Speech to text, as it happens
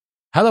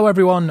Hello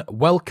everyone,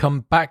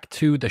 welcome back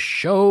to the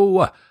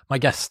show. My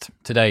guest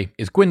today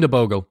is Gurinder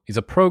Bhogal. He's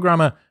a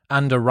programmer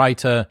and a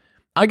writer.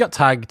 I got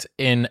tagged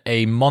in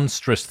a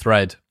monstrous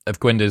thread of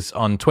Gurinder's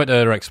on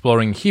Twitter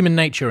exploring human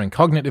nature and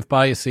cognitive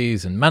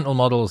biases and mental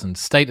models and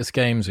status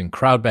games and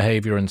crowd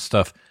behavior and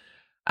stuff.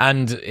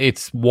 And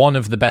it's one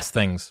of the best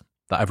things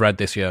that I've read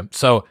this year.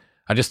 So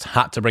I just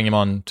had to bring him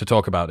on to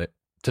talk about it.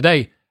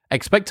 Today,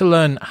 expect to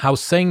learn how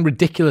saying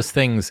ridiculous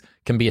things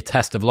can be a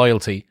test of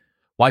loyalty,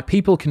 why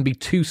people can be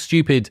too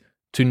stupid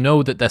to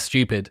know that they're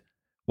stupid,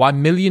 why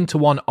 1,000,000 to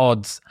 1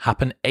 odds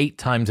happen 8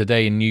 times a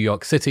day in New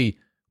York City,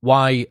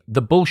 why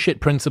the bullshit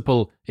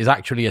principle is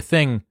actually a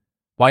thing,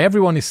 why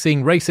everyone is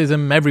seeing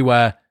racism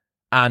everywhere,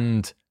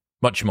 and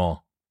much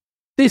more.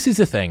 This is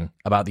the thing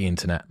about the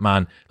internet,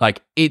 man.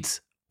 Like,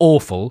 it's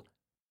awful,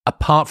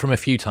 apart from a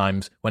few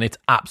times when it's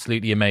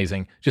absolutely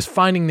amazing. Just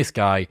finding this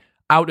guy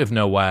out of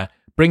nowhere,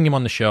 bring him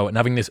on the show and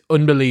having this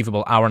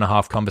unbelievable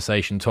hour-and-a-half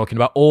conversation talking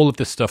about all of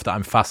the stuff that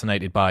I'm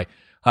fascinated by.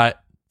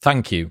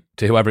 Thank you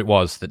to whoever it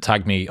was that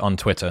tagged me on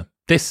Twitter.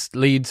 This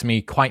leads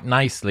me quite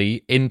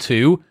nicely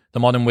into the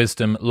Modern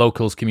Wisdom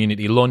Locals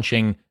community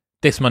launching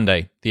this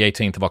Monday, the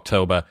 18th of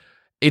October.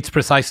 It's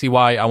precisely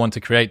why I want to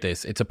create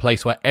this. It's a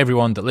place where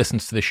everyone that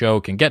listens to the show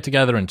can get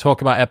together and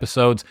talk about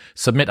episodes,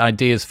 submit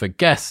ideas for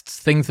guests,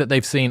 things that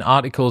they've seen,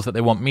 articles that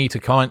they want me to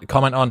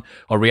comment on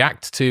or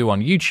react to on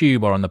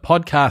YouTube or on the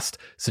podcast,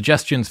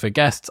 suggestions for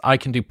guests. I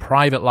can do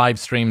private live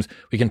streams.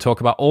 We can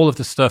talk about all of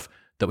the stuff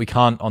that we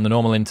can't on the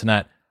normal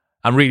internet.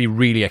 I'm really,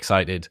 really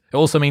excited. It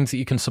also means that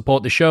you can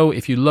support the show.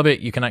 If you love it,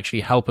 you can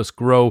actually help us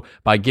grow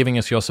by giving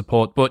us your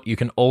support, but you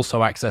can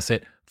also access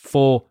it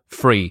for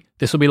free.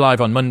 This will be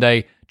live on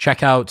Monday.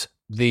 Check out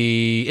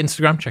the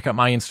Instagram, check out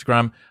my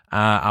Instagram.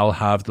 I'll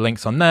have the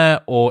links on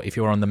there, or if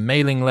you're on the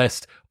mailing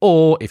list,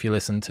 or if you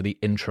listen to the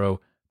intro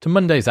to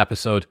Monday's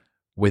episode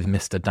with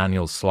Mr.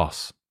 Daniel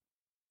Sloss.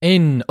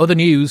 In other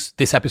news,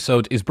 this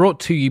episode is brought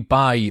to you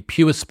by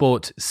Pure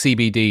Sport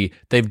CBD.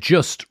 They've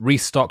just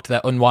restocked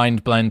their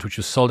Unwind blend, which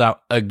was sold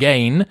out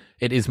again.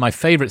 It is my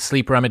favorite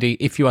sleep remedy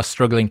if you are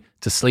struggling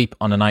to sleep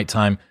on a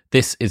nighttime.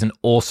 This is an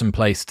awesome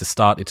place to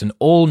start. It's an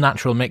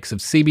all-natural mix of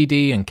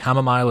CBD and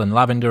chamomile and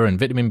lavender and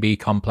vitamin B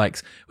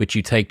complex, which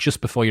you take just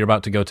before you're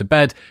about to go to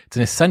bed. It's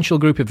an essential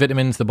group of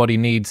vitamins the body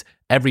needs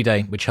every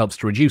day, which helps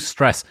to reduce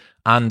stress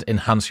and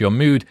enhance your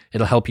mood.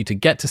 It'll help you to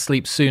get to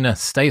sleep sooner,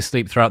 stay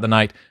asleep throughout the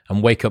night,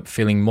 and wake up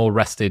feeling more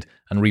rested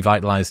and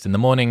revitalized in the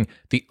morning.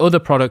 The other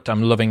product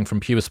I'm loving from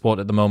Pure Sport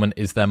at the moment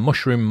is their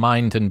Mushroom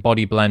Mind and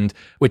Body Blend,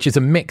 which is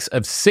a mix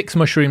of 6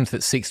 mushrooms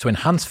that seeks to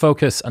enhance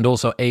focus and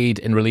also aid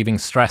in relieving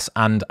stress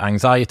and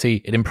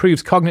anxiety. It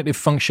improves cognitive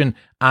function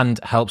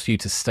and helps you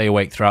to stay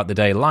awake throughout the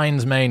day.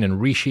 Lion's mane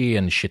and reishi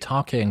and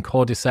shiitake and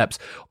cordyceps,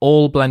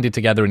 all blended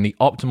together in the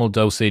optimal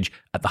dosage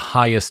at the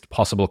highest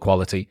possible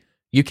quality.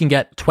 You can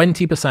get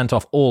 20%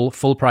 off all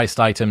full-priced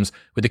items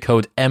with the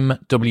code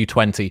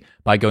MW20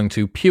 by going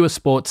to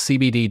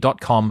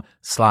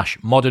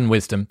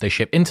puresportcbd.com/modernwisdom. They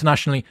ship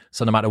internationally,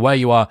 so no matter where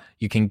you are,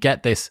 you can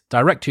get this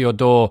direct to your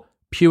door.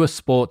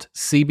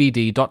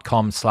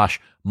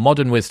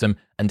 puresportcbd.com/modernwisdom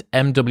and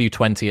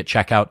MW20 at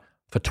checkout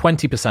for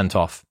 20%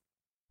 off.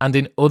 And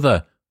in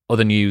other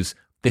news,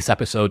 this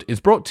episode is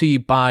brought to you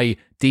by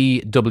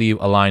DW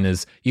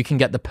Aligners. You can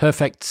get the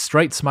perfect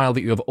straight smile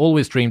that you have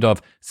always dreamed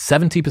of,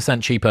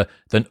 70% cheaper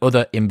than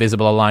other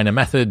invisible aligner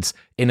methods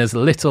in as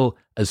little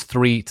as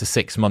 3 to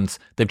 6 months.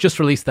 They've just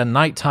released their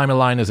nighttime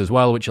aligners as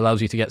well, which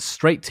allows you to get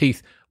straight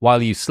teeth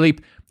while you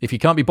sleep. If you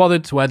can't be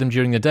bothered to wear them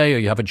during the day, or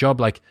you have a job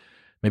like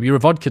maybe you're a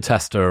vodka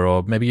tester,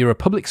 or maybe you're a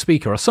public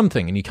speaker or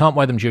something, and you can't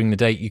wear them during the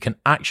day, you can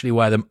actually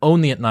wear them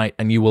only at night,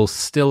 and you will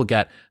still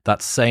get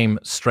that same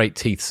straight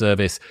teeth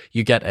service.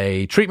 You get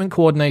a treatment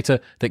coordinator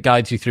that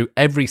guides you through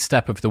every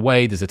step of the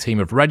way. There's a team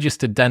of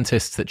registered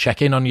dentists that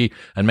check in on you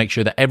and make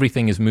sure that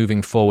everything is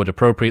moving forward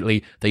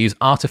appropriately. They use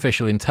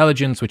artificial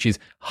intelligence, which is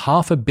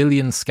 500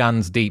 million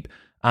scans deep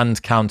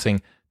and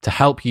counting, to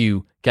help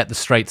you get the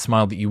straight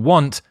smile that you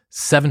want,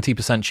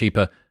 70%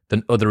 cheaper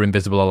than other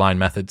invisible align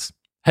methods.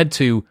 Head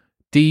to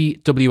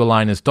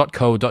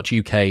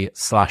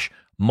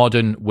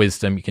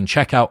dwaligners.co.uk/modernwisdom. You can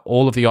check out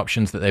all of the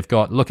options that they've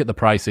got, look at the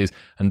prices,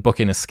 and book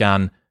in a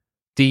scan.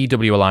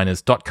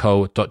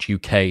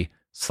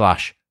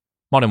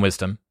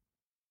 dwaligners.co.uk/modernwisdom.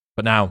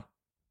 But now,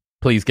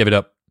 please give it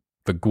up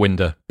for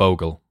Gurinder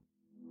Bhogal.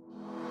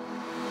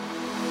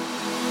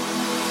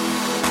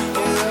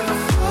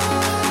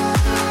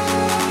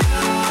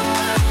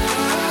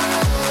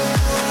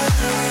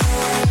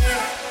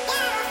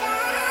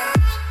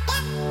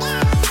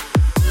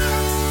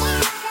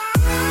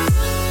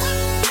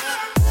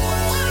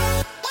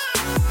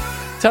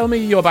 Tell me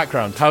your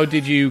background. How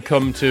did you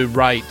come to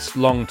write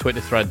long Twitter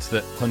threads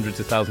that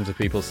hundreds of thousands of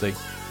people see?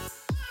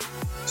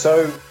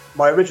 So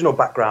my original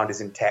background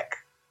is in tech,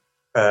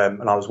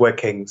 and I was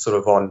working sort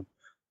of on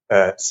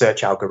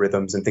search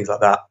algorithms and things like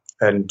that,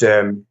 and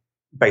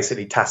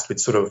basically tasked with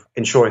sort of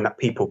ensuring that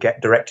people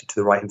get directed to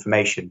the right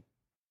information.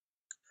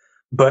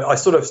 But I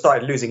sort of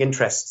started losing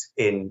interest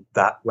in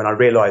that when I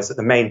realized that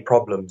the main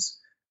problems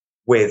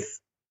with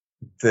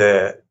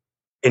the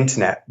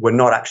internet were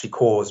not actually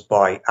caused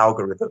by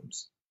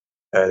algorithms.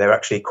 They're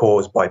actually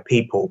caused by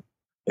people,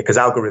 because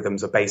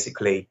algorithms are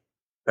basically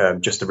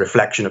just a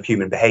reflection of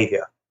human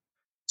behavior.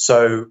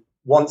 So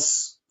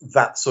once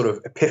that sort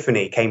of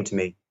epiphany came to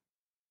me,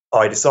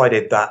 I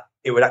decided that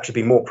it would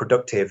actually be more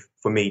productive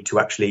for me to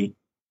actually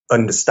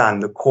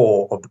understand the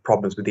core of the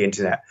problems with the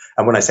internet.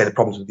 And when I say the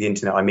problems with the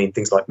internet, I mean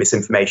things like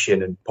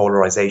misinformation and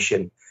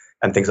polarization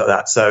and things like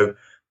that. So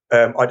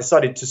I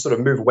decided to sort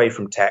of move away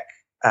from tech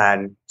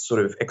and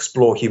sort of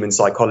explore human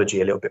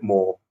psychology a little bit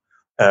more.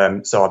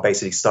 So I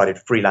basically started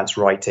freelance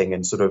writing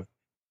and sort of,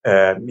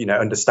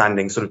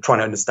 understanding, sort of trying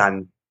to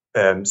understand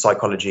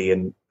psychology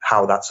and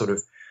how that sort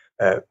of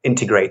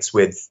integrates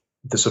with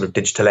the sort of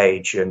digital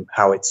age and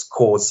how it's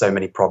caused so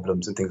many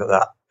problems and things like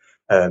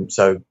that.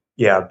 So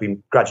yeah, I've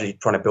been gradually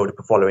trying to build up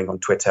a following on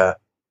Twitter,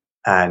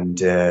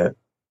 and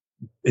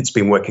it's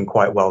been working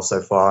quite well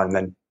so far. And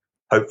then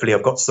hopefully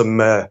I've got some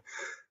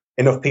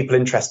enough people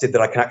interested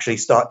that I can actually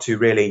start to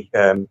really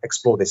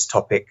explore this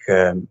topic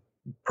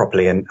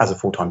properly and as a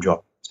full-time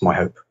job. It's my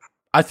hope.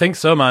 I think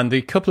so, man.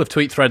 The couple of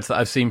tweet threads that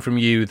I've seen from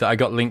you that I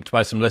got linked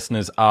by some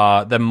listeners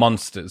they're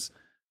monsters.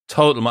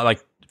 Total,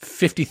 like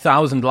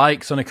 50,000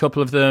 likes on a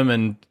couple of them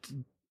and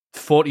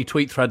 40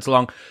 tweet threads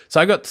long.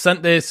 So I got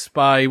sent this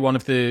by one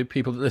of the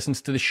people that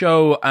listens to the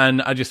show,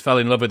 and I just fell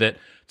in love with it.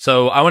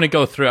 So I want to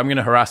go through, I'm going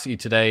to harass you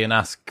today and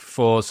ask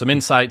for some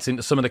insights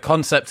into some of the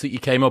concepts that you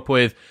came up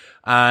with,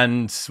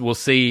 and we'll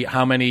see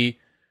how many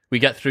we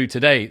get through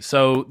today.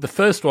 So the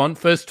first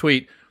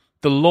tweet,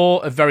 the law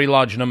of very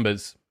large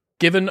numbers.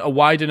 Given a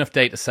wide enough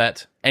data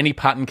set, any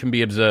pattern can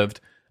be observed.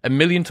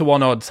 1,000,000 to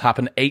 1 odds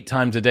happen 8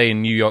 times a day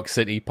in New York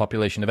City,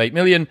 population of 8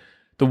 million.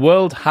 The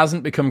world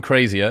hasn't become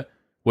crazier.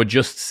 We're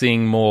just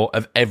seeing more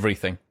of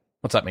everything.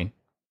 What's that mean?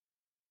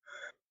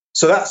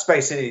 So that's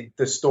basically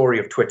the story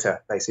of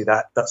Twitter. Basically,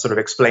 that sort of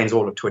explains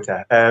all of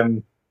Twitter.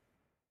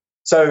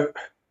 So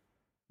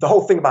the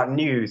whole thing about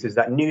news is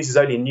that news is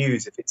only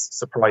news if it's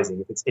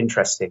surprising, if it's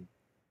interesting.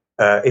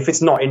 If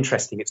it's not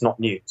interesting, it's not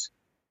news.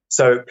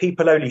 So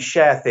people only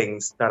share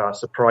things that are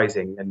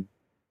surprising.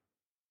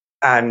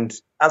 And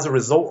as a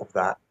result of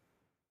that,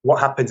 what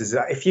happens is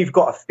that if you've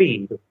got a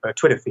feed, a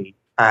Twitter feed,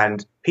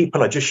 and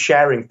people are just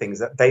sharing things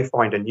that they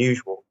find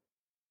unusual,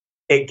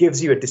 it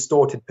gives you a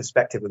distorted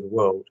perspective of the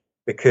world,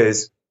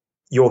 because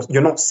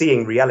you're not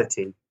seeing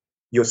reality.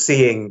 You're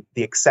seeing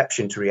the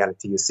exception to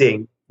reality. You're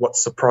seeing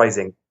what's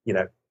surprising,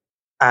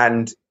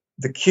 and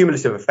the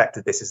cumulative effect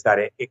of this is that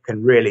it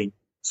can really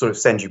sort of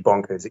send you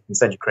bonkers. It can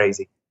send you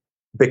crazy,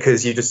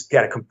 because you just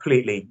get a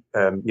completely,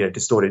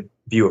 distorted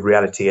view of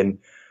reality. And,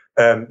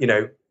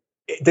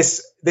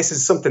 this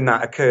is something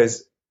that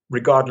occurs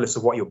regardless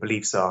of what your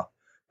beliefs are.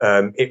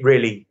 It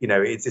really,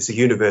 it's a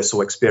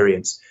universal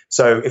experience.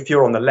 So if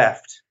you're on the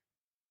left,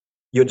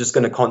 you're just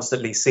going to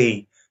constantly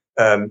see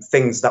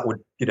things that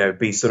would,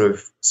 be sort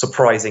of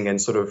surprising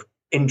and sort of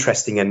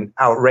interesting and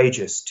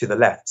outrageous to the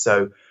left.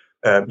 So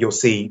you'll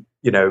see,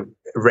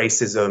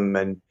 racism,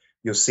 and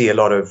you'll see a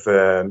lot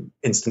of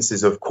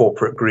instances of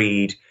corporate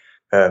greed,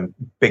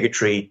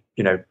 bigotry,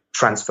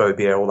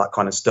 transphobia, all that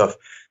kind of stuff.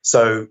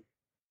 So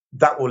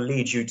that will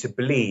lead you to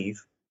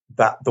believe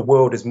that the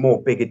world is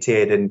more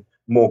bigoted and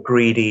more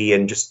greedy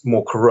and just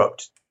more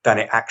corrupt than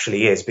it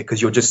actually is,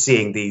 because you're just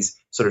seeing these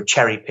sort of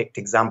cherry-picked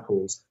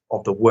examples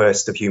of the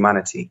worst of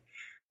humanity.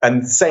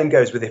 And the same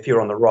goes with if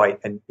you're on the right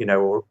and,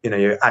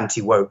 you're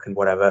anti-woke and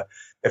whatever.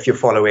 If you're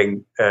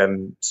following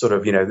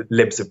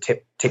libs of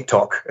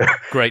TikTok.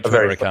 Great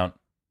Twitter account.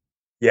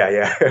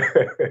 Yeah.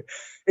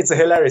 It's a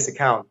hilarious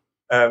account,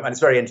 and it's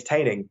very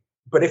entertaining.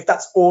 But if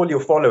that's all you're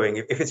following,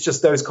 if it's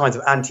just those kinds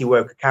of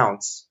anti-woke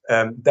accounts,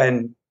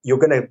 then you're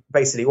going to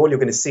basically, all you're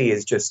going to see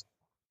is just,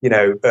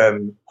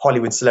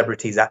 Hollywood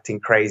celebrities acting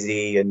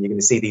crazy, and you're going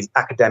to see these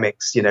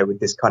academics, with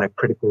this kind of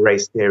critical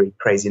race theory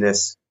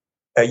craziness.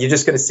 You're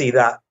just going to see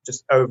that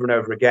just over and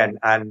over again.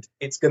 And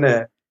it's going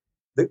to,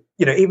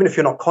 even if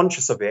you're not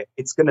conscious of it,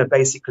 it's going to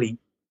basically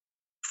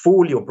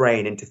fool your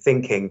brain into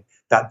thinking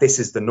that this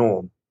is the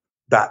norm,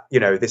 that,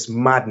 this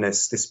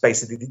madness, this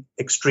basically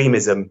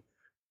extremism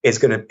is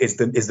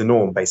the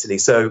norm, basically.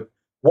 So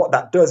what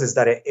that does is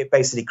that it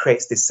basically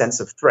creates this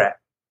sense of threat,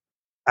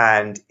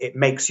 and it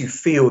makes you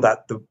feel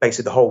that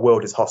basically the whole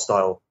world is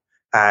hostile.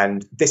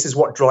 And this is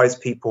what drives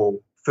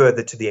people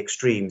further to the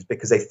extremes,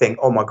 because they think,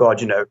 oh my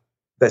God,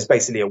 there's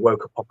basically a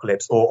woke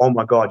apocalypse, or, oh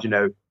my God,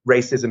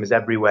 racism is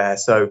everywhere.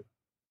 So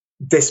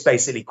this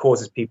basically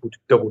causes people to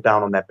double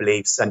down on their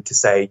beliefs and to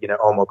say,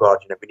 oh my God,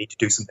 we need to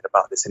do something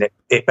about this. And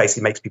it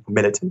basically makes people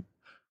militant.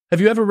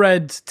 Have you ever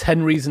read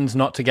 10 Reasons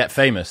Not to Get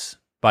Famous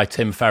by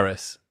Tim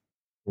Ferriss?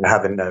 I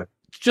haven't, no.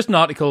 It's just an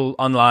article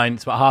online.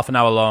 It's about half an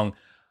hour long.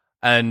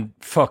 And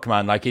fuck,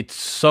 man, it's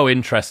so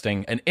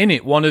interesting. And in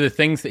it, one of the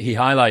things that he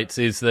highlights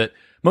is that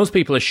most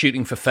people are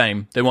shooting for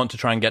fame. They want to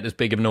try and get as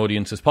big of an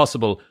audience as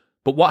possible.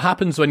 But what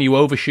happens when you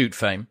overshoot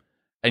fame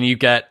and you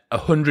get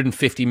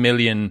 150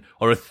 million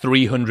or a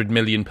 300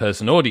 million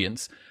person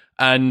audience?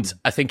 And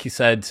I think he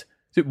said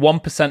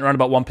 1%, around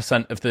about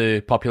 1% of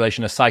the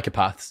population are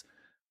psychopaths.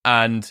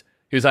 And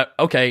he was like,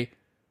 okay,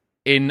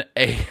 in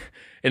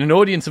in an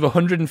audience of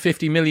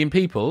 150 million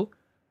people,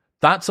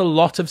 that's a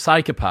lot of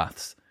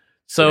psychopaths.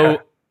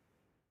 So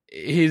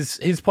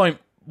his point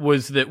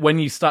was that when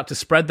you start to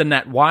spread the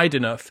net wide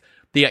enough,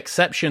 the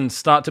exceptions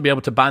start to be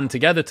able to band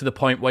together to the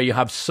point where you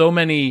have so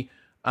many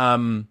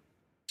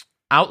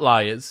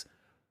outliers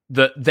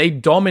that they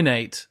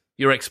dominate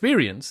your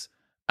experience.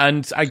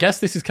 And I guess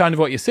this is kind of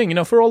what you're seeing. You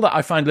know, for all that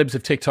I find libs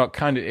of TikTok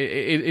kind of,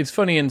 it's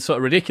funny and sort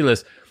of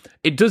ridiculous,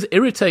 it does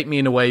irritate me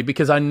in a way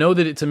because I know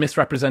that it's a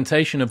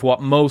misrepresentation of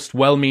what most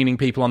well-meaning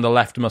people on the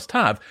left must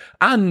have.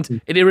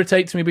 And it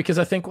irritates me because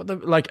I think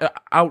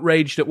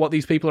outraged at what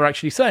these people are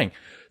actually saying.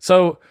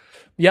 So,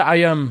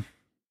 yeah,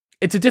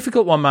 it's a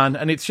difficult one, man.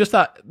 And it's just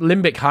that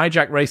limbic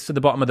hijack race to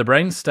the bottom of the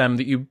brainstem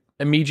that you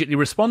immediately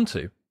respond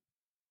to.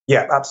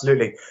 Yeah,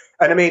 absolutely.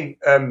 And I mean,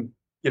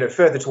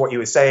 further to what you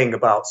were saying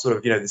about sort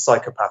of, the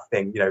psychopath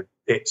thing,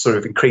 it sort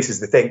of increases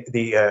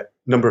the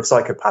number of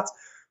psychopaths.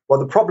 Well,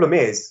 the problem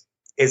is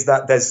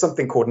that there's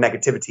something called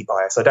negativity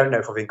bias. I don't know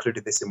if I've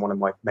included this in one of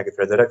my mega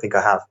threads. I don't think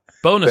I have.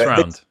 Bonus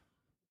round.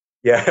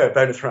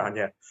 Bonus round,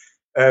 yeah.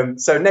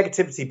 So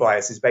negativity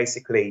bias is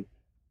basically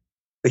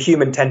the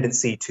human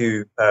tendency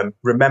to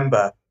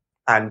remember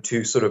and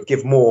to sort of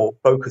give more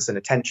focus and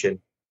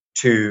attention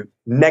to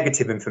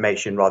negative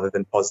information rather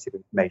than positive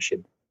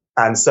information.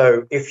 And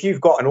so if you've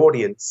got an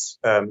audience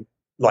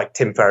like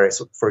Tim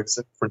Ferriss, for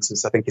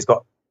instance, I think he's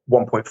got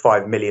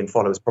 1.5 million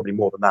followers, probably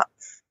more than that.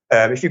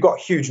 If you've got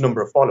a huge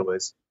number of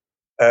followers,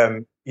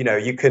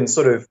 you can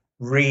sort of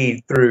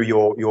read through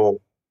your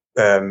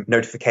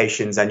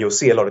notifications and you'll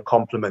see a lot of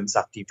compliments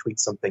after you tweet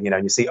something,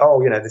 and you see,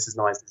 this is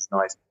nice,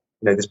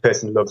 this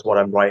person loves what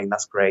I'm writing,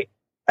 that's great.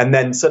 And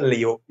then suddenly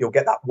you'll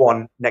get that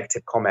one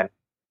negative comment,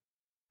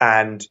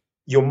 and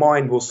your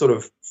mind will sort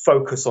of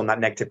focus on that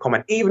negative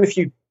comment. Even if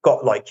you've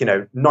got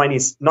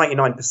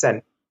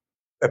 99%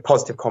 of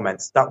positive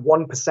comments, that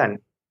 1%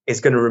 is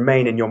going to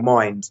remain in your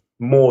mind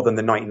more than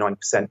the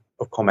 99%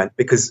 of comment,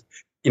 because,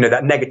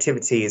 that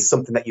negativity is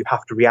something that you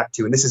have to react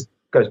to. And this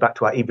goes back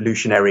to our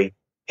evolutionary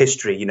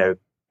history.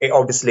 It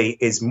obviously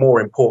is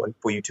more important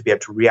for you to be able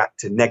to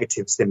react to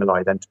negative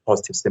stimuli than to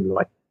positive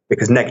stimuli,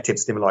 because negative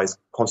stimuli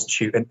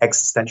constitute an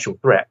existential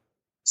threat.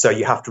 So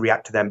you have to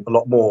react to them a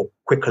lot more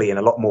quickly and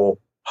a lot more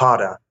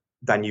harder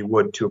than you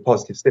would to a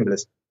positive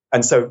stimulus.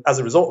 And so as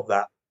a result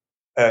of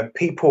that,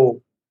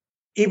 people,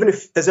 even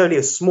if there's only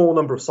a small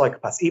number of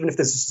psychopaths, even if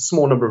there's a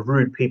small number of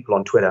rude people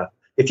on Twitter,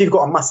 if you've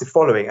got a massive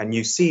following and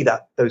you see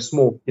that those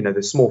small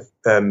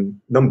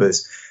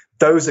numbers,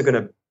 those are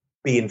going to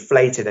be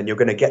inflated, and you're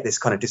going to get this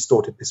kind of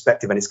distorted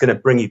perspective, and it's going to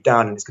bring you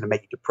down and it's going to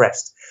make you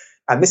depressed.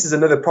 And this is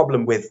another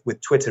problem with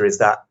Twitter, is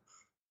that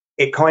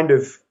it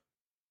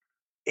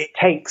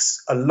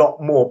takes a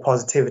lot more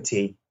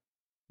positivity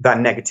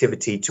than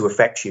negativity to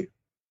affect you,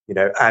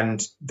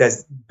 and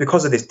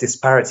because of this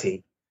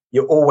disparity,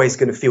 you're always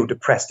going to feel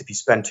depressed if you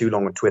spend too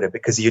long on Twitter,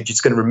 because you're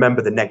just going to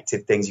remember the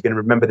negative things. You're going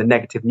to remember the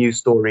negative news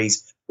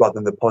stories rather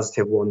than the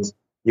positive ones.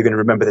 You're going to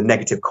remember the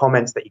negative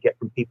comments that you get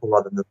from people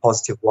rather than the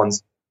positive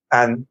ones.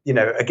 And,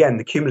 again,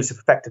 the cumulative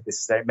effect of this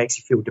is that it makes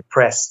you feel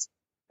depressed,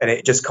 and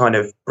it just kind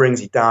of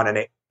brings you down,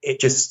 and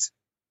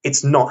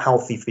it's not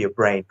healthy for your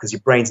brain, because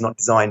your brain's not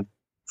designed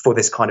for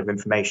this kind of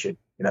information,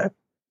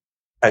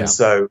 And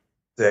so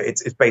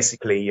it's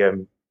basically,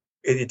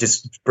 it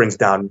just brings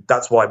down.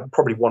 That's why,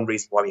 probably one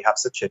reason why we have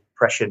such a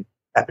depression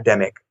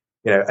epidemic,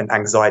 an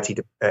anxiety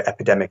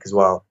epidemic as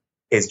well,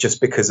 is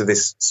just because of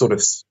this sort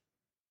of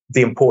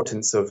the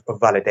importance of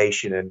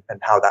validation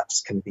and how that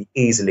just can be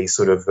easily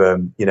sort of,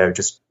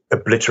 just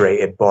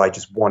obliterated by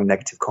just one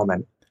negative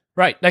comment.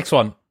 Right. Next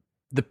one.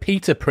 The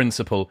Peter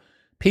Principle.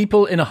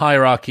 People in a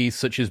hierarchy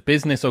such as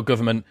business or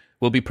government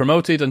will be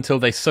promoted until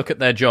they suck at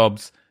their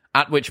jobs,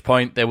 at which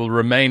point they will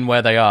remain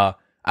where they are.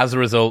 As a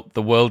result,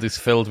 the world is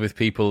filled with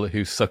people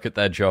who suck at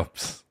their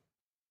jobs.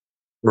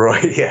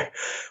 Right, yeah.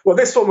 Well,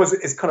 this one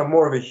is kind of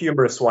more of a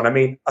humorous one. I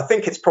mean, I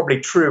think it's probably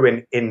true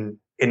in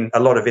a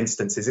lot of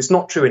instances. It's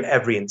not true in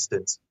every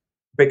instance,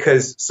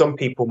 because some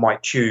people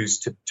might choose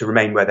to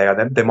remain where they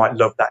are. They might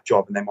love that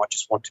job and they might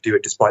just want to do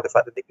it despite the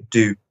fact that they could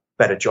do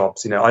better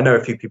jobs. I know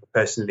a few people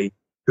personally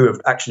who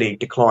have actually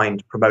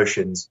declined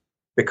promotions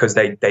because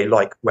they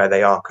like where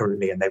they are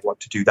currently and they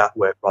want to do that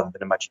work rather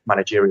than a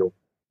managerial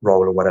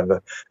role or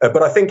whatever.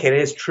 But I think it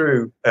is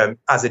true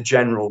as a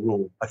general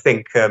rule. I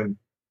think,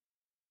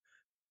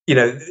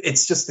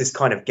 it's just this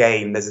kind of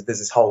game. There's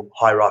this whole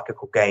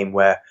hierarchical game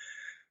where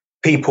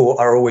people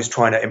are always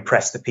trying to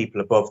impress the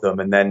people above them.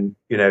 And then,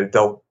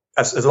 they'll,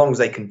 as long as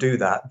they can do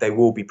that, they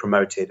will be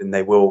promoted and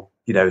they will,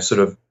 sort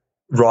of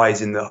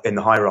rise in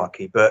the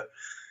hierarchy. But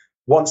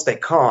once they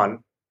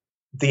can't,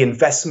 the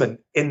investment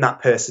in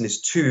that person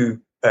is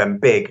too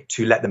big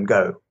to let them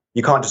go.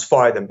 You can't just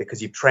fire them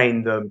because you've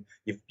trained them,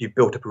 you've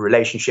built up a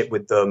relationship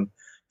with them.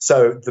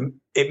 So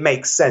it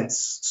makes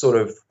sense sort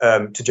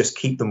of to just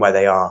keep them where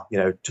they are,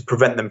 to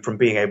prevent them from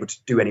being able to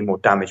do any more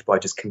damage by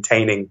just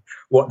containing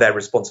what their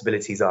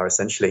responsibilities are,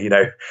 essentially,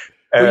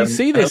 Well, you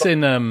see this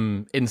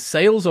in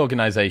sales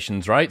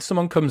organizations, right?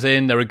 Someone comes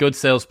in, they're a good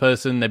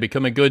salesperson, they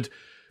become a good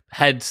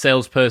head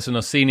salesperson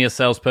or senior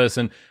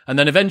salesperson. And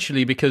then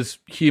eventually, because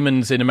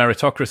humans in a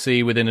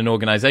meritocracy within an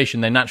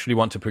organization, they naturally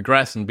want to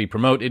progress and be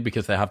promoted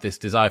because they have this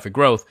desire for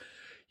growth.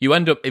 You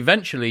end up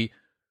eventually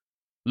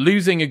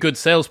losing a good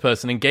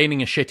salesperson and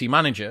gaining a shitty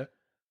manager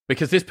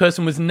because this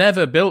person was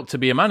never built to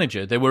be a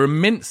manager. They were a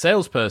mint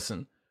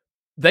salesperson.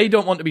 They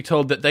don't want to be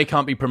told that they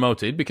can't be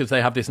promoted because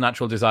they have this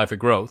natural desire for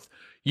growth.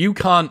 You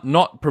can't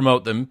not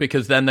promote them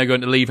because then they're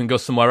going to leave and go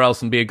somewhere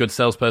else and be a good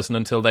salesperson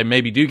until they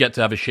maybe do get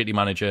to have a shitty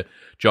manager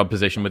job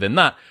position within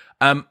that.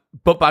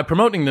 But by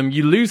promoting them,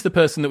 you lose the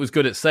person that was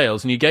good at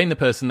sales and you gain the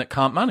person that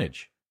can't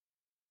manage.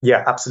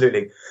 Yeah,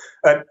 absolutely.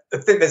 I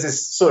think there's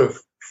this sort of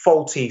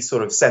faulty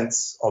sort of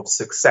sense of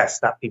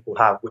success that people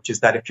have, which is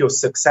that if you're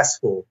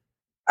successful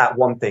at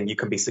one thing, you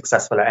can be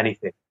successful at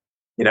anything,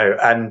 you know.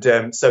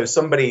 And so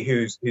somebody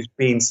who's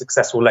been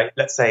successful, like,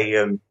 let's say,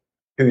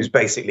 who's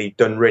basically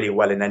done really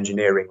well in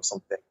engineering or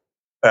something,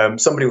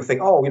 somebody will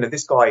think, oh, you know,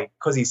 this guy,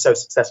 because he's so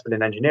successful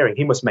in engineering,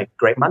 he must make a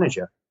great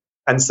manager.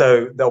 And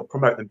so they'll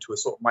promote them to a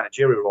sort of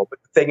managerial role. But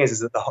the thing is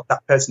that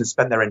that person has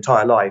spent their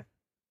entire life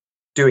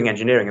doing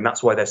engineering, and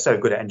that's why they're so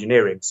good at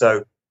engineering.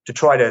 So to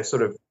try to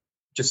sort of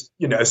just,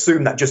 you know,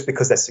 assume that just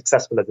because they're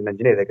successful as an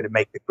engineer, they're going to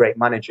make a great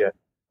manager,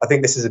 I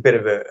think this is a bit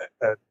of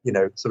a you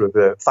know, sort of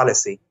a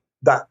fallacy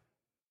that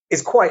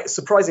is quite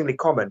surprisingly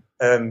common.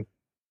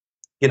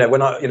 You know,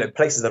 when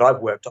places that I've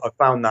worked, I've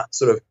found that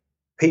sort of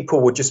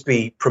people would just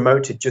be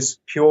promoted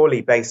just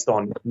purely based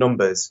on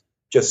numbers,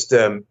 just,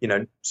 you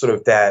know, sort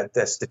of their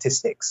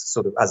statistics,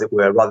 sort of, as it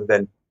were, rather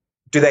than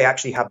do they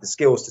actually have the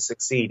skills to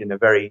succeed in a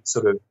very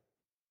sort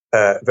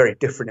of very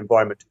different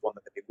environment to one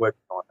that they've been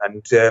working on.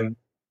 And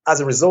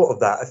as a result of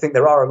that, I think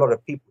there are a lot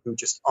of people who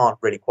just aren't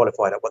really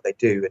qualified at what they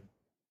do. And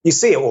you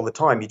see it all the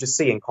time. You just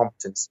see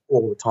incompetence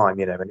all the time,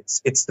 you know, and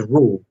it's the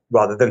rule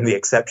rather than the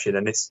exception.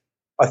 And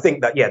I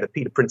think that, yeah, the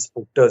Peter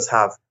Principle does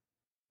have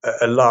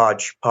a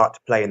large part to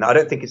play in that. I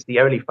don't think it's the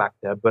only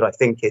factor, but I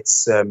think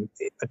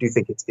I do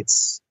think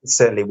it's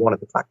certainly one of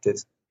the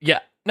factors. Yeah.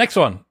 Next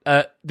one,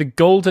 the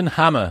golden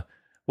hammer.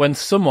 When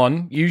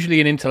someone, usually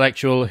an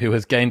intellectual who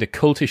has gained a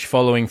cultish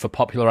following for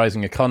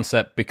popularizing a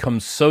concept,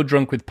 becomes so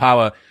drunk with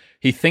power,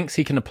 he thinks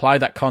he can apply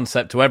that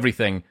concept to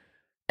everything.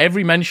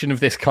 Every mention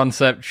of this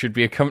concept should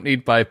be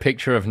accompanied by a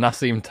picture of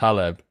Nassim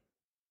Taleb.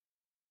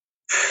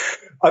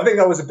 I think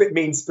I was a bit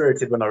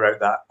mean-spirited when I wrote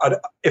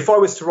that. If I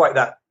was to write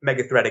that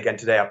mega thread again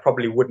today, I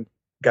probably wouldn't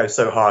go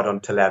so hard on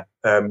Taleb.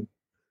 I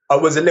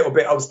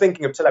was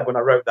thinking of Taleb when I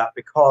wrote that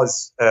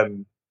because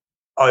I'd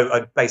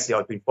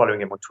been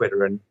following him on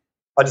Twitter, and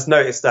I just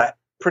noticed that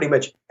pretty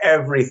much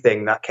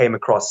everything that came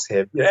across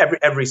him, you know,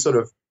 every sort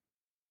of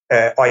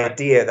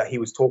idea that he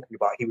was talking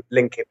about, he would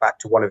link it back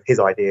to one of his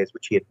ideas,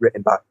 which he had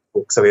written back in the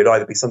book. So it would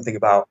either be something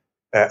about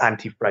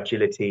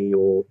anti-fragility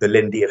or the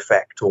Lindy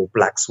effect or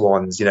black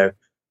swans, you know.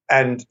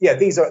 And yeah,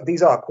 these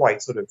are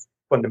quite sort of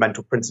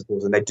fundamental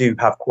principles, and they do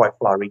have quite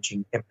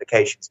far-reaching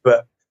implications.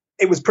 But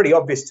it was pretty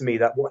obvious to me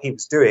that what he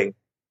was doing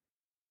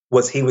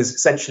was he was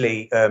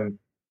essentially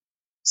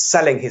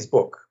selling his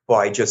book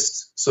by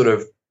just sort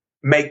of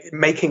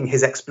making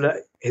his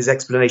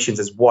explanations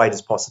as wide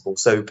as possible.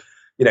 So,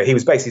 you know, he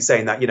was basically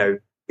saying that, you know,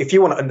 if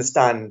you want to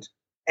understand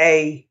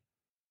A,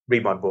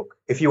 read my book.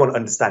 If you want to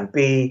understand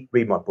B,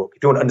 read my book.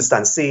 If you want to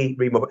understand C,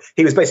 read my book.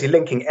 He was basically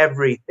linking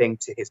everything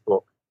to his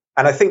book.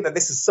 And I think that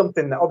this is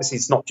something that obviously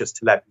it's not just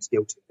Taleb who's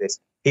guilty of this.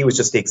 He was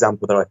just the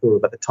example that I thought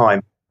of at the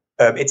time.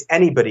 It's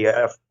anybody.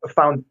 I've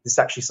found this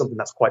actually something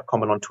that's quite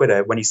common on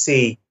Twitter. When you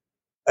see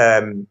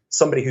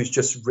somebody who's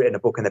just written a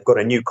book and they've got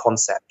a new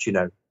concept, you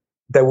know,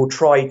 they will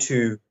try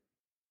to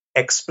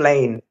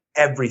explain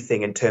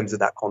everything in terms of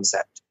that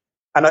concept.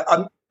 And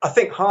I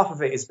think half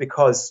of it is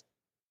because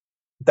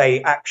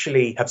they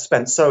actually have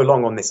spent so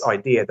long on this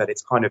idea that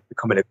it's kind of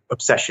become an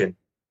obsession.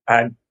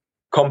 And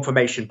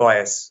confirmation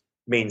bias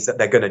means that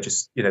they're going to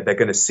just, you know, they're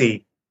going to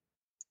see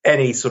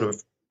any sort of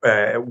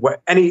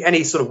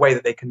any sort of way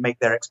that they can make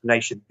their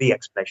explanation the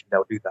explanation.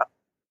 They'll do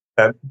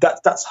that.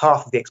 That's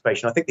half of the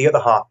explanation. I think the other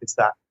half is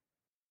that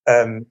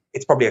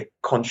it's probably a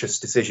conscious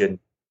decision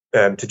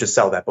to just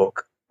sell their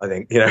book. I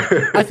think, you know.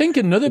 I think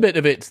another bit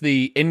of it's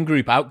the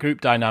in-group,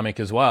 out-group dynamic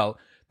as well,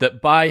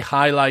 that by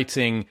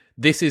highlighting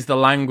this is the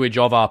language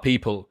of our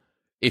people,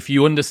 if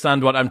you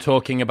understand what I'm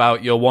talking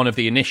about, you're one of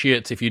the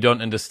initiates. If you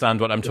don't understand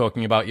what I'm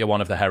talking about, you're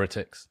one of the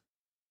heretics.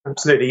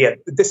 Absolutely, yeah.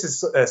 This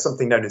is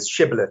something known as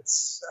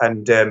shibboleths.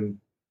 And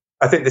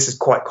I think this is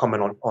quite common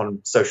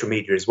on social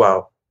media as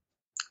well.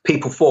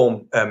 People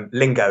form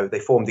lingo, they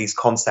form these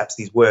concepts,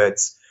 these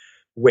words,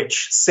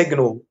 which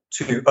signal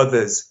to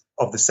others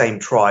of the same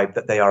tribe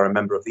that they are a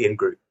member of the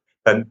in-group.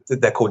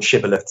 They're called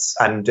shibboleths.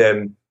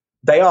 And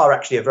they are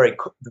actually a very,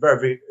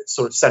 very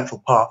sort of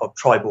central part of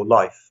tribal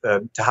life,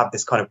 to have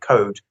this kind of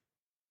code.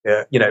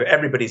 You know,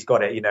 everybody's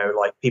got it, you know,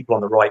 like people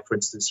on the right, for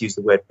instance, use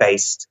the word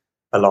based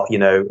a lot, you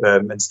know,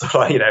 and stuff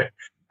like, you know,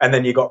 and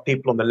then you've got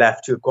people on the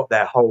left who have got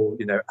their whole,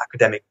 you know,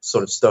 academic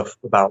sort of stuff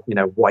about, you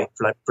know, white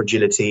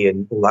fragility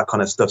and all that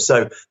kind of stuff.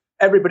 So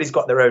everybody's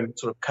got their own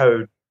sort of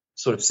code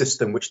sort of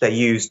system, which they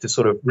use to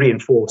sort of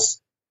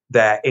reinforce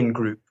their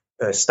in-group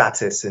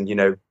status and, you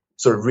know,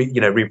 sort of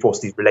reinforce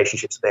these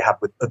relationships that they have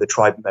with other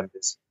tribe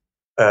members.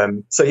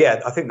 So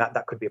yeah, I think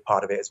that could be a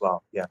part of it as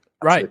well. Yeah,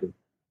 absolutely. Right.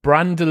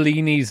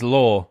 Brandolini's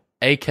law,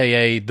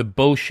 aka the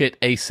bullshit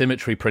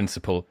asymmetry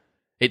principle.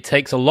 It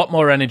takes a lot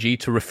more energy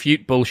to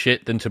refute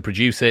bullshit than to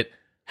produce it.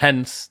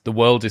 Hence, the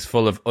world is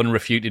full of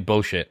unrefuted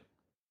bullshit.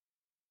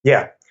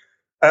 Yeah.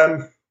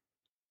 I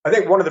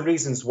think one of the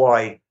reasons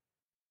why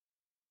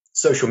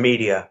social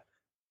media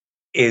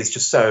is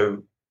just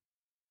so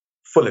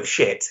full of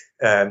shit,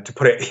 to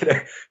put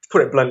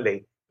it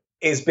bluntly,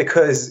 is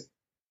because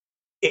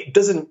it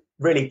doesn't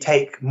really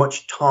take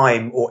much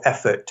time or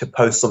effort to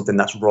post something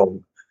that's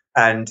wrong.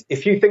 And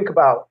if you think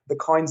about the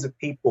kinds of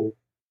people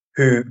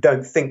who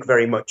don't think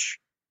very much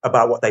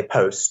about what they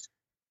post,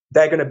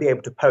 they're going to be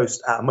able to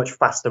post at a much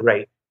faster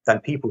rate than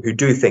people who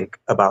do think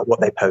about what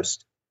they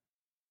post.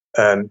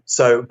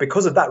 So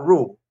because of that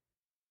rule,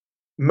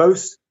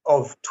 most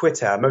of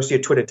Twitter, most of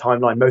your Twitter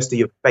timeline, most of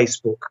your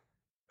Facebook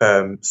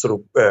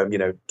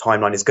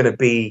timeline is going to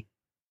be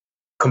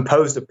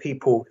composed of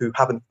people who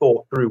haven't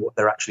thought through what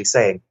they're actually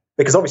saying.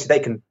 Because obviously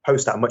they can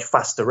post at a much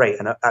faster rate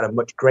and at a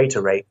much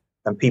greater rate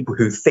than people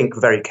who think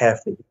very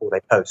carefully before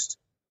they post.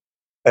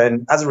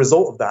 And as a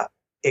result of that,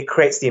 it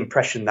creates the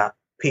impression that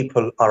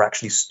people are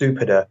actually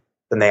stupider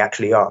than they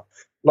actually are.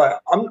 Like,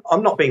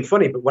 I'm not being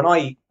funny, but when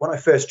I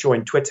first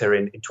joined Twitter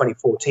in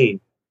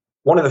 2014,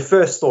 one of the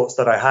first thoughts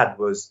that I had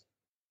was,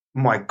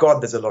 my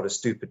God, there's a lot of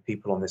stupid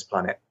people on this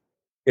planet.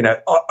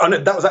 That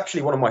was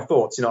actually one of my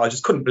thoughts. I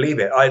just couldn't believe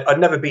it. I'd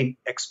never been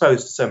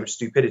exposed to so much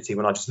stupidity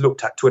when I just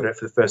looked at Twitter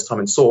for the first time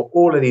and saw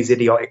all of these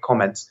idiotic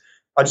comments.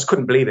 I just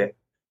couldn't believe it.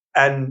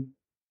 And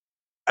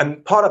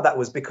part of that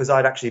was because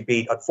I'd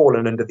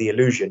fallen under the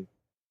illusion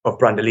of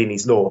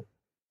Brandolini's law.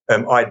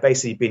 I'd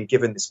basically been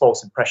given this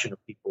false impression of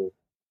people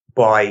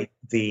by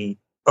the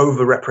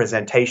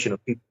overrepresentation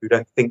of people who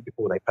don't think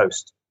before they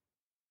post.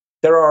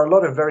 There are a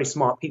lot of very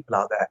smart people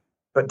out there,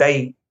 but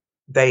they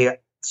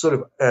sort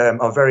of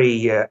are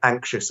very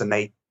anxious, and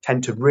they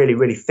tend to really,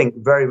 really think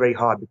very, very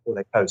hard before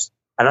they post.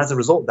 And as a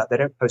result of that, they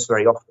don't post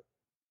very often.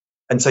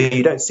 And so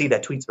you don't see their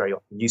tweets very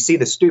often. You see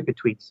the stupid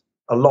tweets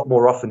a lot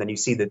more often than you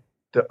see the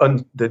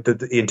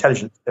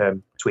intelligent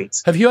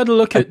tweets. Have you had a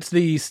look at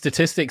the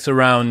statistics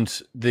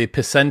around the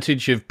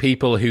percentage of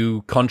people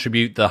who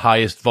contribute the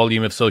highest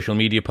volume of social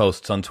media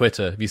posts on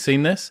Twitter? Have you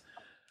seen this?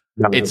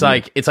 No, it's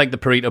like the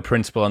Pareto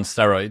principle on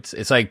steroids.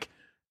 It's like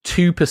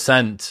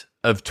 2%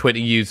 of Twitter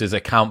users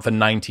account for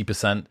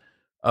 90%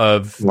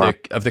 of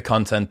the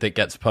content that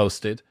gets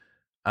posted,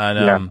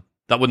 and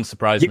that wouldn't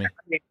surprise me.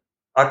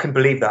 I can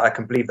believe that. I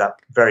can believe that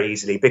very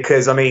easily,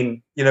 because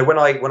when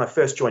I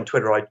first joined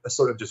Twitter, I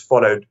sort of just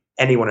followed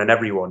anyone and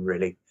everyone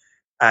really,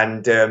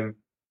 and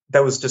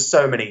there was just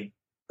so many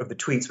of the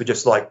tweets were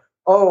just like,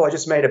 "Oh, I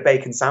just made a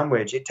bacon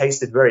sandwich. It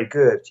tasted very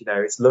good.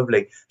 It's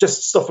lovely."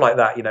 Just stuff like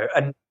that.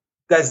 And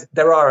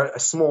there are a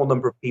small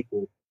number of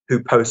people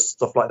who post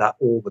stuff like that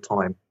all the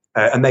time,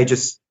 and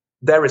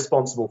they're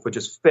responsible for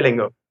just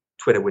filling up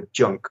Twitter with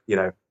junk.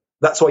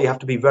 That's why you have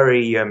to be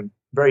very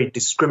very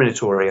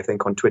discriminatory, I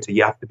think, on Twitter.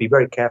 You have to be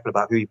very careful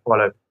about who you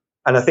follow.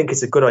 And I think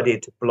it's a good idea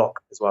to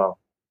block as well.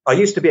 I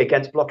used to be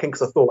against blocking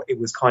because I thought it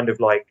was kind of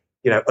like,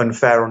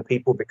 unfair on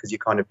people because you're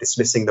kind of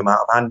dismissing them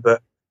out of hand.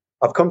 But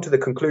I've come to the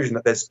conclusion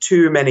that there's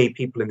too many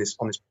people on this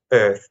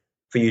earth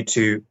for you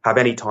to have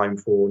any time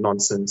for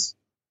nonsense.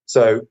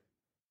 So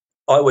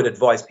I would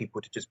advise people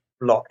to just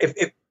block.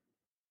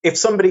 If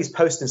somebody's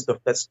posting stuff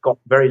that's got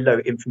very low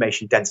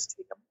information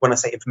density, when I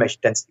say information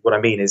density, what I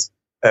mean is,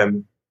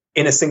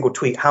 in a single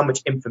tweet, how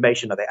much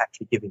information are they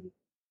actually giving you?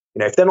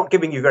 If they're not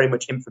giving you very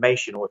much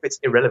information, or if it's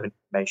irrelevant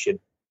information,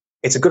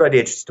 it's a good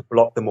idea just to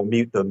block them or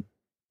mute them.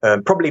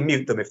 Probably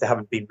mute them if they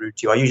haven't been rude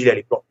to you. I usually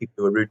only block people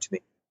who are rude to me,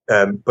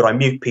 but I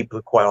mute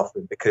people quite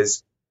often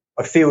because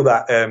I feel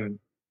that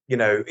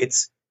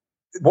it's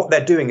what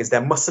they're doing is they're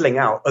muscling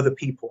out other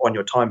people on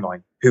your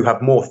timeline who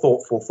have more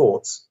thoughtful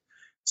thoughts.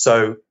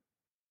 So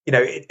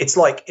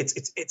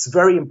it's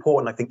very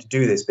important, I think, to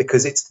do this,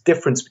 because it's the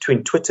difference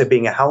between Twitter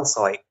being a hell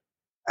site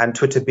and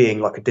Twitter being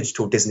like a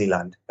digital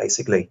Disneyland,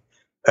 basically.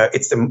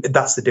 That's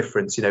the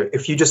difference.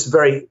 If you're just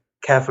very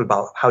careful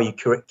about how you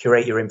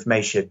curate your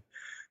information,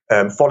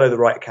 follow the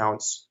right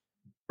accounts,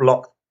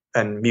 block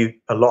and mute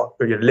a lot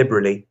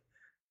liberally,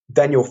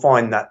 then you'll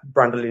find that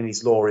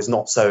Brandolini's law is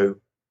not so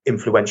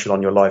influential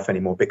on your life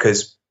anymore,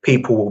 because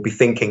people will be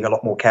thinking a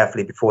lot more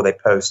carefully before they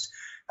post,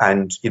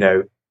 and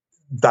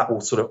that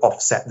will sort of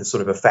offset the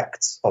sort of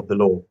effects of the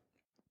law.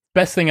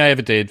 Best thing I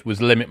ever did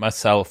was limit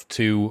myself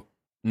to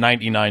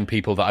 99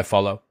 people that I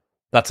follow.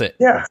 That's it.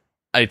 Yeah.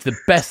 It's the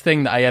best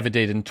thing that I ever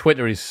did, and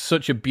Twitter is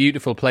such a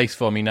beautiful place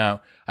for me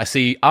now. I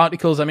see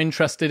articles I'm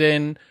interested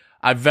in.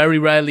 I very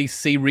rarely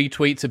see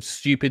retweets of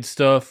stupid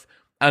stuff,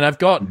 and I've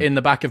got in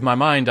the back of my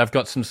mind, I've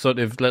got some sort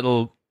of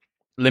little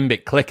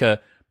limbic clicker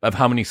of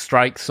how many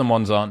strikes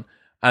someone's on,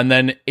 and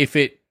then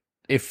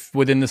if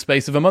within the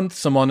space of a month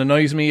someone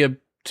annoys me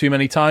too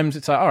many times,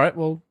 it's like, all right,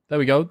 well, there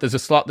we go. There's a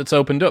slot that's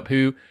opened up.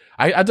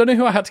 I don't know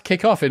who I had to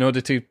kick off in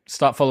order to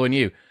start following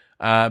you.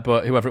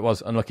 But whoever it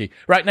was, unlucky.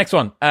 Right, next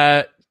one.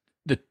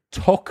 The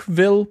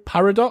Tocqueville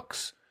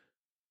paradox.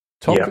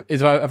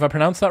 Have I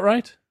pronounced that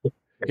right?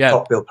 Yeah.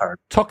 Tocqueville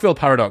paradox. Tocqueville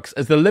paradox.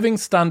 As the living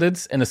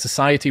standards in a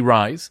society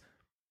rise,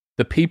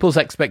 the people's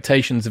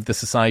expectations of the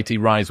society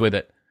rise with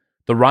it.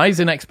 The rise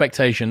in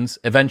expectations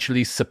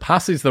eventually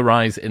surpasses the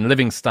rise in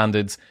living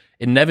standards,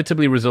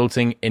 inevitably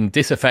resulting in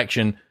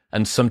disaffection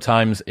and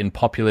sometimes in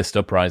populist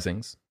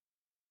uprisings.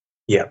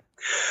 Yeah.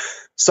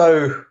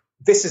 So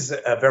this is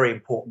a very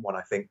important one,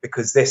 I think,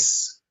 because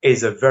this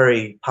is a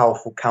very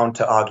powerful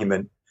counter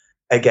argument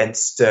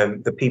against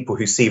the people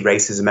who see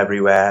racism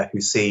everywhere, who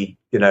see,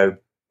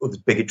 all this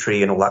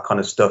bigotry and all that kind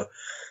of stuff.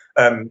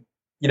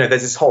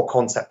 There's this whole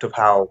concept of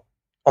how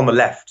on the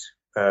left,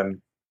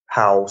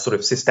 how sort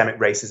of systemic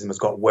racism has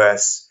got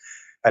worse,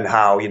 and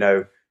how,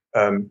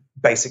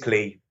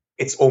 basically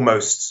it's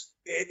almost,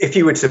 if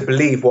you were to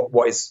believe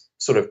what is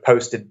sort of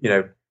posted,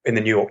 in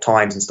the New York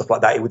Times and stuff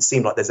like that, it would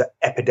seem like there's an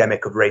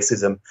epidemic of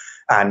racism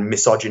and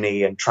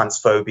misogyny and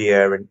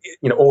transphobia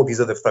and, all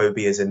these other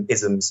phobias and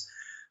isms.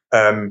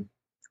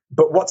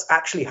 But what's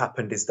actually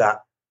happened is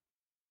that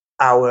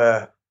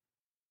our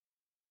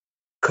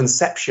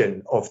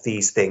conception of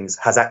these things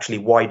has actually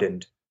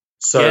widened.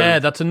 So yeah,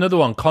 that's another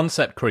one.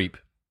 Concept creep.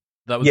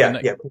 That was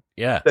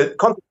yeah. The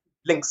concept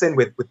links in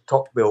with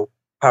Tocqueville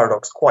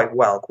paradox quite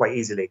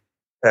easily,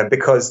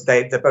 because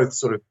they're both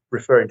sort of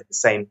referring to the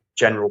same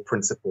general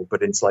principle,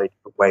 but in slightly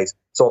different ways.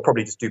 So I'll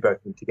probably just do both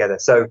of them together.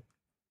 So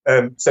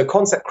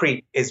concept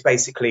creep is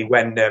basically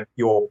when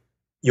your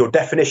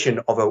definition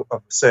of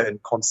a certain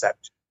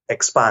concept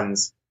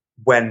expands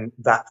when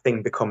that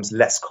thing becomes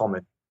less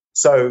common.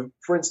 So,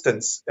 for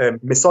instance,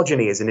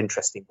 misogyny is an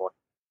interesting one.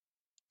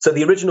 So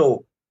the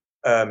original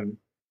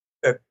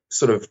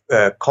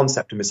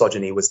concept of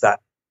misogyny was that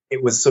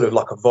it was sort of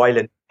like a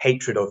violent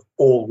hatred of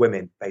all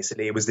women.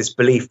 Basically, it was this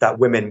belief that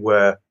women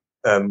were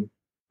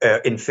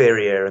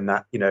inferior, and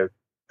that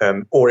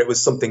or it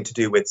was something to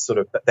do with sort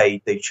of that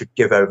they should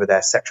give over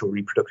their sexual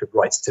reproductive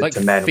rights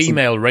to men.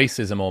 Female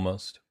racism,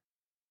 almost.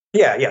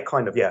 Yeah,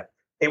 kind of. Yeah,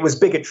 it was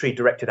bigotry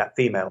directed at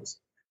females.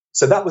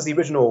 So that was the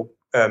original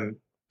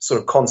sort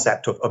of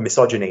concept of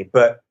misogyny.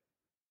 But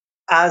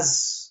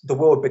as the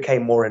world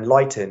became more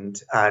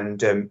enlightened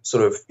and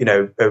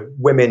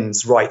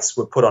women's rights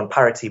were put on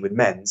parity with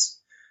men's,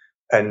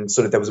 and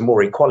sort of there was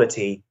more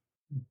equality,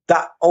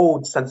 that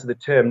old sense of the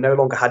term no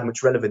longer had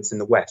much relevance in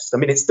the West. I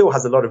mean, it still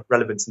has a lot of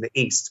relevance in the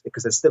East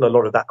because there's still a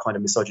lot of that kind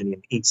of misogyny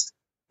in the East.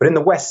 But in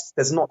the West,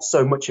 there's not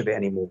so much of it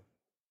anymore.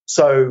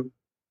 So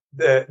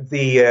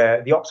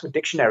the Oxford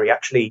Dictionary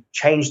actually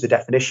changed the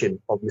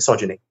definition of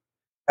misogyny.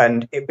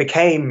 And it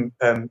became,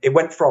 it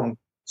went from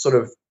sort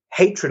of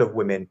hatred of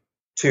women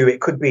to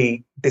it could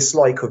be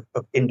dislike of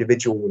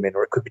individual women,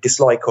 or it could be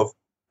dislike of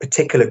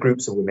particular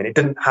groups of women. It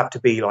didn't have to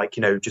be like,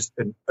 just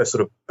a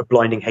sort of a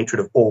blinding hatred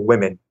of all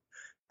women.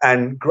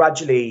 And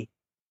gradually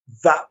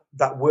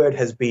that word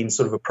has been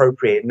sort of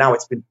appropriated. Now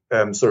it's been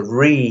sort of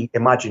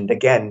reimagined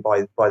again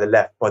by the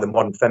left, by the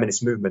modern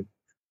feminist movement.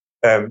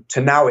 To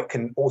now it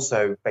can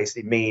also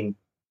basically mean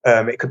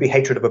it could be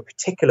hatred of a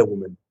particular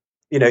woman.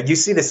 You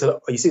see this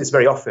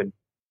very often.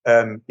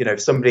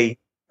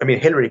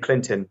 Hillary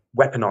Clinton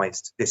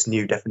weaponized this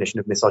new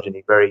definition of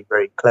misogyny very,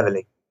 very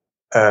cleverly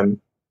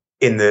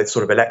in the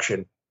sort of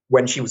election.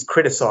 When she was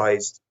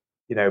criticized,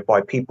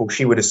 by people,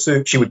 she would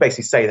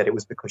basically say that it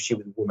was because she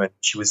was a woman.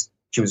 She was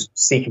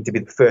seeking to be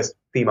the first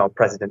female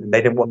president, and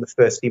they didn't want the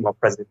first female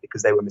president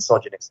because they were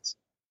misogynists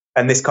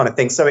and this kind of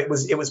thing. So it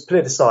was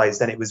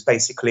politicized, and it was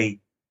basically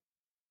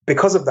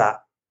because of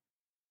that.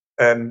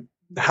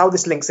 How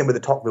this links in with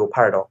the Tocqueville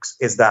paradox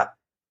is that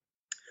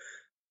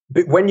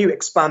when you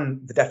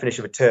expand the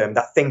definition of a term,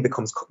 that thing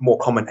becomes more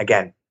common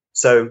again.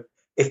 So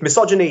if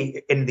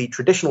misogyny in the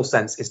traditional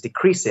sense is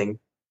decreasing,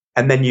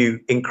 and then you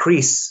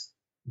increase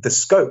the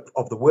scope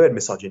of the word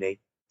misogyny,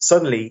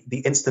 suddenly the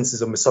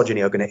instances of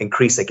misogyny are going to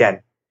increase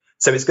again.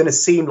 So it's going to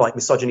seem like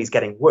misogyny is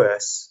getting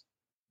worse,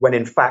 when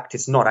in fact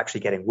it's not actually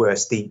getting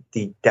worse. The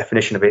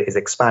definition of it is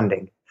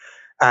expanding.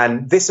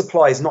 And this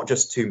applies not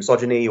just to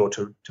misogyny or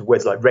to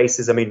words like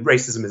racism. I mean,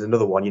 racism is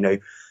another one.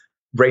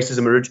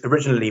 Racism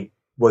originally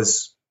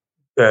was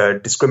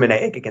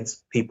discriminating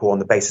against people on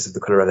the basis of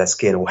the color of their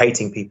skin, or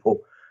hating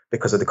people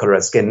because of the color of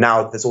their skin.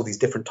 Now there's all these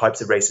different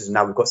types of racism.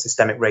 Now we've got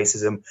systemic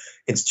racism,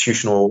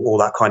 institutional, all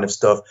that kind of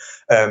stuff.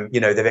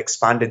 They've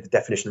expanded the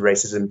definition of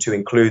racism to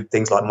include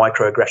things like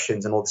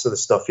microaggressions and all this other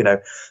stuff.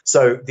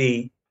 So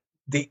the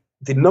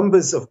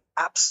numbers of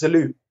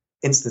absolute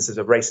instances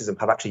of racism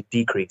have actually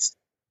decreased.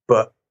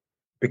 But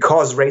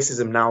because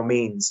racism now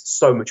means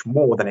so much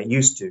more than it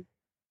used to,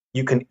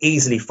 you can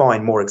easily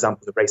find more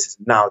examples of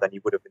racism now than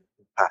you would have in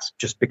the past,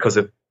 just because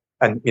of,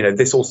 and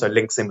this also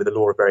links in with the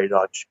law of very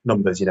large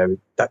numbers.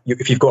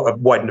 If you've got a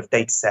wide enough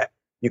data set,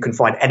 you can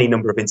find any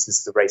number of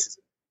instances of racism,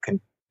 you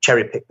can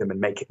cherry pick them and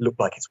make it look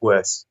like it's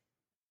worse.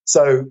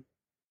 So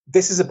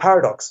this is a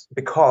paradox,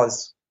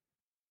 because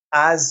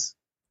as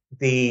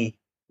the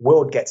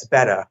world gets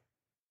better,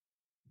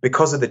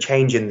 because of the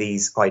change in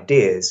these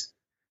ideas,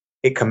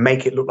 it can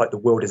make it look like the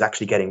world is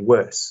actually getting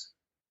worse.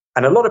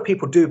 And a lot of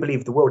people do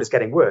believe the world is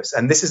getting worse.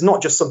 And this is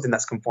not just something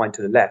that's confined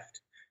to the left.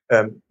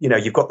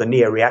 You've got the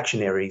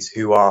neo-reactionaries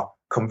who are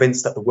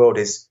convinced that the world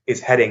is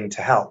heading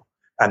to hell,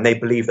 and they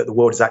believe that the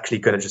world is actually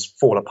going to just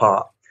fall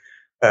apart.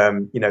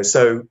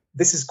 So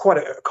this is quite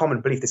a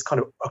common belief. This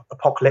kind of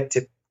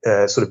apocalyptic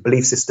sort of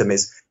belief system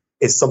is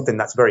something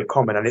that's very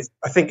common, and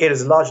I think it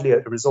is largely a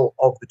result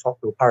of the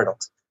Tocqueville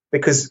paradox,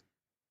 because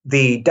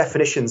the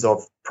definitions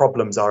of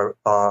problems are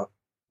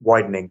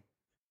widening.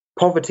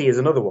 Poverty is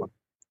another one.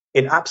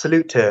 In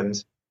absolute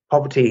terms,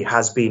 poverty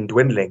has been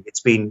dwindling.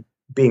 It's been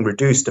being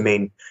reduced. I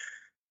mean,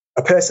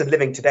 a person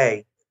living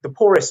today, the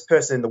poorest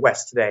person in the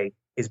West today,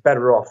 is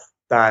better off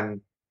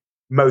than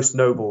most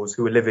nobles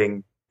who are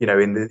living,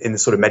 in the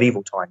sort of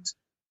medieval times,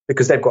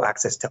 because they've got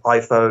access to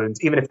iPhones.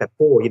 Even if they're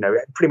poor,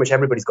 pretty much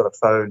everybody's got a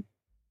phone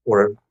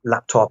or a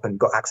laptop and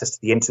got access to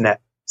the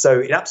internet.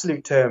 So in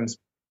absolute terms,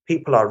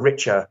 people are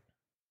richer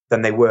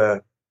than they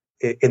were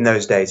in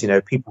those days.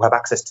 People have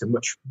access to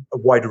a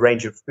wider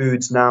range of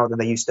foods now than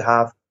they used to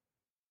have.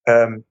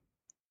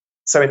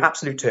 So in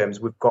absolute terms,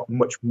 we've got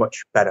much,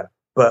 much better.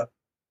 But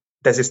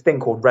there's this thing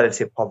called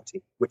relative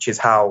poverty, which is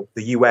how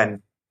the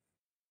UN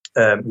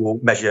will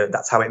measure.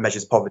 That's how it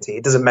measures poverty.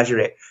 It doesn't measure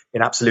it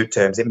in absolute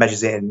terms. It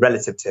measures it in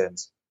relative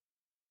terms.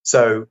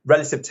 So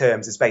relative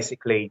terms is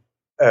basically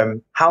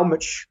how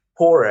much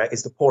poorer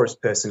is the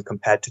poorest person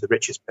compared to the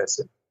richest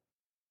person.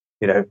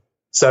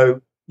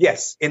 So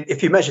yes,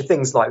 if you measure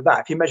things like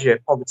that, if you measure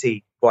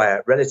poverty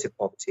via relative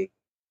poverty,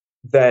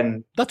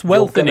 then that's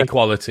wealth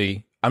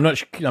inequality. I'm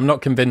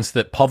not convinced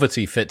that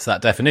poverty fits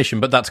that definition,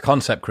 but that's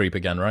concept creep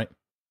again, right?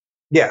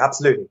 Yeah,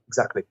 absolutely,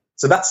 exactly.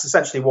 So that's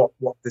essentially what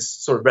this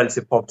sort of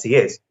relative poverty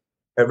is.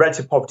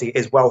 Relative poverty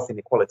is wealth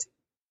inequality.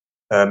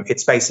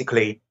 It's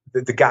basically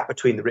the gap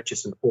between the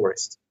richest and the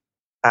poorest,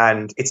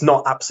 and it's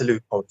not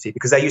absolute poverty,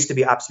 because there used to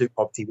be absolute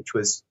poverty, which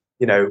was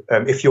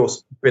if you're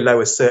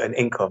below a certain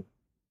income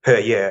per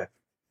year,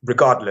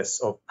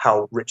 regardless of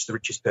how rich the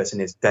richest person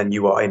is, then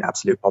you are in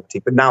absolute poverty.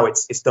 But now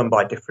it's done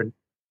by different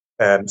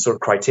sort of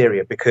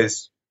criteria,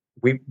 because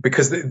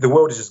the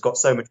world has just got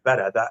so much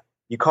better that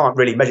you can't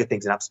really measure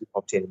things in absolute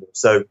poverty anymore.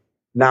 So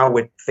now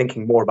we're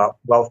thinking more about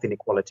wealth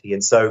inequality.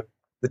 And so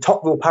the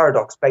Tocqueville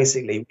paradox,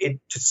 basically,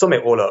 to sum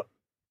it all up,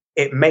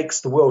 it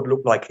makes the world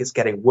look like it's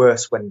getting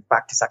worse when in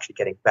fact it's actually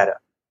getting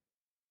better.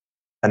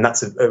 And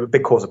that's a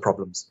big cause of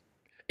problems.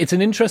 It's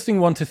an interesting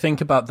one to think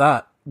about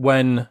that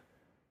when,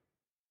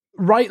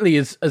 rightly,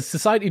 as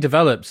society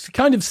develops, to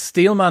kind of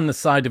steelman the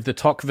side of the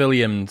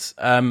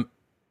Tocquevillians,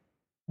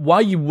 why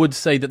you would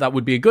say that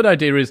would be a good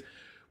idea is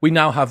we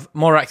now have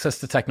more access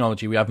to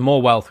technology, we have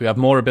more wealth, we have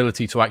more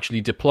ability to actually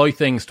deploy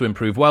things to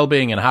improve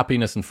well-being and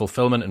happiness and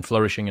fulfillment and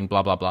flourishing and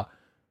blah, blah, blah.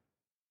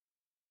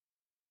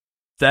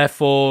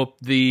 Therefore,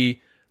 the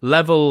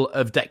level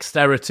of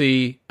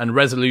dexterity and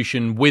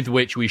resolution with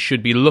which we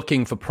should be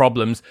looking for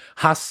problems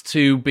has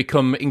to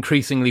become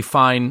increasingly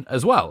fine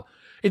as well.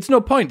 It's no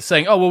point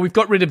saying, oh, well, we've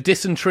got rid of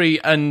dysentery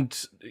and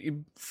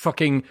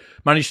fucking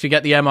managed to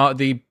get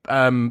the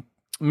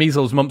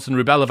measles, mumps and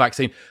rubella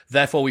vaccine,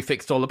 therefore we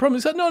fixed all the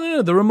problems.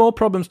 No, there are more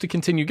problems to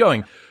continue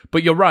going.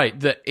 But you're right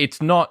that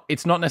it's not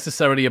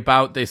necessarily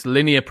about this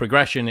linear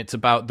progression. It's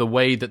about the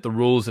way that the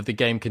rules of the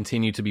game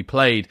continue to be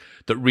played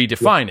that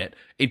redefine it.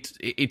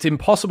 It's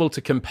impossible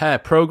to compare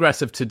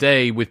progress of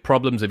today with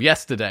problems of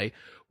yesterday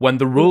when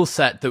the rule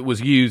set that was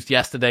used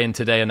yesterday and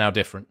today are now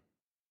different.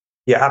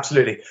 Yeah,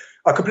 absolutely.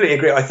 I completely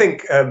agree. I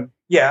think,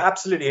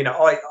 absolutely.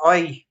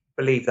 I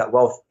believe that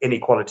wealth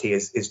inequality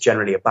is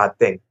generally a bad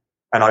thing.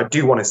 And I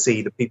do want to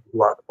see the people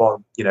who are at the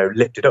bottom,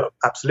 lifted up.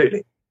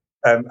 Absolutely.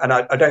 And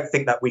I don't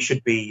think that we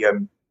should be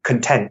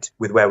content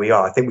with where we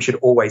are. I think we should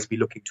always be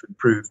looking to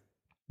improve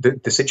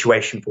the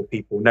situation for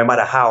people, no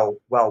matter how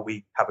well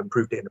we have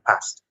improved it in the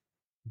past.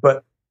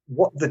 But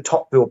what the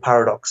Tocqueville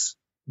paradox,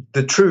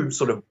 the true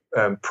sort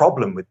of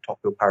problem with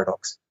Tocqueville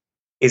paradox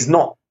is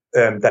not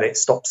that it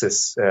stops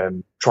us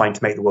trying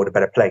to make the world a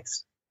better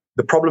place.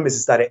 The problem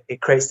is that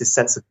it creates this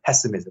sense of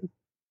pessimism,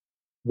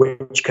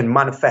 which can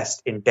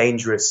manifest in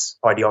dangerous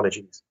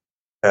ideologies.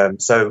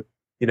 So,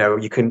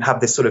 you can have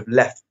this sort of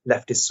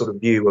leftist sort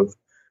of view of,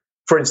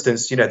 for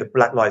instance, the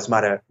Black Lives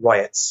Matter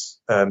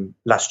riots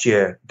last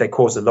year. They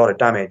caused a lot of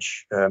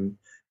damage. And,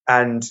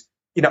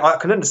 I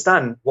can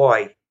understand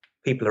why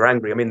people are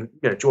angry. I mean,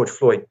 George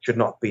Floyd should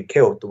not be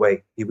killed the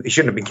way he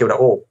shouldn't have been killed at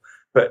all.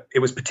 But it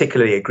was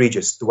particularly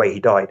egregious the way he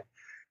died.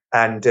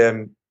 And,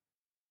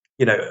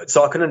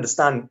 so I can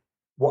understand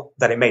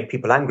that it made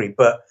people angry.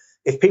 But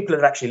if people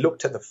had actually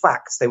looked at the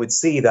facts, they would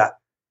see that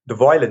the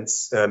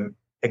violence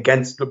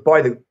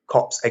by the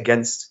cops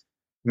against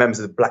members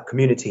of the black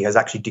community has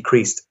actually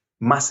decreased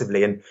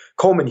massively. And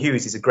Coleman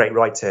Hughes is a great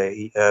writer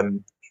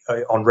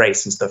on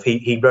race and stuff.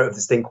 He wrote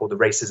this thing called the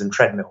racism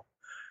treadmill,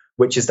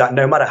 which is that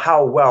no matter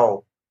how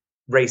well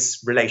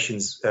race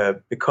relations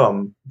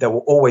become, there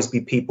will always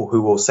be people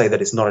who will say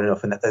that it's not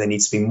enough and that there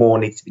needs to be more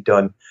needs to be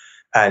done,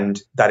 and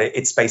that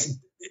it's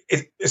basically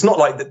it's not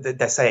like that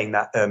they're saying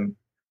that.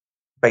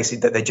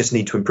 Basically, that they just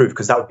need to improve,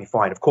 because that would be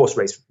fine. Of course,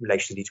 race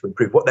relations need to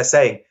improve. What they're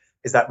saying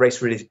is that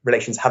race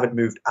relations haven't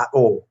moved at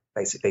all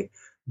basically.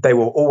 They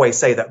will always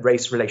say that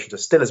race relations are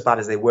still as bad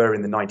as they were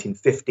in the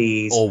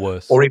 1950s or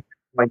worse, or even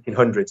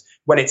 1900s,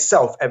 when it's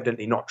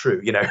self-evidently not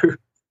true.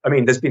 I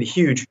mean, there's been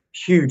huge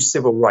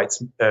civil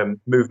rights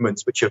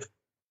movements which have,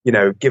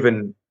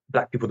 given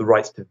black people the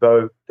rights to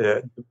vote,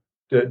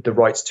 the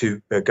rights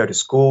to go to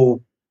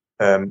school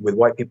with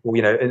white people,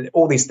 and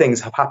all these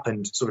things have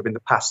happened sort of in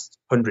the past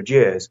 100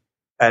 years.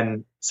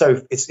 And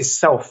so it's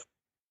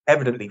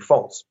self-evidently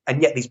false.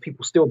 And yet these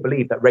people still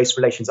believe that race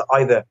relations are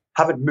either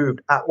haven't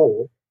moved at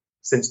all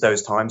since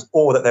those times,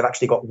 or that they've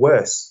actually got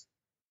worse.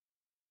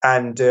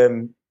 And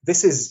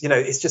this is,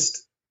 it's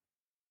just,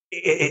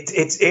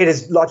 it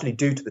is largely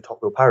due to the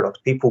Tocqueville paradox.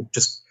 People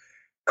just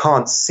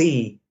can't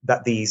see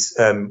that these,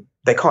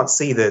 they can't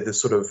see the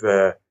sort of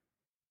the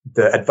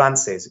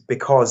advances,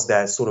 because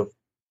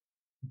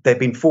they've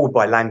been fooled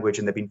by language,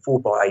 and they've been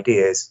fooled by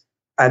ideas,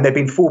 and they've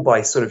been fooled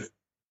by sort of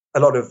a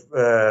lot of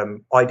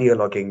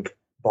ideologuing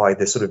by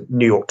the sort of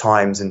New York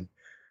Times and,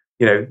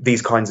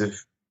 these kinds of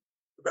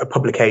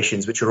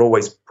publications, which are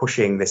always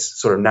pushing this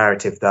sort of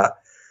narrative that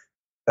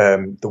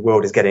the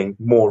world is getting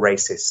more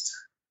racist.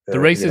 The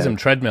racism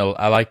treadmill,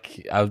 I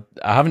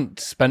haven't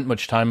spent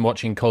much time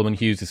watching Coleman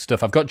Hughes'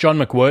 stuff. I've got John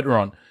McWhorter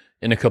on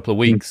in a couple of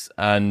weeks,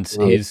 and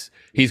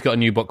he's got a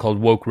new book called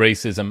Woke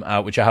Racism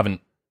out, which I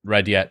haven't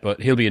read yet,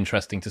 but he'll be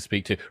interesting to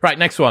speak to. Right,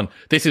 next one.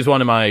 This is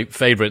one of my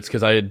favorites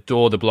because I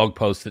adore the blog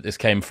post that this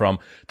came from.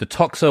 The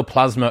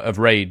Toxoplasma of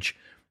Rage.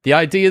 The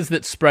ideas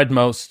that spread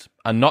most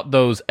are not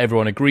those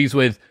everyone agrees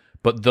with,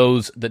 but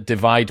those that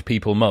divide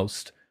people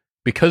most,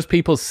 because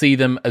people see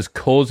them as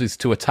causes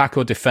to attack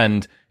or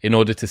defend in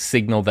order to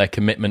signal their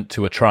commitment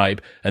to a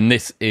tribe. And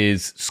this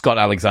is Scott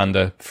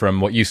Alexander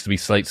from what used to be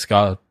Slate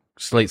Star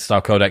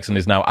Codex and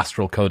is now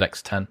Astral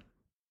Codex 10.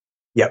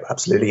 Yeah,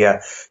 absolutely.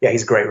 Yeah,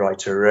 he's a great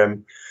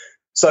writer.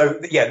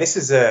 This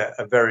is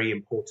a very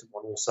important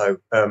one also,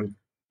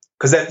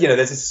 because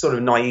there's this sort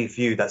of naive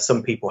view that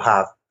some people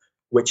have,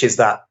 which is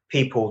that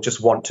people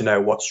just want to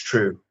know what's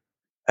true.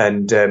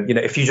 And,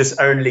 if you just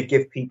only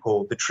give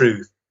people the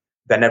truth,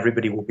 then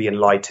everybody will be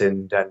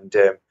enlightened, and,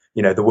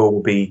 the world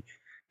will be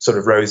sort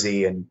of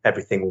rosy and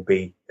everything will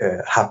be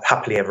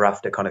happily ever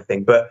after kind of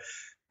thing. But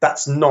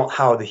that's not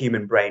how the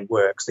human brain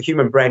works. The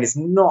human brain is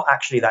not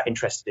actually that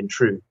interested in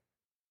truth.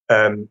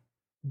 The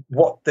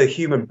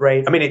human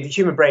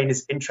brain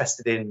is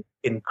interested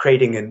in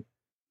creating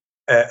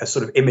a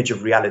sort of image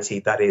of reality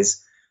that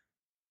is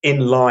in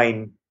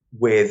line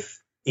with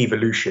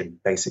evolution,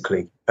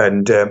 basically,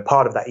 and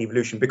part of that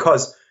evolution,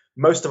 because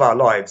most of our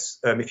lives,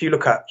 if you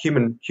look at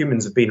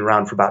humans have been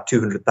around for about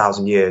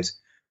 200,000 years,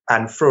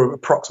 and for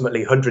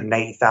approximately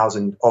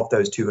 180,000 of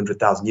those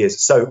 200,000 years,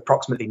 so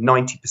approximately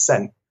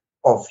 90%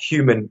 of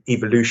human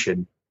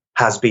evolution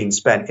has been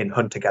spent in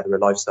hunter-gatherer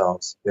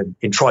lifestyles,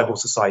 in tribal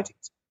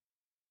societies.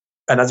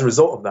 And as a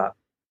result of that,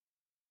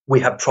 we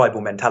have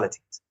tribal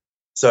mentalities.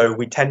 So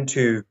we tend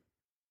to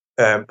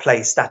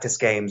play status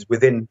games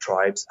within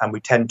tribes, and we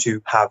tend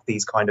to have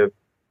these kind of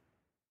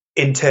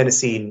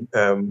internecine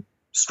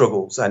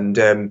struggles.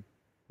 And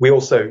we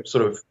also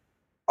sort of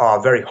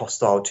are very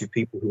hostile to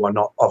people who are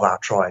not of our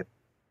tribe.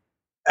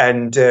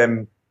 And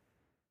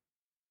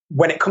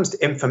when it comes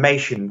to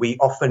information, we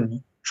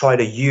often try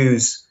to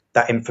use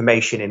that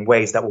information in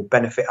ways that will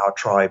benefit our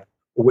tribe,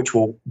 or which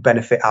will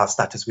benefit our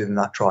status within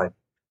that tribe.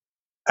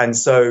 And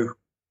so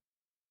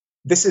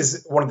this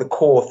is one of the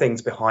core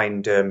things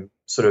behind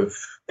sort of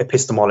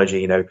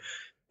epistemology.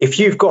 If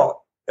you've got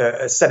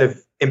a set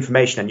of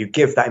information and you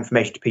give that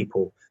information to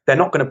people, they're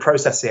not going to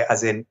process it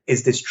as in,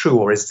 is this true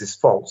or is this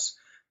false?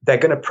 They're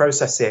going to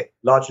process it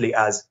largely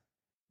as,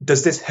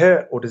 does this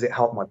hurt or does it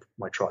help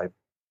my tribe?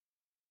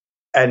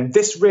 And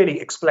this really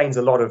explains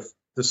a lot of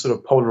the sort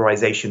of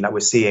polarization that we're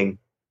seeing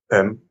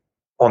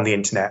on the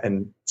internet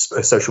and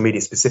social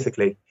media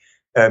specifically,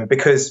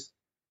 because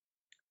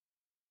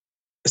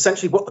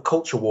essentially what the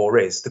culture war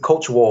is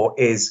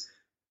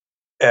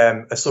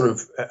a sort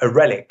of a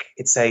relic.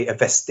 It's a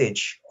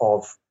vestige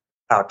of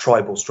our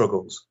tribal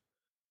struggles.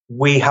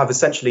 We have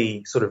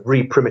essentially sort of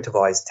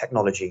re-primitivized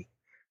technology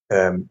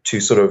to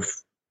sort of,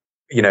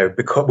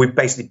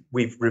 because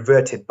we've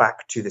reverted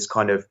back to this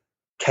kind of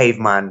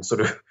caveman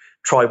sort of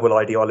tribal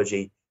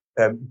ideology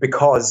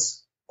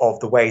because of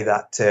the way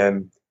that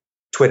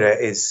Twitter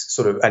is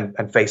sort of, and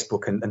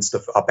Facebook and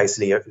stuff are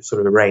basically sort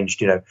of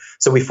arranged,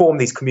 So we form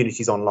these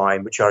communities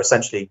online, which are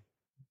essentially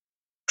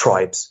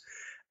tribes.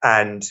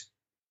 And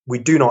we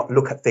do not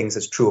look at things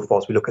as true or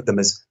false. We look at them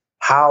as,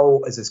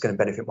 how is this going to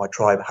benefit my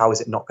tribe? How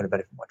is it not going to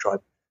benefit my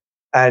tribe?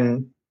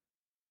 And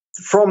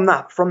from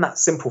that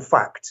simple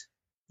fact,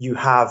 you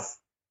have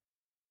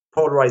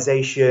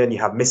polarization, you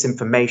have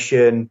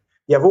misinformation,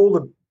 you have all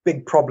the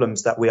big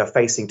problems that we are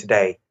facing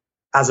today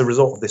as a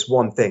result of this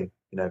one thing.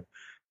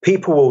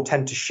 People will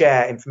tend to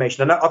share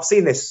information. And I've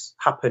seen this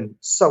happen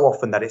so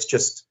often that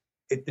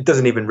it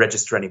doesn't even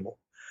register anymore,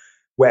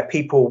 where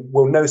people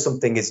will know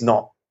something is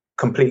not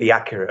completely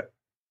accurate,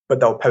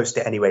 but they'll post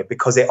it anyway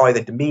because it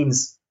either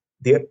demeans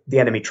the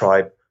enemy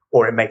tribe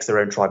or it makes their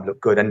own tribe look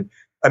good. And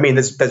I mean,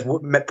 there's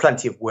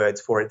plenty of words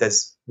for it.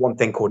 There's one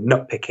thing called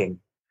nut picking,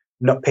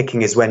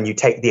 nitpicking is when you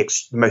take the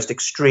most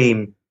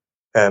extreme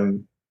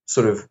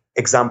sort of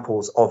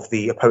examples of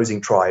the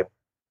opposing tribe,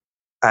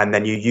 and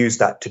then you use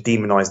that to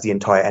demonize the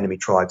entire enemy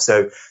tribe.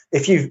 So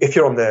if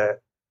you're on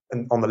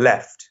the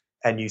left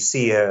and you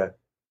see and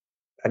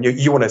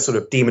you want to sort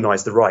of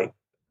demonize the right,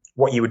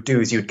 what you would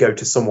do is you would go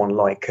to someone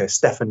like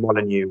Stefan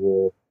Molyneux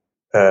or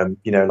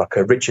like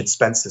a Richard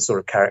Spencer sort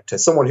of character,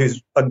 someone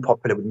who's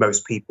unpopular with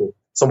most people,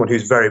 someone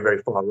who's very,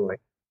 very far right.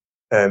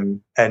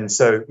 And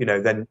so,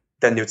 then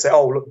they would say,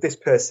 oh, look, this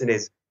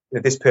person's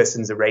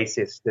a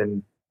racist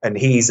and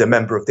he's a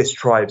member of this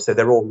tribe, so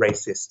they're all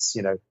racists,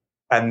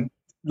 And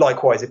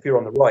likewise, if you're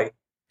on the right,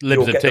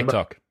 libs of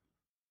TikTok.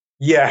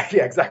 Yeah,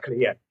 exactly.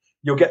 Yeah.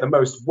 You'll get the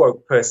most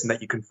woke person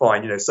that you can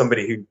find,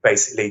 somebody who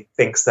basically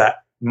thinks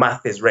that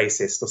math is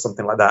racist or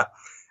something like that.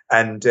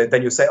 And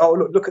then you'll say, oh,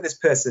 look at this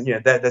person,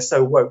 they're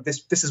so woke.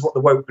 This is what the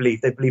woke believe.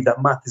 They believe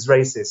that math is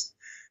racist.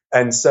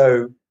 And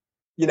so,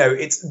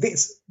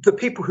 it's the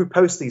people who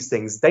post these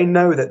things, they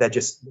know that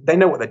they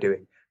know what they're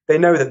doing. They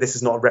know that this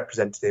is not a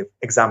representative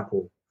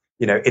example.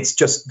 It's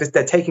just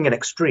they're taking an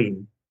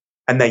extreme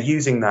and they're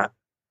using that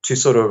to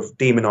sort of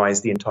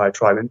demonize the entire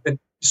tribe. And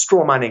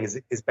straw manning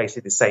is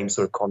basically the same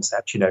sort of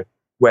concept,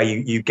 where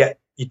you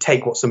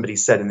take what somebody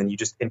said and then you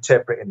just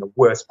interpret it in the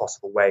worst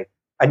possible way.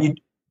 And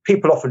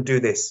people often do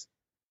this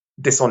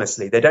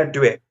dishonestly. They don't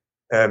do it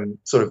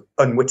sort of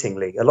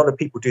unwittingly. A lot of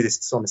people do this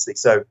dishonestly.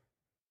 So,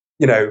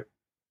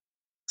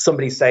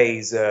 somebody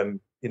says, if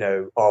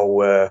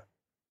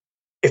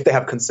they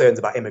have concerns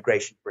about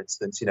immigration, for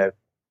instance,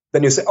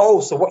 then you'll say,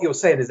 oh, so what you're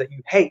saying is that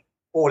you hate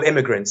all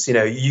immigrants, so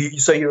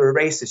you're a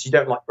racist, you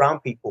don't like brown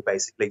people,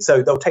 basically.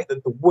 So they'll take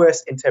the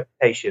worst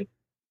interpretation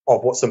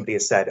of what somebody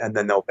has said, and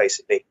then they'll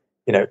basically,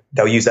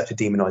 they'll use that to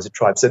demonize a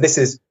tribe. So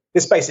this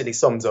basically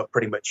sums up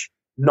pretty much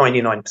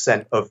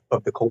 99% of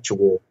the culture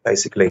war,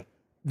 basically.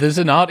 There's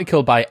an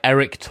article by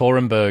Eric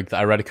Torenberg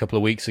that I read a couple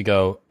of weeks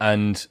ago,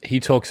 and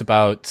he talks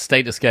about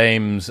status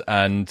games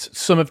and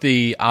some of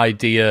the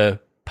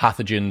idea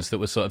pathogens that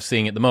we're sort of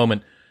seeing at the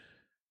moment.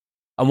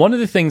 And one of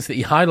the things that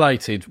he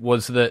highlighted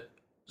was that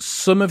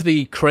some of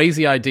the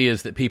crazy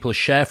ideas that people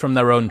share from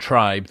their own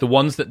tribe, the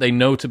ones that they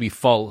know to be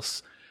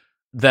false,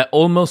 they're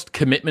almost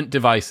commitment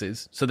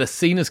devices. So they're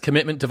seen as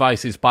commitment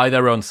devices by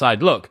their own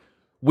side. Look,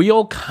 we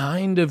all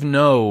kind of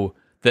know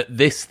that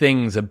this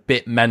thing's a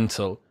bit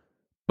mental,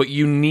 but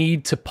you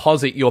need to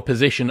posit your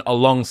position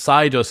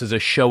alongside us as a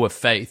show of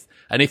faith.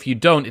 And if you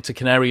don't, it's a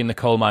canary in the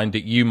coal mine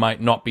that you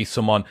might not be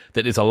someone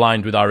that is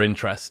aligned with our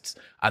interests.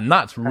 And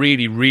that's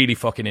really, really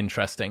fucking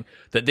interesting.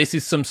 That this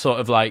is some sort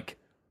of like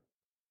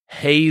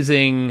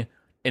hazing,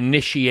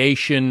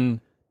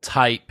 initiation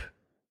type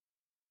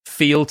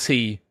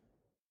fealty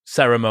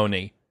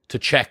ceremony to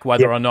check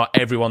whether or not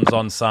everyone's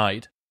on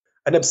side.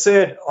 An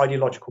absurd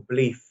ideological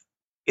belief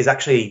is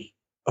actually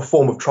a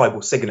form of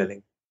tribal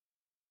signaling.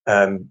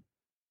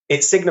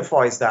 It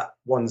signifies that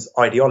one's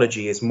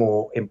ideology is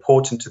more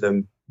important to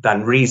them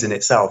than reason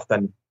itself,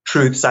 than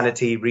truth,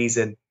 sanity,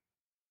 reason.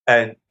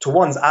 And to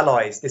one's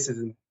allies, this is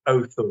an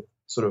oath of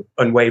sort of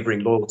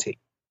unwavering loyalty.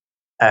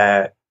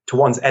 To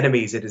one's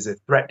enemies, it is a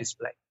threat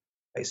display,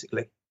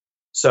 basically.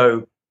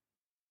 So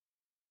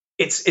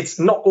it's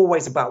not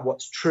always about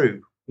what's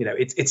true.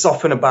 It's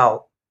often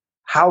about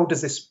how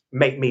does this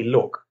make me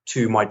look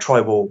to my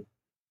tribal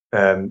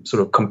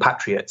sort of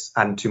compatriots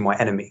and to my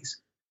enemies,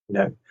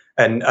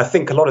 And I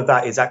think a lot of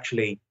that is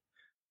actually,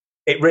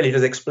 it really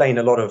does explain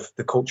a lot of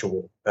the culture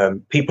war.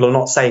 People are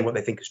not saying what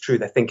they think is true.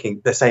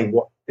 They're saying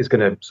what is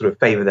going to sort of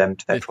favor them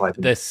to their tribe.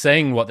 They're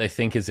saying what they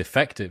think is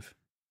effective.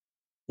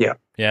 Yeah.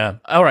 Yeah.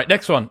 All right.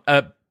 Next one.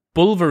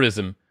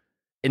 Bulverism.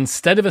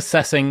 Instead of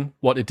assessing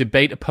what a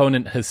debate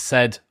opponent has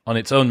said on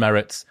its own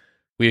merits,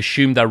 we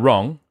assume they're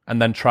wrong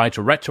and then try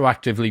to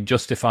retroactively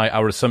justify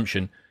our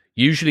assumption,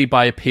 usually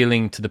by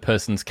appealing to the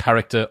person's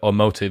character or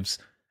motives.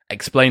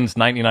 Explains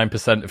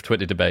 99% of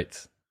Twitter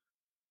debates.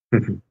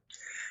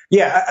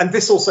 Yeah, and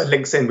this also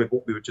links in with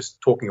what we were just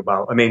talking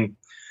about. I mean,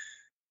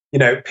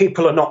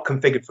 people are not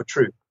configured for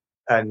truth,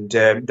 and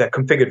they're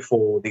configured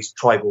for these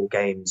tribal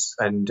games.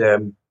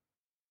 And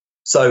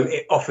so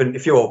often,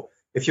 if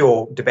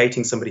you're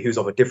debating somebody who's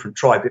of a different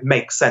tribe, it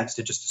makes sense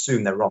to just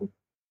assume they're wrong,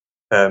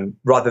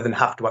 rather than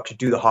have to actually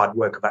do the hard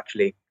work of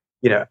actually,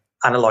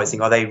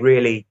 analyzing, are they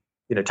really,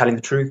 telling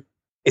the truth?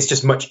 It's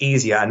just much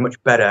easier and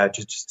much better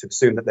just to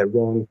assume that they're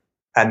wrong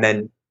and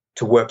then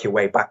to work your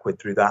way backward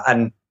through that.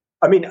 And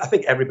I mean, I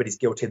think everybody's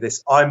guilty of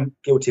this. I'm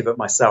guilty of it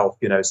myself.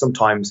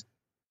 Sometimes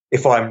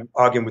if I'm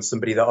arguing with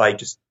somebody that I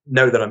just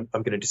know that I'm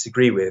going to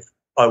disagree with,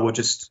 I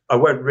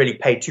won't really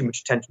pay too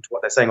much attention to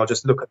what they're saying. I'll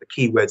just look at the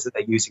keywords that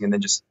they're using and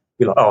then just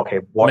be like, oh,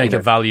 okay. Make a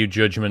value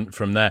judgment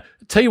from there.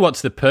 Tell you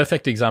what's the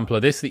perfect example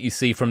of this that you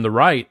see from the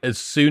right. As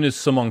soon as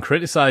someone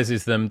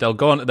criticizes them, they'll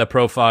go onto their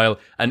profile,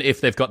 and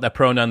if they've got their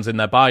pronouns in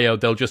their bio,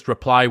 they'll just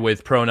reply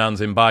with pronouns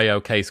in bio,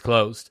 case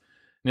closed.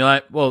 And you're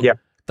like, well,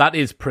 that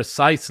is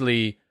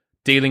precisely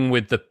dealing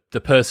with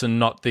the person,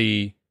 not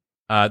the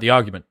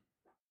argument.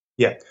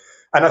 Yeah.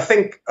 And I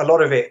think a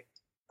lot of it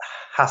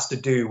has to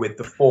do with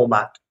the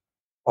format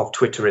of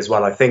Twitter as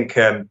well. I think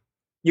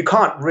you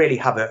can't really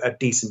have a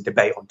decent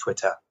debate on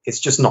Twitter. It's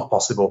just not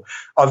possible.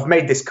 I've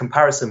made this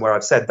comparison where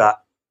I've said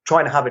that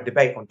trying to have a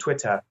debate on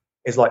Twitter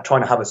is like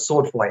trying to have a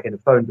sword fight in a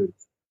phone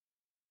booth.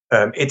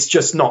 It's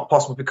just not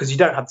possible because you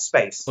don't have the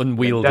space.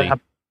 Unwieldy.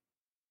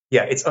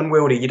 It's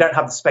unwieldy. You don't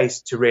have the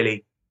space to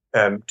really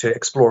to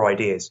explore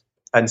ideas.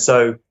 And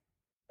so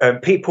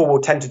people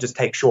will tend to just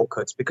take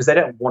shortcuts because they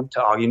don't want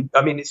to argue.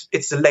 I mean,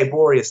 it's a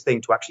laborious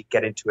thing to actually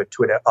get into a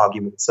Twitter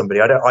argument with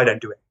somebody. I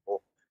don't do it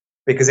anymore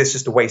because it's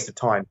just a waste of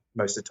time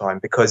most of the time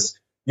because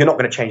you're not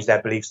going to change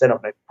their beliefs. They're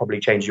not going to probably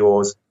change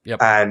yours.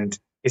 Yep. And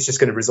it's just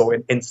going to result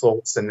in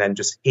insults and then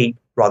just heat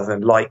rather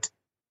than light.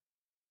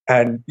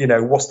 And,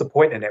 what's the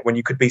point in it when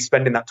you could be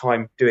spending that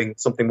time doing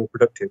something more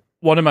productive?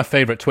 One of my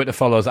favorite Twitter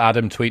followers,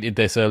 Adam, tweeted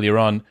this earlier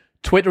on.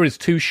 Twitter is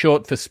too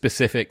short for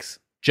specifics.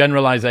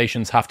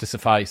 Generalizations have to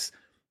suffice.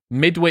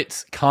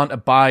 Midwits can't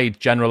abide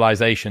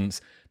generalizations.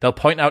 They'll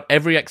point out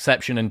every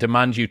exception and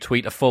demand you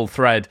tweet a full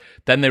thread.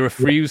 Then they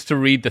refuse to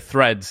read the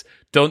threads.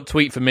 Don't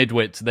tweet for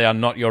midwits. They are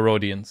not your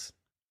audience.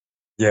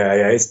 Yeah,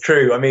 it's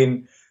true. I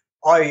mean,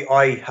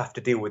 I have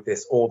to deal with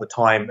this all the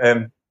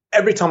time.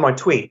 Every time I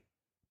tweet,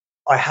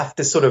 I have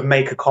to sort of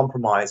make a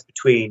compromise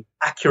between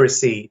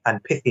accuracy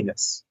and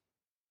pithiness.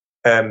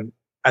 And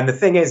the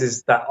thing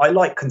is that I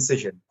like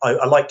concision.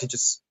 I like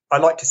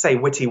to say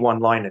witty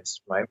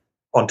one-liners, right,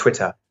 on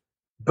Twitter.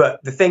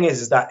 But the thing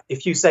is that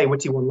if you say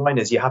witty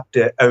one-liners, you have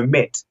to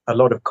omit a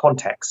lot of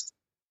context.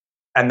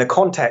 And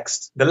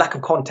the lack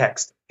of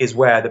context is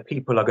where the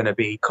people are going to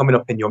be coming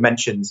up in your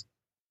mentions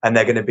and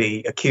they're going to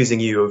be accusing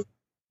you of,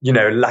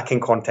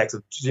 lacking context,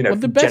 of,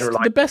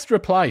 the best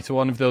reply to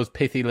one of those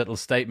pithy little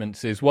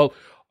statements is, well,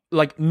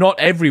 like, not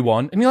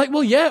everyone. And you're like,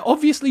 well, yeah,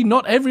 obviously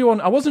not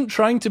everyone. I wasn't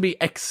trying to be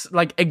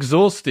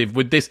exhaustive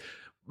with this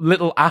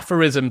little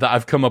aphorism that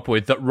I've come up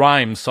with that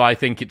rhymes, so I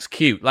think it's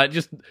cute. Like,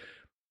 just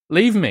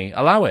leave me,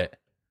 allow it.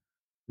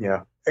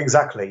 Yeah,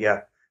 exactly.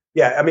 Yeah.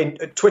 I mean,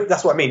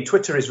 that's what I mean.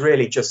 Twitter is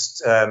really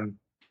just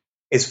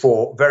is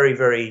for very,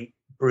 very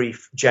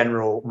brief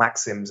general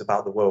maxims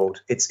about the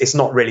world. It's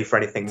not really for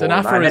anything more.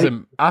 It's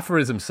an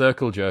aphorism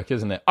circle jerk,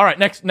 isn't it? All right,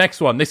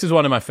 next one. This is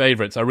one of my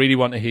favorites. I really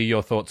want to hear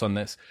your thoughts on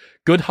this.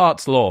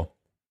 Goodhart's Law.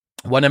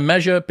 When a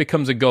measure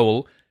becomes a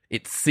goal,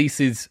 it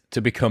ceases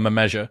to become a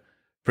measure.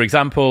 For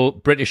example,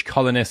 British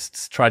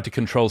colonists tried to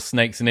control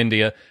snakes in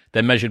India.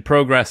 They measured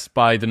progress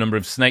by the number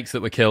of snakes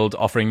that were killed,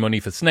 offering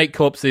money for snake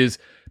corpses.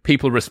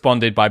 People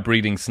responded by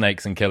breeding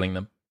snakes and killing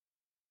them.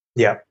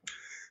 Yeah.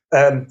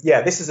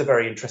 This is a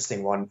very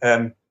interesting one.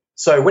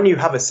 So when you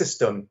have a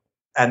system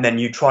and then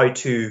you try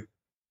to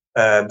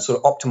sort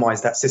of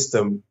optimize that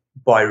system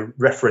by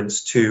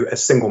reference to a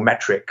single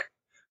metric,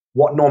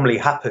 what normally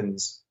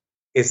happens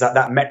is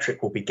that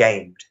metric will be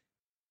gamed.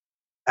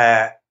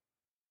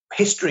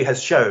 History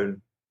has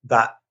shown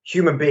that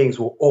human beings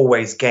will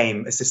always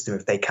game a system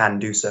if they can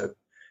do so.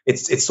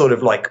 It's sort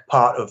of like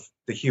part of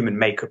the human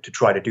makeup to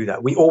try to do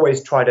that. We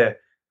always try to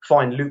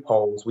find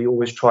loopholes. We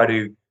always try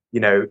to,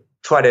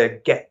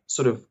 get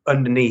sort of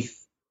underneath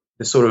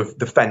the sort of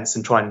the fence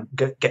and try and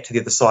get to the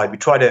other side. We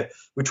try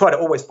to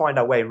always find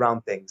our way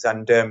around things.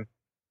 And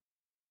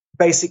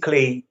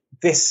basically,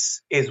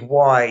 this is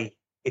why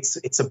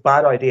it's a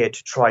bad idea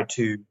to try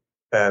to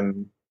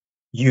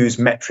use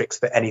metrics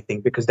for anything,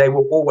 because they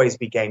will always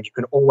be gamed. You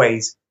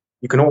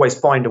can always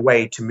find a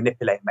way to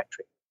manipulate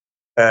metric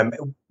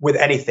with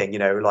anything.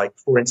 Like,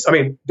 for instance, I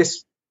mean,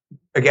 this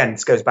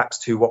goes back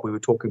to what we were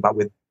talking about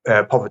with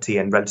poverty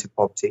and relative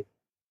poverty.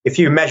 If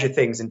you measure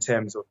things in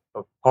terms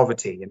of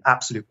poverty and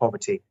absolute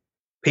poverty,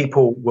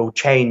 people will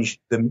change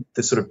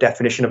the sort of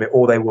definition of it,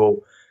 or they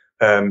will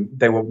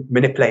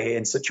manipulate it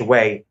in such a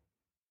way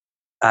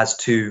as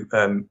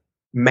to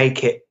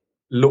make it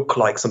look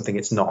like something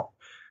it's not.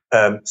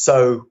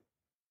 So,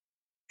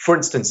 for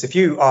instance, if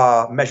you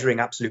are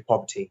measuring absolute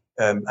poverty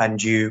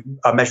and you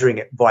are measuring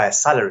it via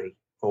salary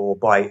or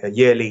by a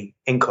yearly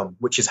income,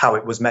 which is how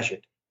it was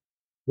measured,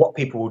 what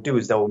people will do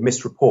is they will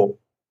misreport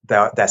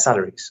their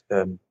salaries.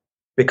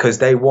 Because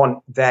they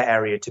want their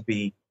area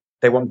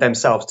they want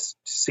themselves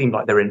to seem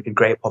like they're in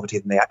greater poverty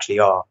than they actually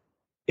are,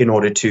 in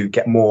order to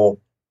get more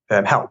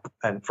help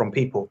from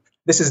people.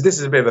 This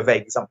is a bit of a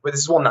vague example, but this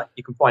is one that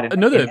you can find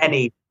in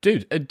any.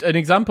 Dude, an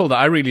example that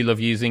I really love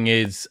using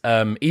is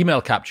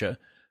email capture.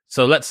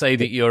 So let's say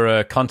that you're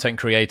a content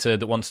creator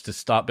that wants to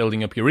start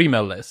building up your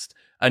email list,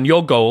 and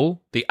your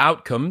goal, the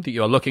outcome that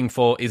you're looking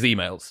for, is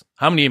emails.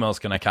 How many emails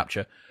can I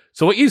capture?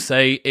 So what you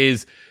say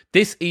is,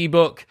 this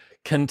ebook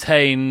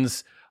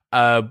contains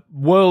a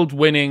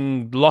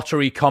world-winning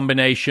lottery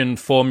combination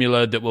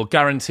formula that will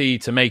guarantee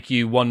to make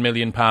you £1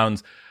 million,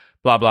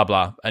 blah, blah,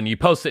 blah. And you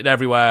post it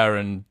everywhere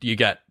and you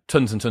get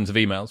tons and tons of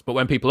emails. But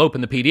when people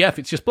open the PDF,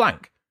 it's just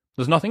blank.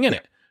 There's nothing in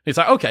it. It's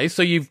like, okay,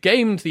 so you've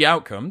gamed the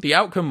outcome. The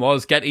outcome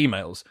was get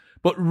emails.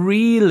 But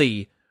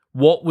really,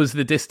 what was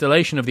the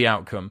distillation of the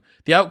outcome?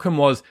 The outcome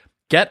was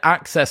get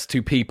access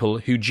to people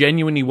who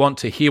genuinely want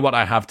to hear what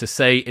I have to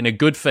say in a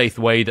good faith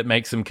way that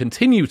makes them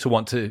continue to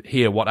want to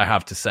hear what I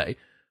have to say.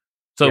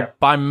 So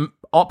by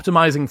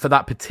optimizing for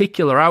that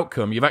particular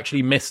outcome, you've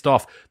actually missed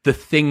off the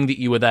thing that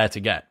you were there to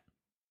get.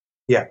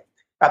 Yeah,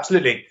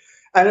 absolutely.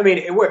 And I mean,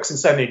 it works in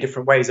so many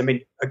different ways. I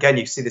mean, again,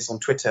 you see this on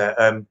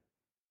Twitter.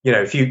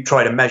 If you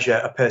try to measure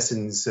a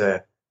person's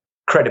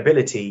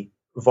credibility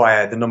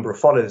via the number of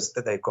followers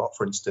that they've got,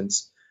 for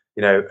instance,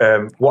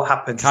 what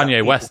happens?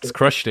 Kanye West's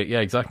crushed it. Yeah,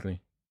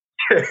 exactly.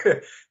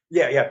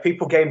 Yeah.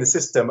 People game the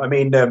system. I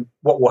mean,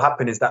 what will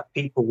happen is that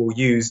people will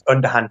use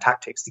underhand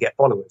tactics to get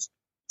followers.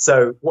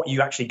 So what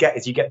you actually get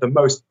is you get the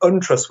most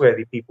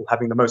untrustworthy people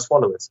having the most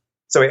followers.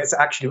 So it's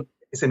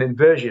an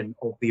inversion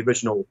of the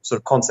original sort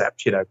of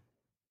concept.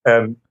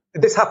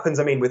 This happens.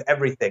 I mean, with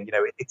everything.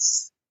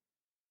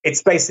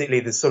 It's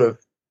basically the sort of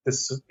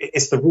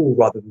it's the rule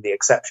rather than the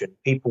exception.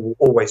 People will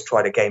always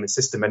try to game a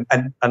system,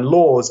 and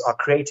laws are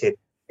created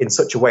in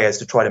such a way as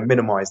to try to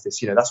minimize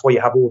this. That's why you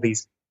have all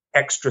these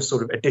extra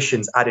sort of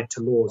additions added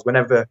to laws.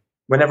 Whenever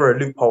a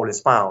loophole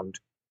is found,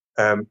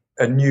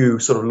 a new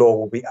sort of law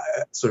will be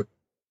sort of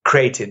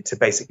created to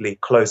basically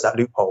close that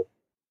loophole.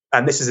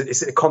 And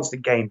it's a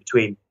constant game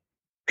between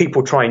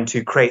people trying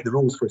to create the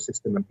rules for a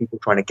system and people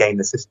trying to game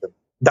the system.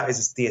 That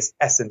is the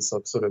essence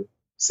of sort of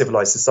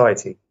civilized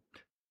society.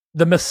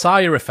 The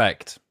Messiah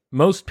effect.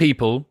 Most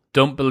people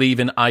don't believe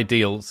in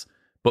ideals,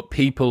 but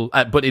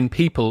in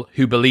people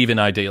who believe in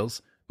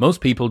ideals.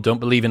 Most people don't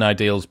believe in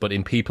ideals, but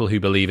in people who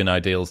believe in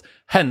ideals.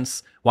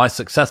 Hence, why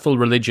successful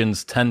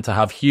religions tend to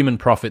have human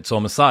prophets or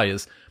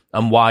messiahs,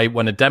 and why,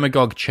 when a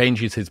demagogue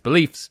changes his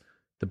beliefs,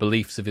 the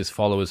beliefs of his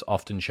followers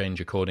often change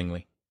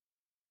accordingly.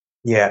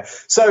 Yeah.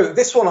 So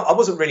this one, I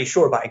wasn't really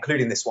sure about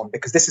including this one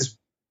because this is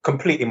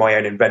completely my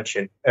own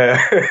invention.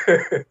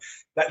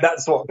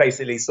 That's what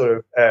basically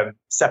sort of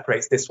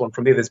separates this one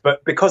from the others.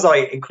 But because I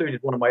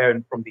included one of my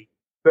own from the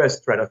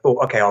first thread, I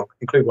thought, okay, I'll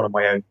include one of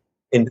my own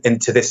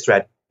into this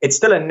thread. It's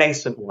still a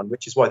nascent one,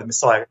 which is why the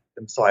Messiah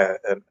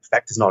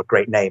effect is not a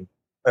great name.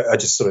 I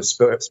just sort of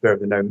spur of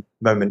the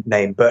moment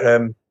name.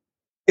 But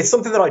it's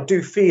something that I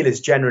do feel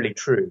is generally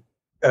true.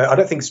 I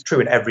don't think it's true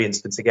in every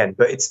instance again,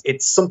 but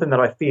it's something that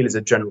I feel is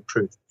a general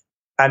truth.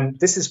 And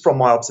this is from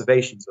my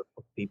observations of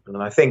people.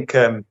 And I think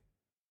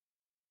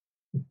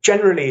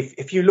generally,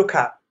 if you look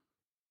at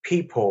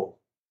people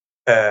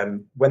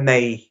during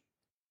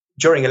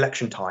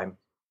election time,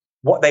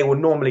 what they will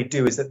normally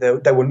do is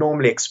that they will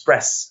normally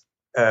express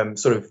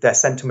sort of their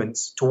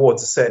sentiments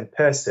towards a certain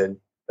person,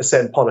 a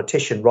certain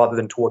politician, rather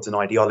than towards an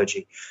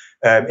ideology.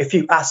 If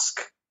you ask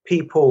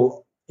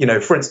people,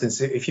 for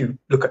instance, if you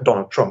look at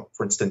Donald Trump,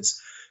 for instance,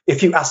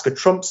 if you ask a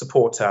Trump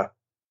supporter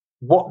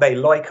what they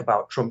like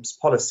about Trump's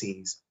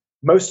policies,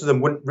 most of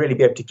them wouldn't really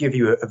be able to give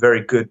you a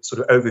very good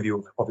sort of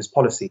overview of his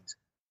policies.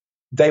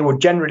 They would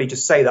generally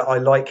just say that I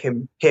like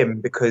him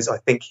because I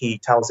think he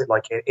tells it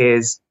like it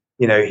is.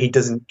 He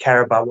doesn't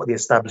care about what the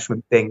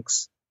establishment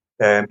thinks.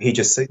 He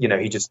just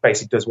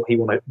basically does what he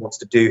wants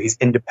to do. He's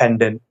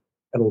independent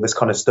and all this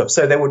kind of stuff.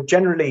 So they would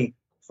generally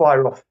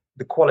fire off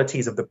the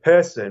qualities of the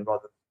person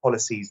rather than the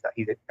policies that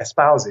he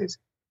espouses.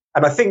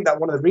 And I think that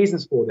one of the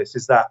reasons for this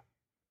is that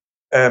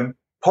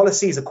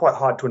policies are quite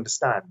hard to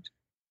understand.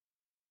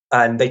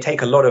 And they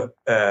take a lot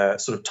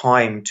of sort of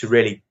time to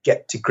really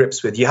get to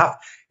grips with.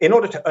 In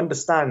order to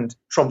understand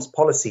Trump's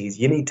policies,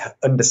 you need to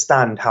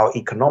understand how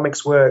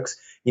economics works.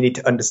 You need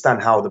to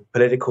understand how the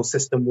political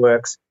system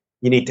works.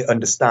 You need to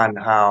understand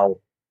how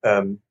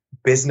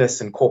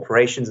business and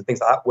corporations and things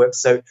like that work.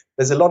 So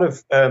there's a lot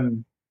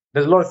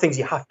of things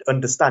you have to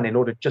understand in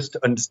order just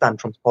to understand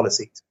Trump's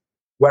policies.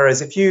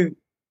 Whereas if you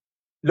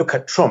look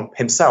at Trump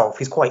himself,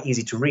 he's quite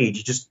easy to read.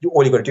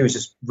 All you got to do is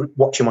just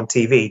watch him on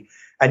TV,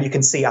 and you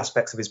can see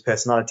aspects of his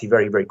personality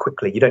very, very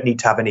quickly. You don't need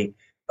to have any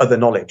other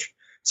knowledge.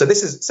 So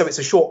it's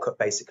a shortcut,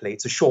 basically.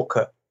 It's a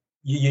shortcut.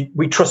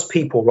 We trust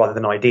people rather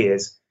than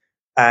ideas,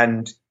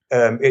 and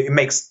it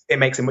makes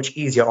it much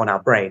easier on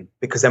our brain,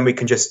 because then we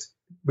can just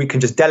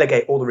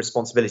delegate all the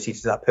responsibility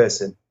to that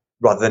person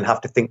rather than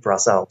have to think for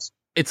ourselves.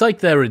 It's like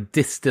they're a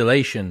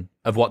distillation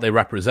of what they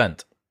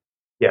represent.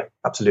 Yeah,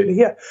 absolutely.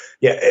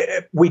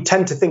 Yeah. We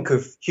tend to think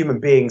of human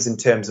beings in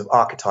terms of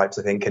archetypes,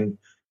 I think. And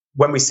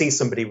when we see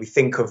somebody, we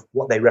think of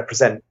what they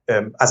represent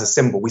as a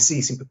symbol. We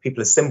see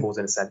people as symbols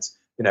in a sense,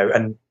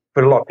 and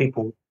for a lot of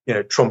people,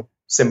 Trump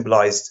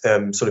symbolized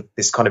sort of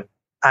this kind of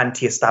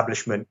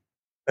anti-establishment,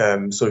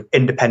 sort of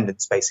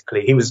independence,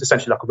 basically. He was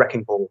essentially like a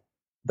wrecking ball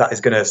that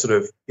is going to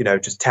sort of,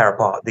 just tear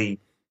apart the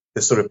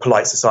sort of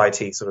polite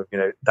society, sort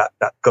of,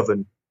 that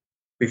governed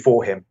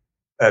before him.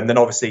 And then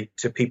obviously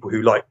to people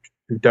who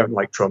don't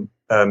like Trump,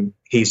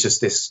 he's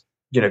just this,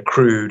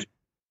 crude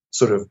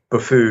sort of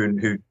buffoon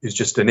who is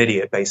just an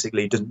idiot,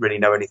 basically, doesn't really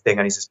know anything,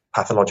 and he's this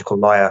pathological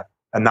liar.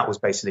 And that was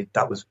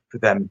for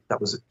them,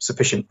 that was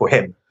sufficient for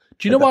him.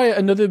 Do you know why?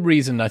 Another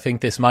reason I think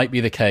this might be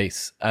the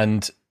case,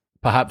 and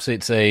perhaps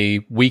it's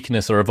a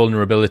weakness or a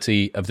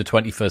vulnerability of the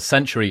 21st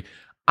century.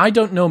 I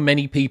don't know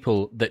many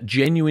people that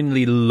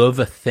genuinely love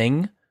a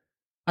thing.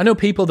 I know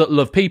people that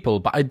love people,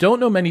 but I don't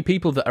know many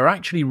people that are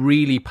actually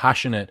really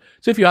passionate.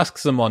 So if you ask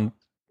someone,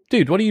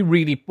 dude, what do you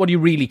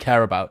really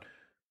care about?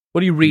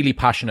 What are you really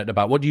passionate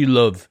about? What do you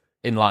love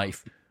in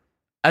life?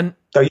 And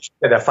so you should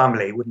say their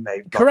family, wouldn't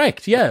they?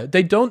 Correct, yeah.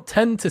 They don't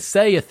tend to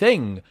say a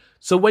thing.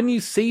 So when you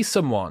see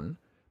someone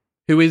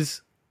who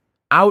is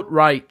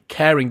outright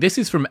caring. This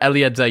is from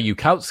Eliezer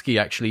Yudkowsky,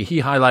 actually.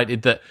 He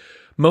highlighted that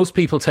most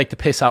people take the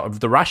piss out of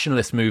the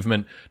rationalist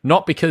movement,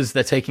 not because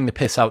they're taking the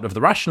piss out of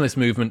the rationalist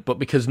movement, but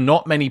because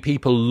not many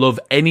people love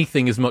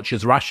anything as much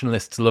as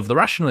rationalists love the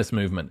rationalist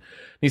movement.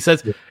 He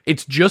says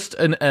it's just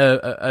an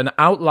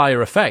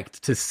outlier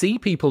effect to see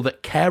people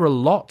that care a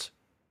lot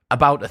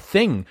about a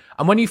thing.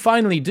 And when you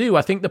finally do,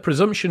 I think the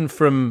presumption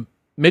from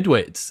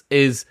midwits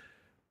is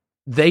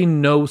they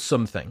know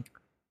something.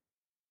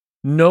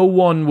 No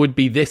one would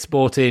be this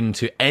bought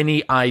into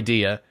any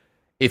idea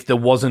if there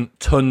wasn't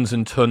tons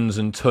and tons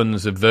and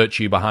tons of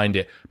virtue behind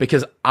it.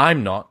 Because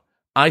I'm not.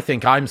 I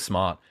think I'm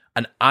smart,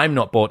 and I'm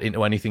not bought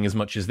into anything as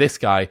much as this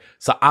guy.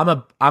 So I'm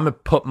a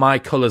put my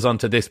colours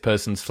onto this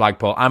person's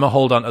flagpole. I'm a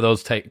hold on to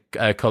those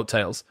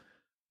coattails,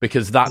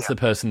 because that's the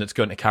person that's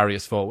going to carry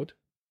us forward.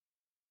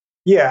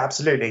 Yeah,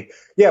 absolutely.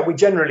 Yeah, we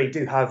generally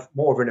do have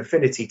more of an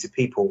affinity to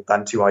people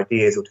than to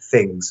ideas or to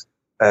things.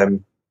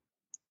 And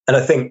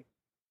I think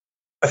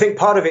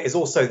part of it is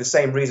also the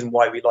same reason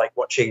why we like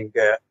watching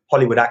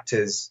Hollywood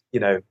actors,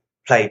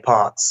 play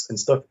parts and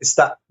stuff. It's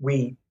that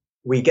we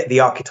get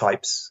the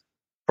archetypes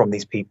from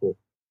these people.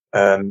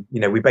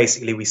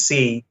 We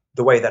see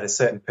the way that a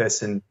certain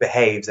person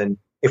behaves, and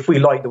if we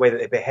like the way that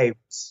they behave,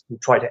 we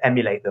try to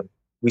emulate them.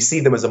 We see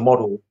them as a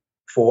model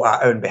for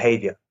our own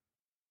behavior,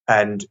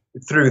 and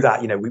through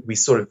that, we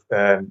sort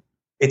of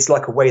it's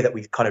like a way that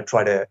we kind of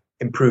try to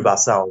improve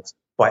ourselves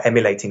by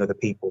emulating other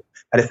people.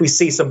 And if we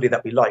see somebody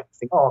that we like,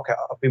 think, oh, okay,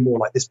 I'll be more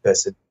like this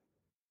person.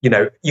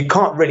 You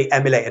can't really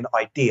emulate an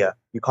idea.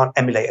 You can't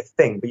emulate a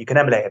thing, but you can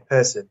emulate a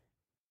person.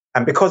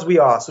 And because we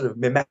are sort of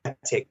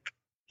mimetic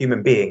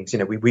human beings,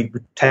 we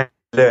tend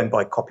to learn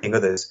by copying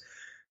others.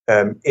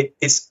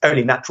 It's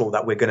only natural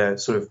that we're going to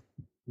sort of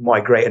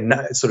migrate and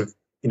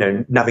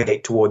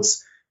navigate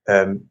towards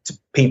to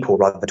people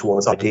rather than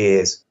towards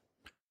ideas.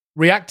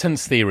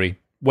 Reactance theory.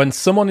 When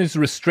someone is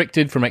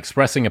restricted from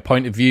expressing a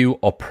point of view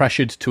or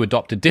pressured to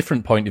adopt a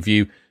different point of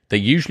view, they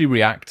usually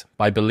react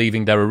by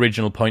believing their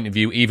original point of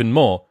view even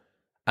more.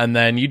 And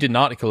then you did an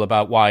article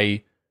about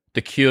why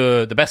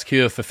the best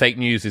cure for fake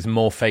news is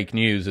more fake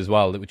news as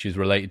well, which is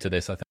related to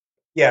this, I think.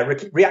 Yeah,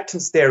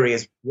 reactance theory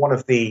is one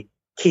of the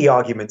key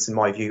arguments, in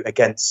my view,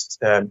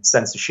 against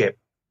censorship,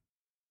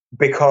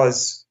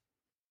 because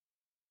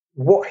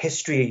what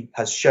history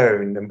has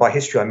shown, and by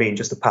history I mean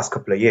just the past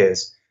couple of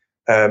years,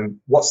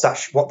 what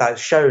that has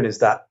shown is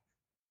that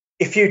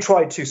if you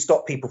try to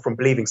stop people from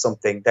believing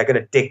something, they're going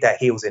to dig their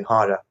heels in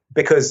harder.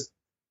 Because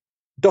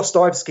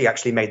Dostoevsky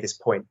actually made this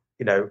point,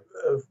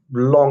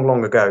 long,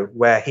 long ago,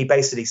 where he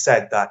basically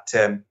said that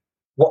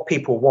what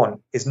people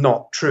want is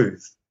not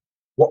truth.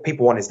 What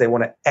people want is they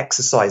want to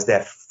exercise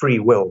their free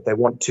will. They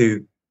want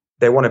to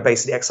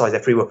basically exercise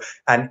their free will.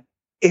 And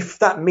if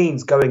that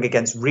means going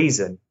against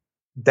reason,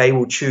 they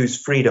will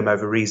choose freedom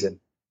over reason.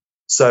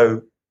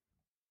 So,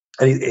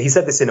 and he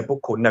said this in a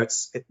book called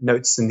Notes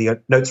from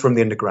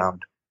the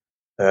Underground.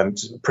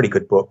 It's a pretty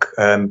good book.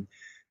 And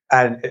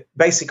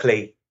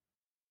basically,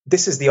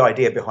 this is the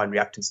idea behind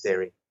reactance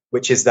theory,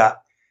 which is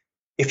that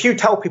if you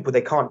tell people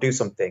they can't do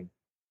something,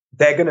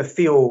 they're going to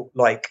feel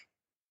like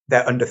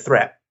they're under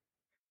threat.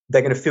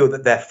 They're going to feel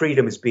that their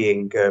freedom is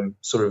being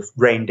sort of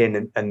reined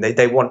in, and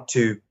they want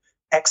to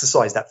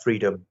exercise that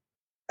freedom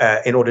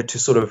in order to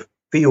sort of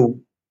feel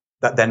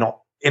that they're not,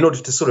 in order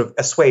to sort of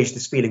assuage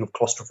this feeling of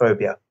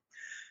claustrophobia.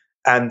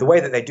 And the way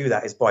that they do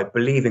that is by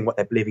believing what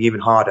they're believing even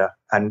harder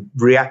and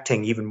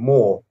reacting even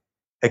more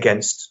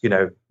against,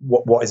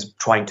 what is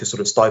trying to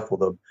sort of stifle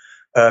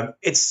them.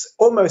 It's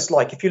almost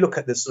like if you look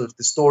at the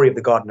story of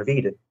the Garden of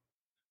Eden,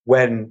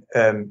 when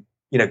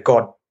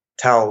God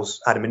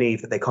tells Adam and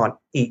Eve that they can't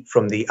eat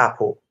from the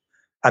apple,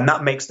 and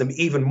that makes them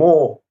even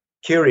more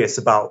curious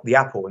about the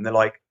apple. And they're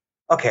like,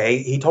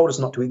 okay, he told us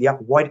not to eat the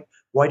apple.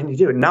 Why didn't he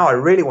do it? Now I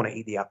really want to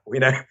eat the apple.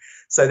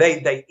 So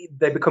they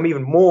become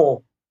even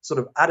more sort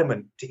of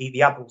adamant to eat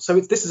the apple. So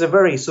this is a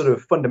very sort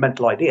of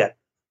fundamental idea,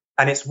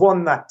 and it's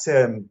one that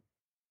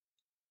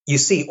you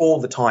see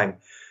all the time.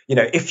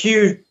 If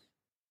you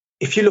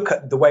look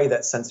at the way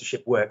that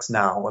censorship works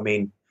now, I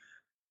mean,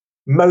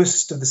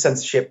 most of the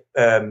censorship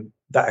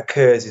that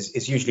occurs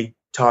is usually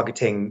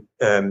targeting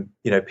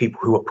people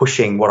who are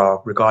pushing what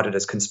are regarded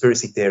as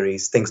conspiracy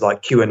theories, things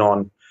like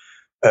QAnon,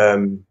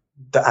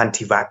 the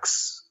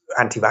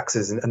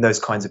anti-vaxxers and those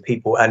kinds of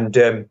people.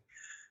 And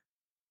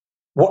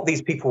what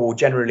these people will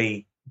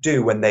generally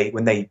do when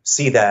they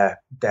see their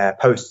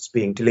posts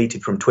being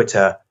deleted from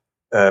Twitter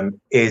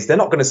is they're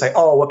not going to say,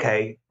 oh,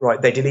 okay,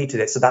 right, they deleted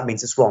it, so that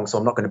means it's wrong, so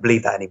I'm not going to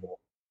believe that anymore.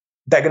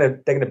 They're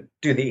going to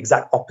do the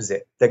exact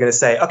opposite. They're going to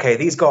say, okay,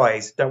 these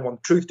guys don't want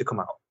the truth to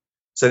come out,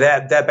 so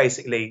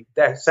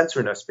they're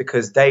censoring us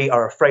because they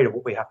are afraid of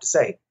what we have to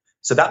say.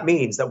 So that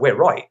means that we're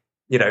right.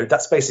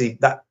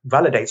 That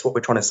validates what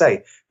we're trying to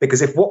say,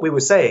 because if what we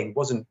were saying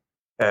wasn't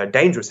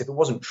dangerous, if it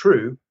wasn't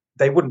true,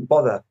 they wouldn't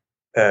bother.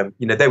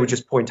 They would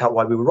just point out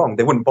why we were wrong.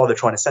 They wouldn't bother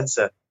trying to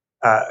censor,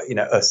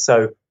 us.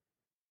 So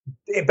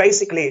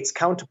it's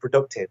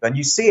counterproductive, and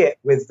you see it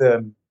with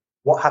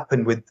what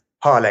happened with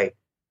Parler.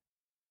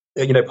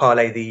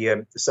 Parler,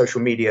 the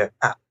social media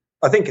app.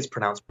 I think it's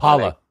pronounced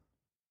Parler. Parler.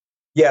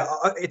 Yeah,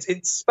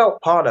 it's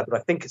spelled Parler, but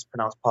I think it's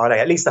pronounced Parler.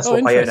 At least that's what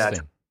Iona had.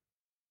 Interesting.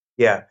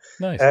 Yeah.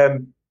 Nice.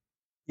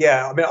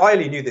 Yeah, I mean, I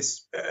only knew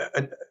this.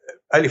 I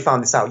only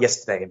found this out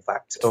yesterday, in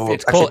fact.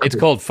 It's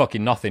called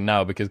fucking nothing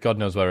now because God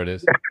knows where it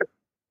is.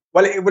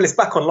 Well, it's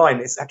back online.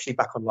 It's actually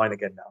back online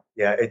again now.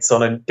 Yeah, it's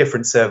on a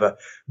different server.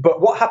 But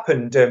what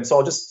happened? So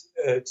I'll just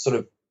sort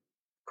of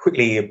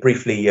briefly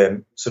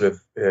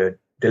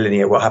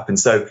delineate what happened.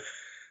 So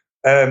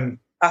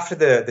after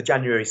the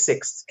January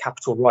 6th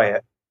Capitol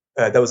riot,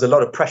 there was a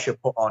lot of pressure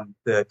put on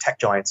the tech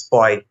giants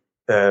by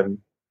the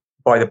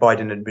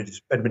Biden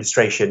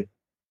administration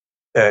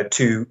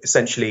to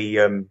essentially,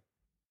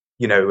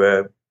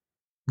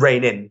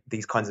 rein in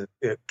these kinds of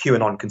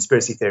QAnon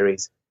conspiracy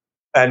theories.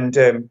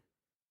 And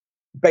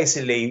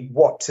basically,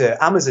 what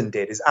Amazon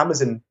did is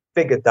Amazon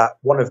figured that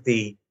one of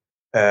the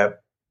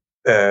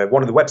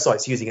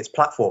websites using its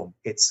platform,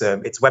 its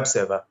web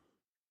server,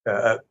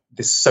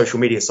 this social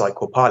media site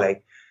called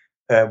Parler,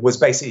 was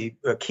basically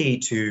key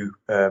to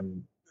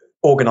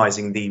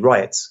organizing the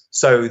riots.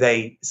 So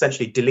they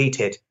essentially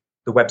deleted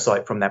the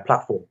website from their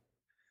platform.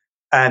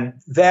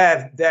 And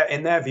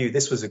in their view,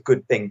 this was a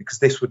good thing because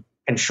this would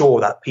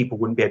ensure that people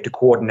wouldn't be able to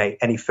coordinate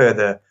any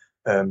further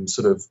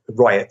sort of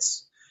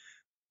riots.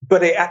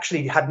 But it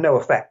actually had no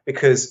effect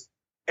because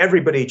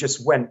everybody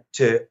just went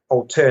to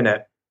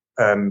alternate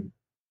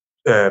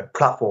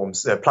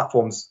platforms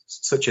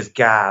such as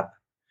Gab,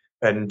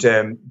 and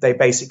they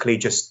basically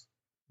just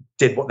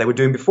did what they were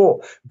doing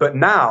before. But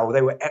now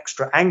they were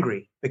extra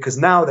angry because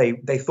now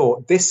they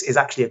thought this is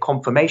actually a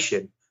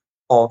confirmation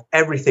of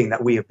everything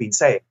that we have been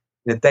saying.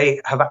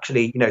 They have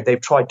actually,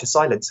 they've tried to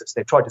silence us.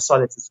 They've tried to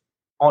silence us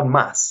en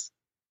masse.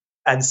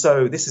 And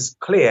so this is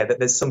clear that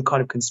there's some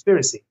kind of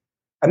conspiracy.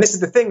 And this is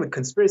the thing with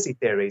conspiracy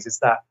theories is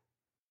that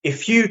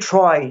if you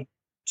try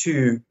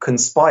to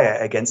conspire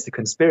against a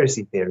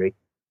conspiracy theory,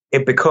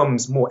 it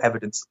becomes more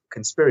evidence of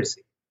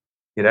conspiracy,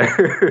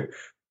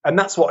 and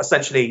that's what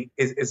essentially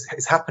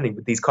is happening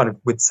with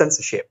with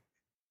censorship.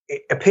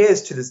 It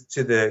appears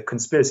to the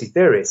conspiracy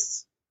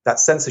theorists that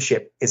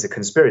censorship is a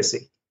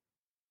conspiracy,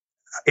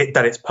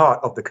 that it's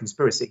part of the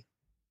conspiracy,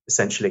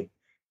 essentially.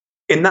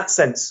 In that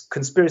sense,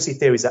 conspiracy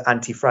theories are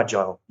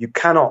anti-fragile. You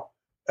cannot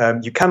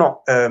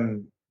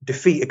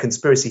defeat a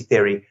conspiracy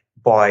theory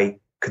by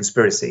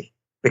conspiracy,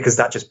 because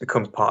that just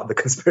becomes part of the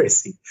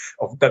conspiracy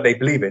that they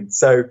believe in.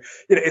 So,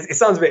 it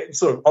sounds a bit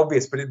sort of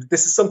obvious, but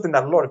this is something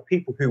that a lot of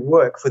people who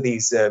work for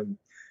these sort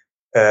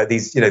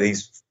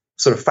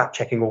of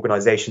fact-checking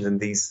organizations and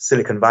these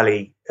Silicon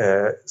Valley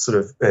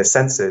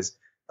censors,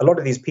 a lot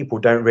of these people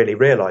don't really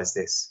realize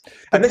this.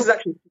 And this is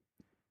actually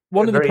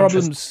one of the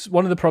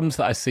problems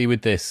that I see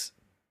with this,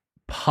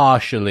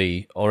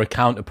 partially, or a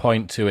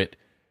counterpoint to it,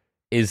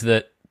 is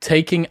that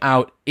taking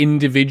out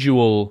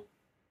individual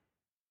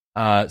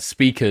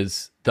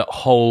speakers that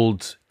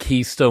hold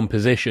keystone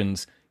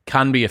positions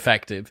can be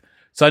effective.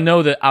 So I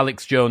know that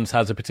Alex Jones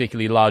has a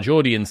particularly large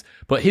audience,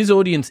 but his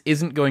audience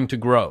isn't going to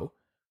grow.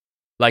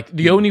 Like,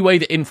 the only way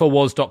that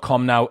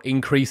Infowars.com now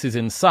increases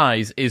in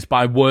size is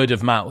by word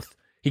of mouth.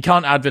 He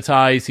can't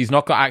advertise. He's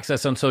not got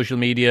access on social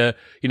media.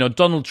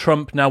 Donald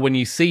Trump, now when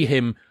you see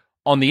him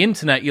on the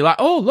internet, you're like,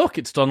 oh, look,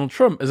 it's Donald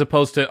Trump, as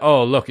opposed to,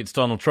 oh, look, it's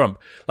Donald Trump.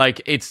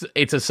 Like, it's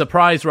a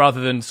surprise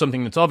rather than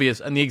something that's obvious.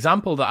 And the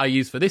example that I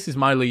use for this is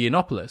Milo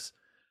Yiannopoulos.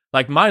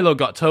 Like, Milo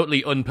got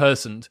totally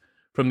unpersoned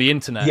from the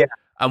internet. Yeah.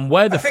 And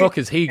where the fuck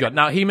has he got?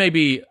 Now, he may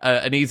be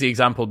an easy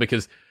example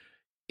because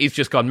he's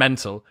just gone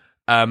mental.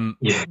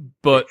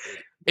 But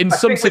in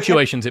some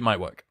situations, it might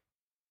work.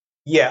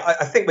 Yeah,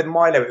 I think with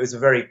Milo, it was a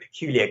very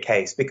peculiar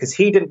case because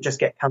he didn't just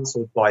get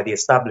cancelled by the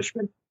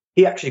establishment.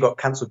 He actually got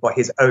cancelled by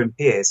his own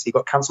peers. He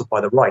got cancelled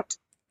by the right.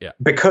 Yeah.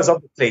 Because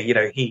obviously,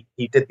 he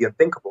did the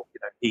unthinkable.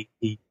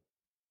 He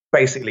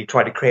basically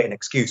tried to create an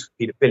excuse for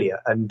paedophilia.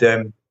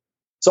 And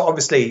so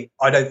obviously,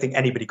 I don't think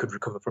anybody could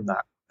recover from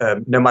that.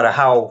 No matter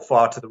how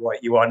far to the right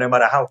you are, no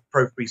matter how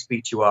pro-free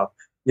speech you are,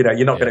 you're not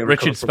going to recover.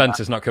 Richard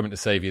Spencer's not coming to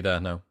save you there,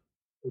 no.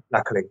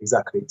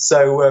 Exactly.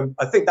 So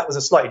I think that was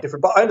a slightly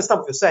different, but I understand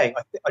what you're saying.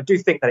 I do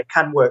think that it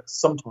can work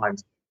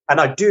sometimes. And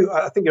I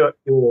think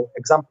your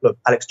example of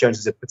Alex Jones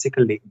is a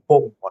particularly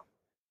important one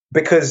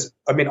because,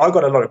 I mean, I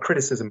got a lot of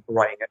criticism for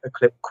writing a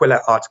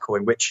Quillette article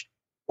in which,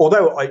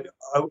 although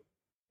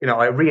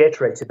I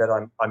reiterated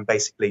that I'm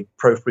basically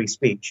pro-free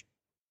speech,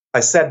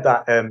 I said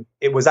that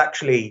it was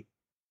actually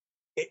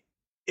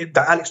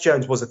that Alex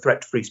Jones was a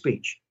threat to free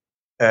speech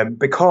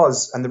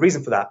because, and the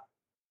reason for that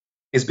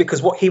is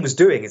because what he was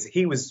doing is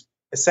he was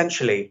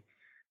essentially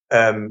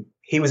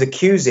he was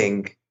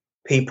accusing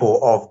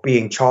people of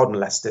being child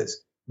molesters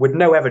with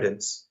no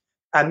evidence.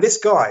 And this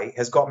guy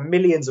has got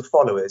millions of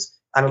followers,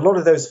 and a lot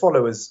of those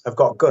followers have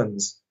got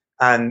guns,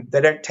 and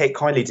they don't take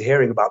kindly to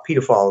hearing about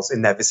pedophiles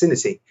in their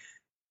vicinity.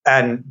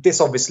 And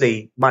this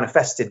obviously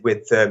manifested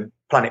with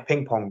Planet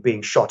Ping Pong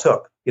being shot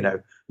up.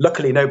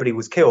 Luckily nobody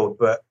was killed,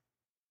 but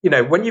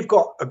when you've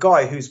got a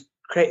guy who's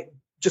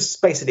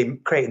just basically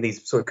creating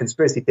these sort of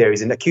conspiracy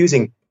theories and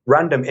accusing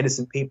random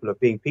innocent people of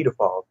being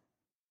pedophiles,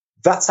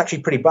 that's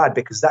actually pretty bad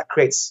because that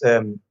creates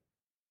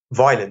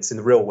violence in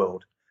the real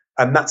world.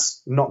 And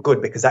that's not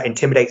good because that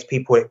intimidates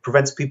people. It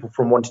prevents people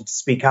from wanting to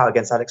speak out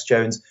against Alex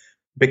Jones,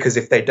 because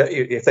if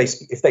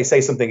they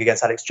say something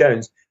against Alex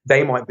Jones,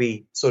 they might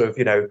be sort of,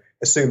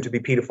 assumed to be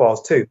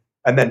pedophiles too,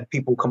 and then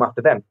people come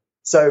after them.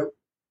 So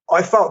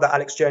I felt that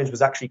Alex Jones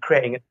was actually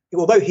creating it,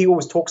 although he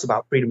always talks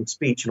about freedom of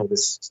speech and all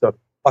this stuff.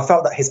 I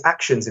felt that his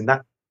actions in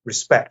that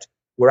respect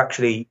were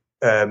actually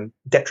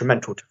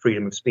detrimental to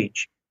freedom of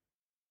speech.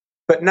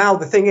 But now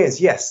the thing is,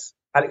 yes,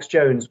 Alex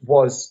Jones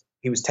was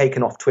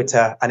taken off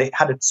Twitter, and it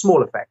had a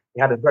small effect.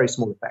 It had a very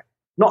small effect,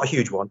 not a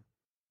huge one,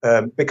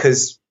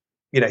 because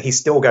he's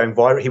still going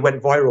viral. He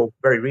went viral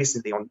very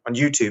recently on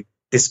YouTube,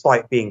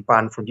 despite being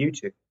banned from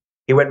YouTube.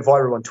 He went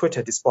viral on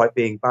Twitter despite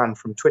being banned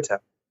from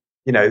Twitter.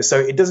 So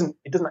it doesn't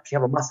actually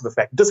have a massive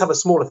effect. It does have a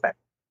small effect.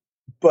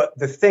 But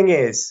the thing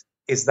is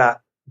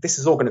that this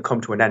is all going to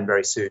come to an end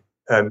very soon.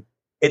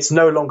 It's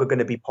no longer going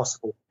to be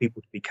possible for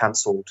people to be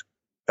cancelled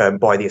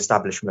by the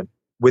establishment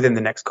within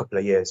the next couple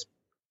of years.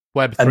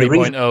 Web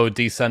 3.0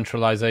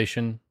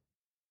 decentralization.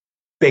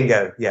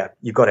 Bingo. Yeah,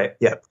 you got it.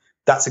 Yeah,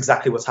 that's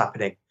exactly what's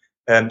happening.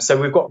 So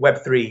we've got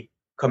Web 3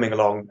 coming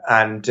along,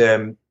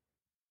 and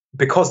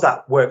because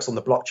that works on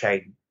the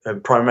blockchain,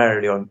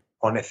 primarily on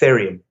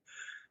Ethereum,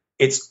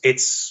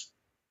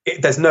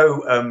 there's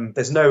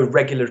no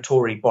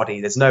regulatory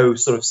body, there's no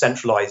sort of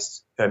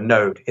centralized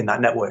node in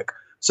that network.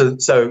 So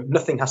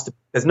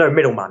there's no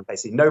middleman,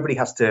 basically. Nobody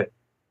has to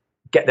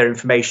get their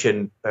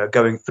information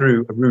going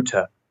through a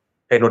router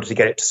in order to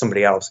get it to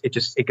somebody else.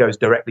 It goes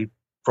directly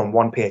from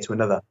one peer to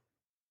another.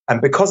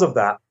 And because of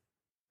that,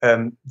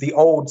 the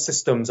old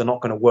systems are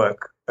not going to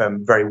work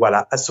very well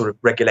at sort of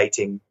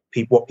regulating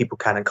what people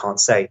can and can't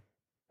say.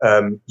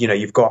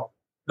 You've got,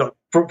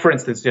 for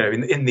instance,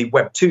 in the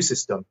Web 2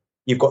 system,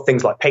 you've got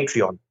things like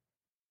Patreon.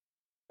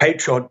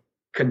 Patreon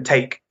can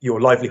take your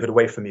livelihood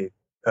away from you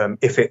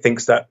if it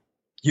thinks that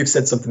you've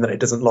said something that it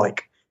doesn't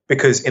like,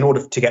 because in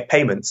order to get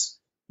payments,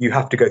 you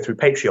have to go through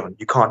Patreon.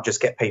 You can't just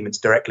get payments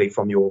directly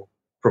from your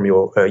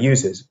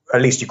users.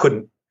 At least you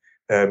couldn't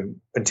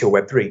until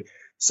Web 3.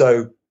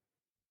 So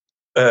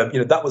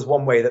that was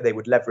one way that they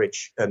would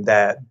leverage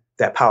their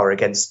power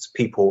against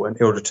people in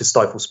order to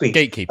stifle speech.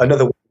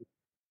 Gatekeeping.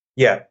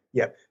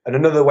 And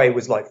another way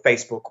was like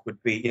Facebook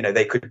would be,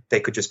 they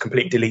could just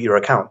completely delete your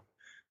account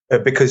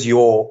because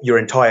your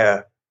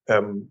entire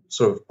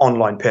sort of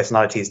online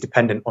personality is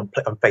dependent on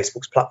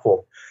Facebook's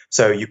platform.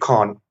 So you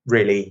can't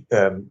really,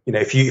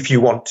 if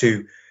you want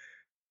to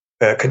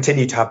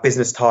continue to have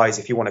business ties,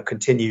 if you want to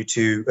continue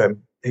to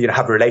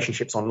have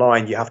relationships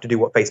online, you have to do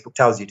what Facebook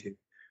tells you to.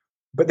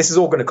 But this is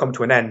all going to come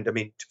to an end. I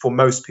mean, for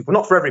most people,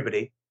 not for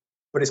everybody,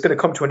 but it's going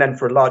to come to an end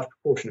for a large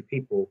proportion of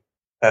people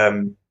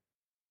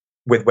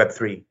with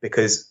Web3,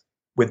 because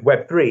with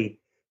Web3,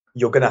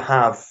 you're going to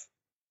have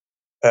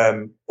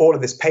all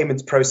of this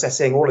payments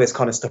processing, all of this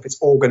kind of stuff. It's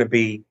all going to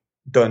be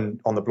done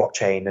on the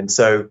blockchain. And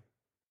so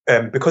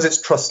because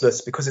it's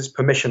trustless, because it's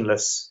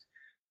permissionless,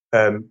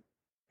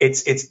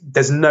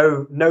 there's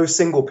no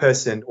single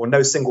person or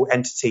no single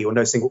entity or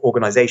no single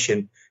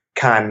organization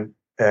can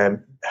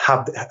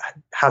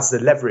has the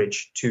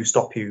leverage to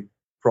stop you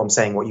from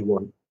saying what you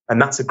want.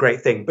 And that's a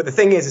great thing. But the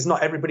thing is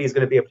not everybody is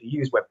going to be able to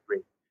use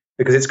Web3,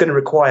 because it's going to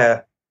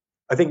require,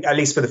 I think, at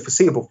least for the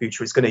foreseeable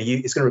future, it's going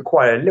to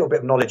require a little bit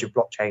of knowledge of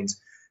blockchains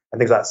and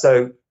things like that.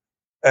 So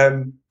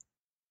I'm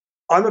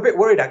a bit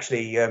worried,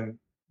 actually,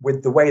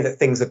 with the way that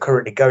things are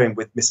currently going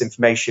with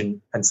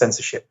misinformation and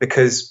censorship,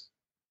 because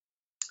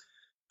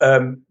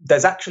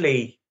there's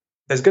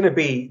going to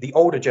be the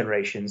older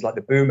generations, like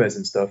the boomers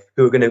and stuff,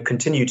 who are going to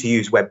continue to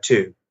use Web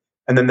 2.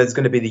 And then there's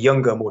going to be the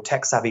younger, more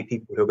tech-savvy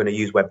people who are going to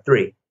use Web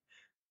 3.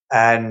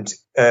 And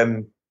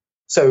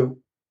so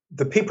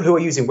the people who are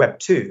using Web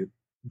 2,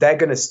 they're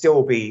going to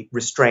still be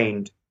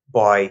restrained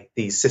by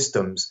these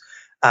systems.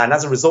 And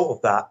as a result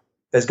of that,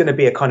 there's going to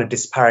be a kind of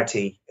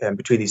disparity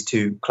between these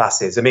two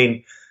classes. I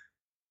mean,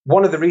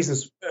 one of the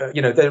reasons,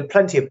 there are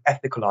plenty of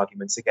ethical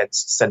arguments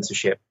against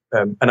censorship,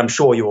 and I'm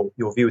sure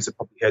your viewers have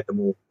probably heard them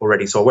all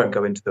already, so I won't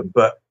go into them.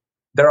 But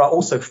there are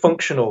also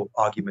functional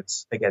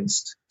arguments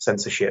against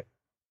censorship,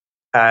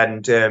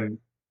 and there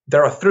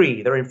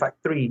are in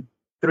fact three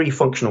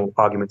functional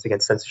arguments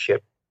against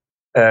censorship.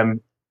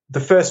 The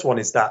first one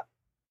is that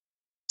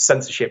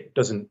censorship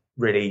doesn't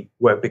really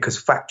work because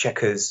fact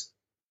checkers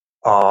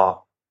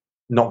are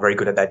not very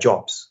good at their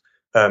jobs.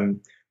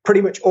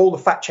 Pretty much all the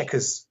fact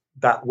checkers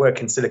that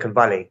work in Silicon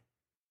Valley,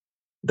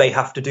 they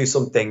have to do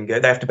something.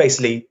 They have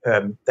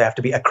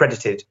to be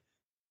accredited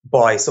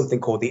by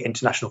something called the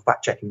International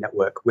Fact Checking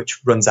Network,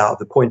 which runs out of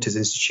the Pointers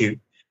Institute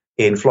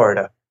in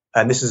Florida.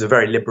 And this is a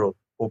very liberal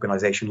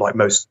organization, like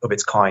most of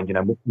its kind.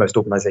 Most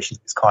organizations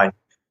of its kind.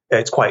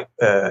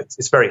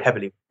 It's very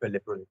heavily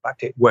liberal. In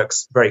fact, it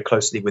works very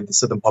closely with the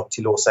Southern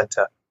Poverty Law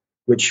Center,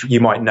 which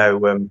you might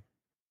know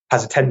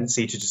has a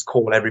tendency to just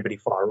call everybody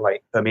far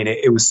right. I mean,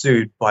 it was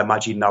sued by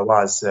Majid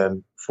Nawaz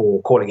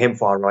for calling him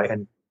far right,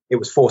 and it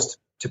was forced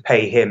to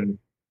pay him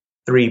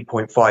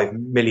 $3.5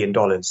 million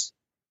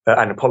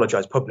and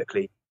apologize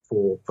publicly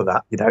for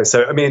that, you know.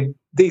 So I mean,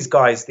 these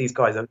guys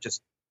are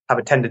just have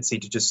a tendency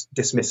to just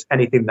dismiss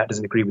anything that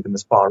doesn't agree with them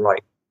as far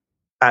right.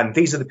 And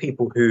these are the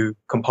people who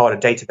compiled a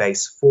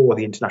database for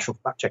the International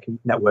Fact Checking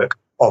Network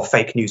of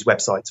fake news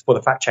websites for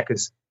the fact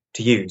checkers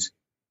to use.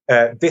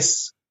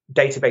 This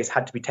database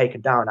had to be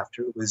taken down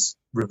after it was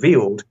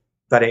revealed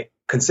that it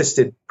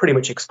consisted pretty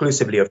much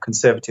exclusively of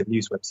conservative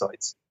news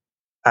websites.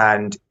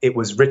 And it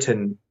was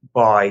written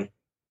by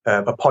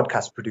a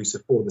podcast producer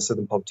for the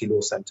Southern Poverty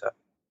Law Center.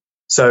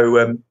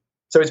 So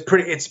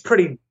it's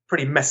pretty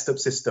messed up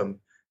system.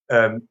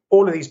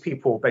 All of these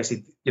people,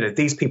 basically, you know,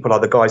 these people are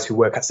the guys who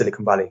work at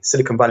Silicon Valley.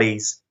 Silicon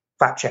Valley's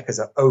fact checkers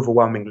are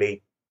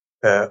overwhelmingly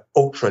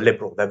ultra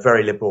liberal. They're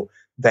very liberal.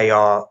 They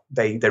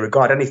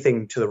regard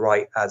anything to the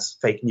right as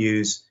fake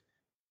news.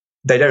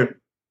 They don't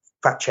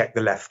fact check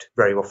the left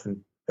very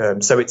often.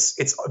 So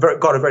it's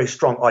got a very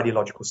strong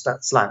ideological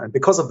slant, and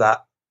because of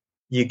that,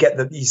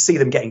 you see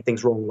them getting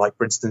things wrong. Like,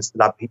 for instance,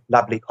 the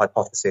lab leak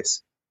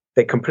hypothesis.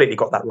 They completely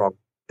got that wrong.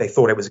 They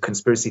thought it was a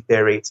conspiracy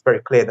theory. It's very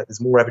clear that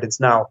there's more evidence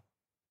now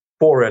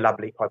for a lab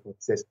leak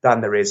hypothesis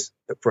than there is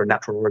for a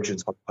natural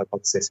origins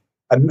hypothesis.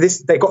 And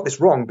they got this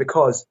wrong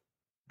because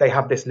they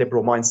have this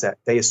liberal mindset.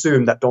 They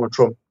assume that Donald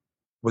Trump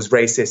was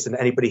racist and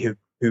anybody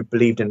who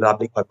believed in the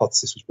lab leak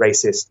hypothesis was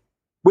racist,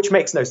 which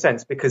makes no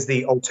sense because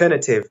the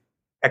alternative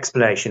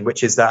explanation,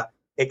 which is that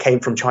it came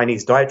from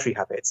Chinese dietary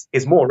habits,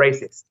 is more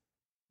racist.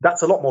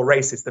 That's a lot more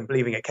racist than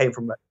believing it came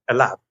from a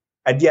lab.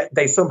 And yet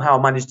they somehow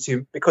managed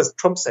to, because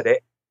Trump said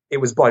it, it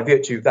was by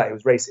virtue of that it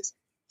was racist.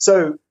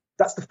 So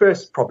that's the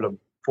first problem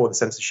for the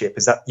censorship,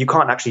 is that you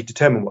can't actually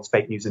determine what's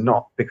fake news and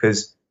not,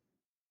 because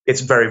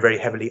it's very, very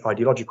heavily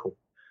ideological.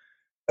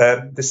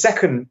 The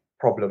second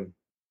problem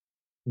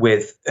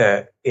with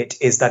it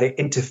is that it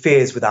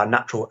interferes with our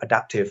natural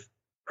adaptive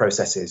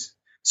processes.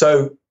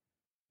 So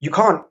you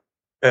can't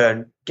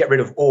get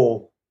rid of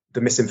all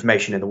the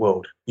misinformation in the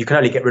world. You can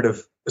only get rid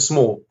of a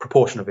small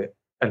proportion of it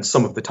and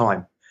some of the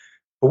time.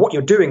 But what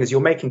you're doing is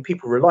you're making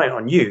people reliant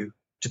on you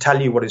to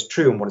tell you what is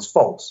true and what is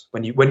false.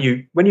 When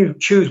you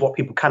choose what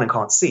people can and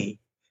can't see,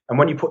 and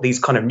when you put these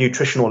kind of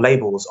nutritional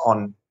labels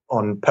on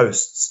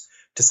posts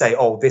to say,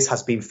 oh, this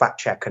has been fact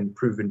checked and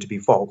proven to be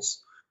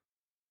false,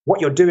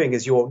 what you're doing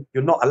is you're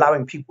not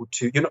allowing people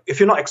to, if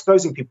you're not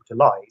exposing people to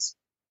lies,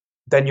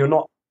 then you're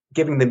not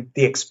giving them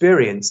the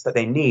experience that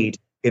they need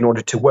in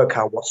order to work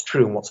out what's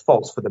true and what's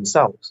false for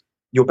themselves.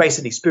 You're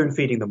basically spoon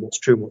feeding them what's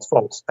true and what's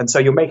false. And so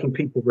you're making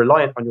people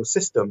reliant on your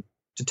system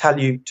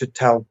to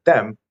tell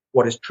them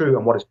what is true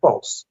and what is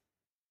false.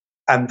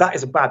 And that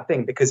is a bad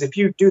thing, because if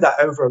you do that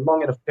over a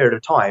long enough period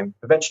of time,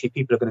 eventually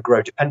people are going to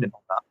grow dependent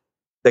on that.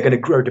 They're going to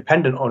grow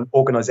dependent on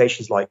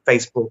organizations like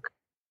Facebook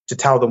to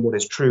tell them what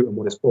is true and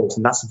what is false.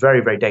 And that's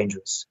very, very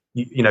dangerous.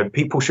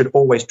 People should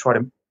always try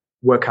to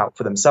work out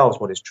for themselves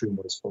what is true and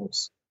what is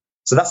false.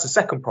 So that's the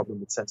second problem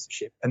with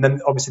censorship. And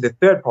then obviously the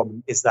third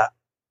problem is that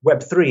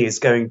Web3 is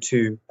going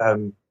to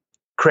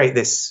create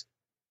this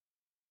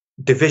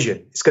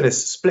division. It's going to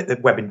split the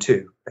web in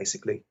two,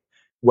 basically,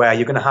 where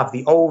you're going to have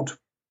the old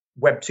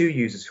Web2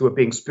 users who are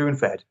being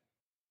spoon-fed.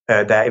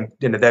 They're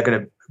going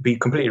to be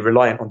completely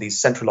reliant on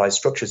these centralized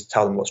structures to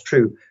tell them what's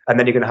true. And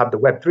then you're going to have the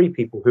Web3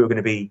 people who are going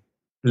to be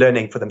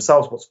learning for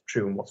themselves what's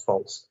true and what's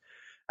false.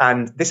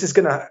 And this is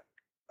going to,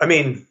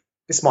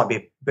 this might be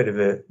a bit of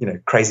a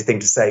crazy thing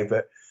to say,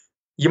 but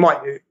you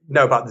might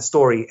know about the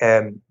story,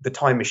 The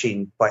Time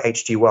Machine by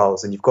H.G.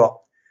 Wells, and you've got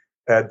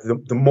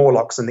the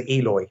Morlocks and the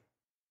Eloi.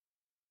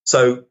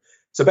 So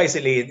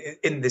basically,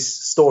 in this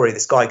story,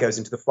 this guy goes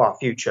into the far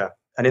future,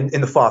 and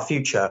in the far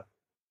future,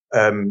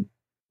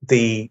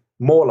 the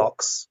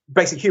Morlocks,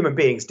 basically human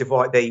beings,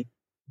 divide.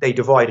 They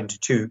divide into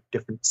two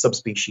different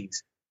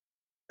subspecies.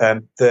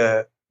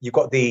 You've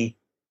got the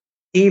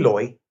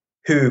Eloi,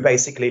 who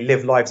basically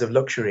live lives of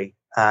luxury,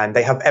 and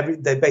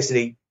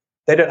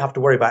they don't have to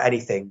worry about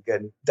anything,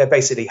 and they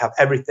basically have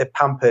everything. They're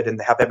pampered and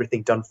they have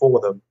everything done for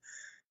them.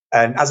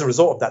 And as a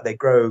result of that, they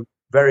grow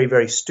very,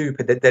 very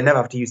stupid. They never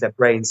have to use their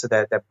brains, so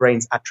their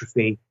brains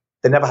atrophy.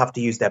 They never have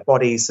to use their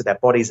bodies, so their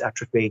bodies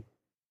atrophy.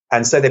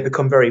 And so they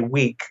become very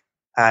weak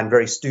and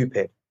very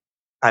stupid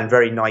and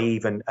very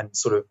naive and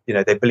sort of,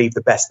 they believe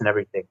the best in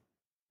everything.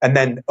 And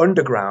then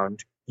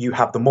underground, you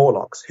have the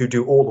Morlocks, who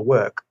do all the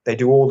work. They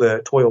do all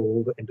the toil,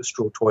 all the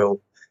industrial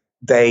toil.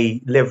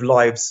 They live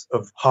lives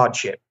of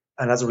hardship.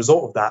 And as a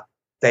result of that,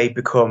 they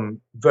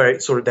become very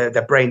sort of,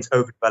 their brains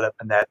overdevelop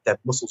and their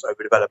muscles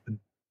overdevelop, and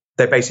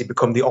they basically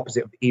become the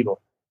opposite of the Eloi.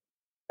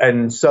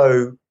 And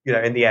so,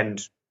 in the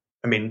end,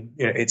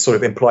 it's sort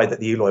of implied that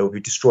the Eloi will be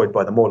destroyed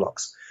by the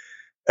Morlocks.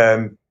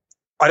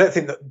 I don't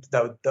think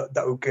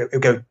that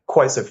would go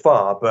quite so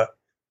far, but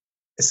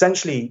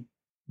essentially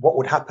what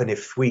would happen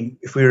if we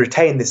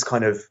retain this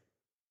kind of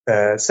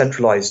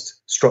centralized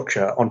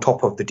structure on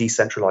top of the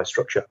decentralized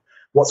structure,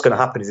 what's going to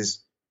happen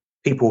is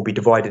people will be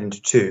divided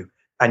into two,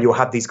 and you'll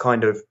have these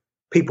kind of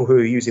people who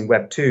are using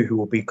Web 2 who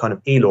will be kind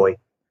of Eloi,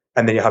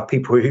 and then you have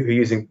people who are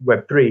using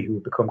Web 3 who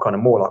will become kind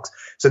of Morlocks.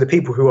 So the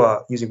people who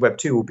are using Web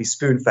 2 will be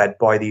spoon-fed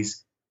by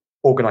these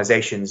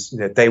organizations.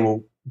 They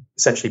will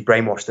essentially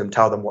brainwash them,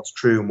 tell them what's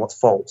true and what's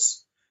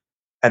false.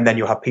 and then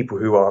you'll have people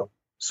who are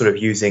sort of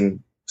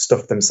using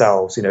stuff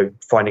themselves,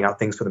 finding out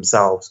things for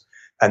themselves,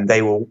 and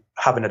they will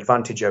have an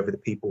advantage over the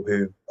people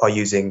who are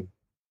using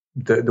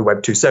the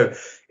Web 2. So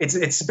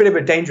it's a bit of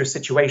a dangerous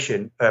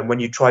situation when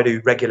you try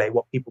to regulate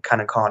what people can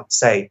and can't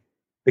say,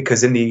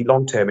 because in the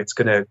long term, it's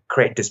going to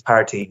create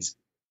disparities.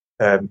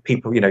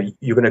 People,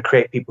 you're going to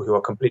create people who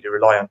are completely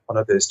reliant on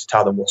others to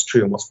tell them what's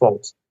true and what's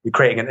false. You're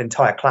creating an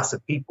entire class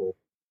of people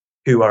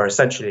who are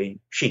essentially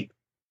sheep.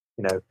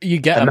 You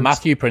get a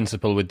Matthew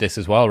principle with this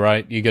as well,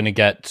 right? You're going to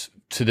get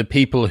to the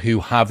people who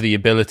have the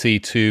ability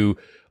to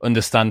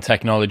understand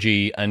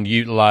technology and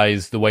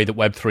utilize the way that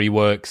Web3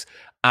 works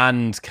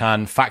and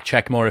can fact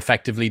check more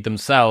effectively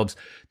themselves.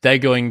 You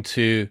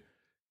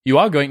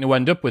are going to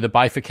end up with a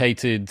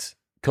bifurcated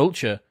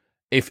culture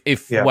if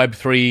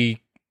Web3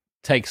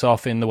 takes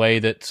off in the way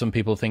that some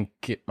people think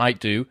it might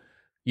do.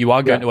 You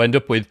are going to end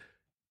up with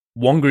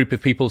one group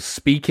of people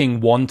speaking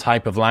one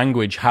type of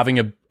language,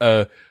 having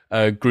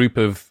a group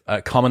of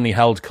commonly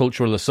held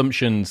cultural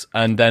assumptions,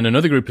 and then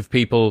another group of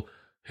people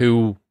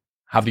who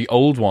have the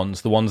old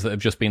ones, the ones that have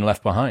just been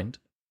left behind.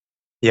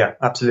 Yeah,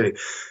 absolutely.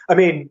 I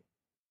mean,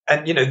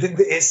 and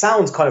it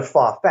sounds kind of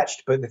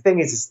far-fetched, but the thing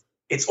is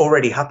it's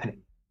already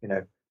happening.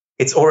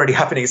 It's already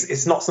happening.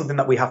 It's not something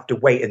that we have to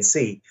wait and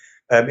see.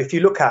 If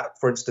you look at,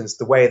 for instance,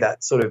 the way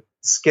that sort of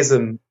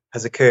schism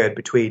has occurred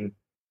between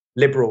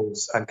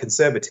liberals and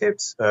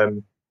conservatives,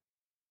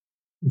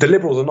 the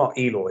liberals are not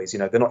Eloys,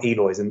 they're not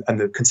Eloys, and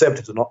the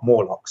conservatives are not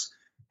Morlocks.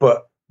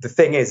 But the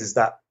thing is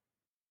that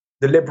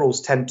the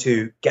liberals tend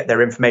to get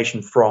their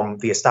information from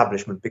the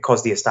establishment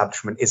because the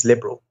establishment is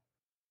liberal.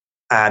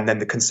 And then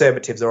the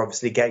conservatives are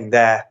obviously getting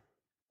their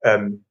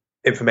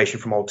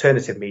information from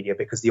alternative media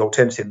because the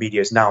alternative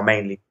media is now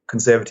mainly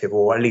conservative,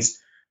 or at least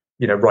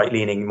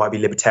right-leaning, might be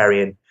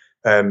libertarian.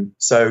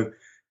 So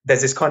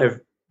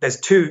there's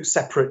two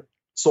separate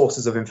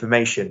sources of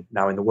information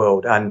now in the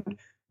world, and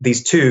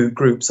these two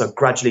groups are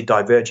gradually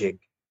diverging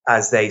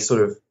as they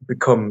sort of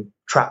become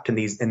trapped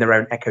in their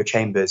own echo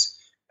chambers.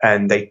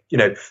 And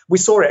we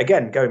saw it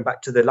again going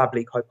back to the lab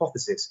leak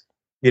hypothesis.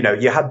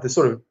 You had the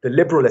sort of the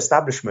liberal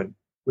establishment,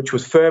 which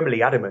was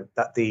firmly adamant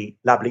that the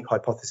lab leak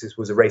hypothesis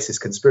was a racist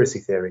conspiracy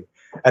theory,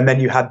 and then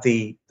you had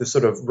the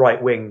sort of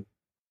right-wing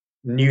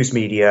news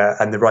media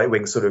and the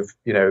right-wing sort of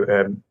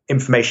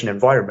information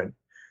environment,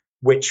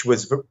 which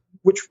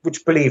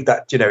believed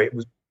that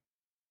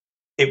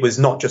it was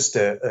not just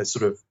a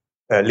sort of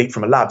leak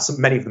from a lab.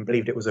 Many of them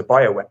believed it was a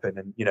bioweapon,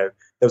 and there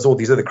was all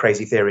these other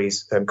crazy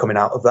theories coming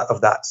out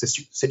of that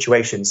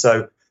situation.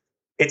 So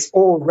it's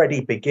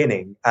already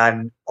beginning,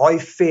 and I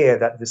fear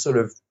that the sort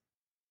of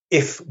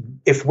if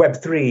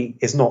Web3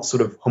 is not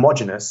sort of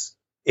homogenous,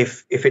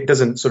 if it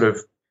doesn't sort of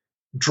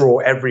draw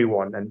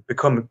everyone and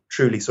become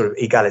truly sort of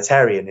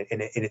egalitarian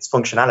in its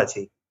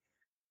functionality,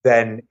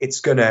 then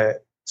it's going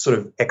to sort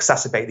of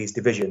exacerbate these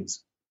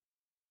divisions,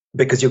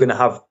 because you're going to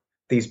have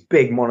these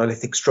big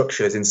monolithic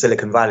structures in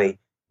Silicon Valley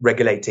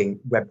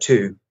regulating Web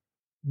 2.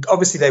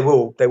 Obviously, they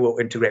will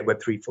integrate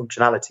Web 3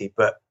 functionality,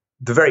 but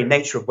the very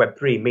nature of Web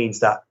 3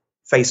 means that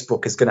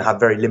Facebook is going to have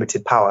very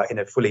limited power in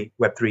a fully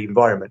Web 3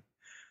 environment.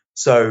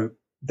 So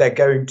they're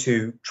going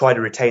to try to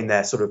retain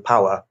their sort of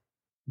power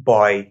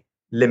by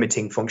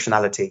limiting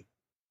functionality,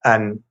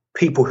 and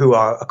people who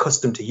are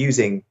accustomed to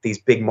using these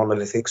big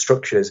monolithic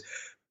structures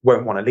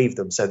won't want to leave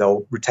them. So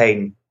they'll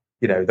retain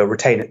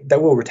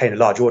a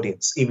large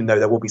audience, even though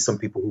there will be some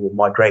people who will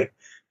migrate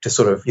to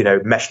sort of,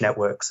 mesh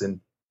networks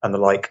and the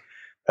like.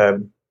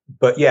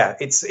 But yeah,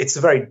 it's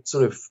a very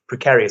sort of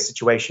precarious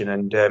situation,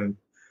 and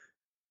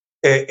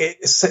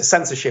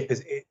censorship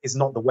is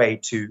not the way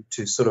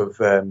to sort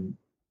of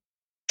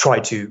try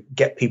to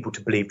get people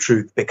to believe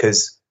truth,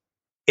 because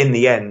in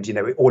the end,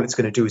 all it's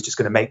going to do is just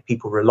going to make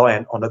people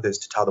reliant on others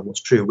to tell them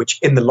what's true, which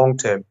in the long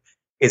term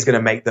is going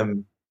to make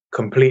them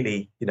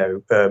completely,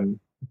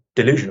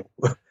 delusional.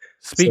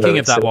 Speaking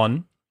of that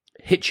one,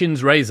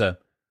 Hitchens' razor.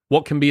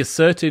 What can be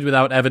asserted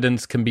without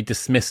evidence can be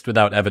dismissed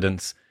without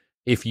evidence.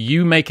 If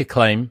you make a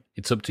claim,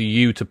 it's up to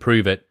you to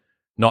prove it,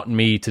 not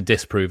me to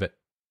disprove it.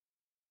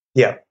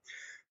 Yeah.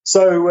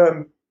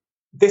 So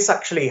this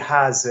actually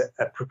has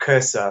a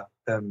precursor.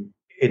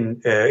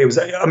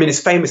 It's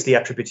famously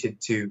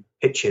attributed to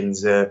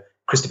Hitchens,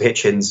 Christopher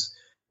Hitchens.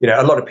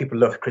 A lot of people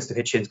love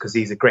Christopher Hitchens because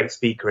he's a great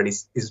speaker, and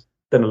he's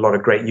done a lot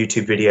of great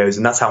YouTube videos,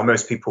 and that's how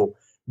most people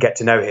get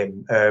to know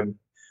him.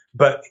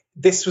 But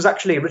this was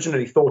actually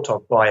originally thought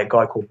of by a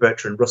guy called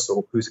Bertrand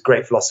Russell, who's a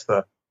great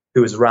philosopher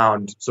who was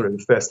around sort of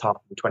the first half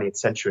of the 20th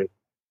century.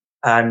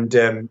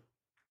 And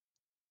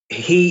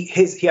he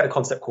had a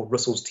concept called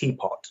Russell's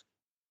teapot,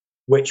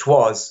 which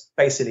was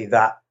basically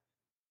that,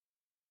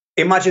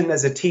 imagine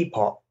there's a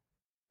teapot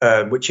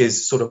which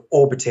is sort of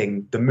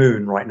orbiting the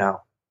moon right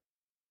now.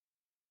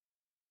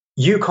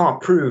 You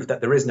can't prove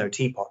that there is no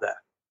teapot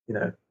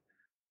there,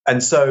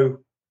 And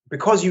so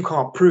because you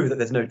can't prove that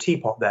there's no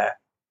teapot there,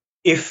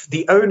 if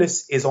the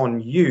onus is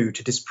on you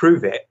to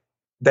disprove it,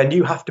 then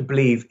you have to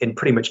believe in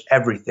pretty much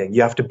everything.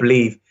 You have to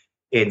believe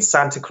in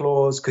Santa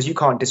Claus, because you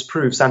can't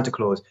disprove Santa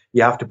Claus.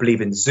 You have to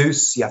believe in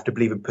Zeus. You have to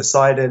believe in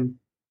Poseidon.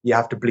 You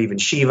have to believe in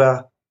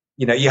Shiva.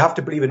 You have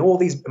to believe in all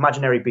these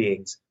imaginary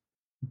beings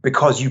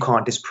because you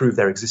can't disprove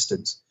their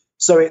existence.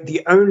 So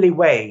the only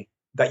way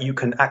that you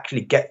can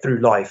actually get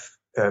through life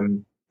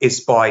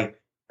is by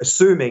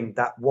assuming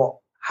that what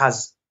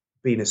has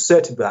been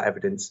asserted without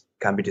evidence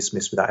can be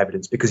dismissed without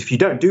evidence. Because if you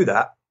don't do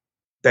that,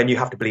 then you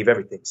have to believe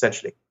everything,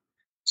 essentially.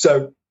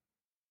 So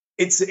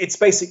it's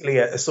basically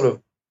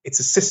it's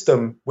a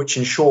system which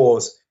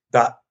ensures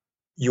that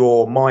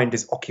your mind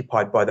is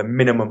occupied by the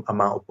minimum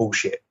amount of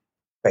bullshit.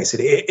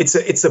 Basically,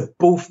 it's a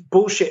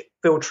bullshit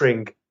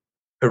filtering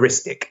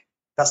heuristic.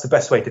 That's the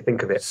best way to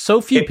think of it. So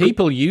few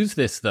people use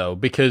this, though,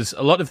 because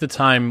a lot of the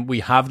time we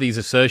have these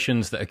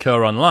assertions that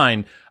occur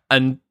online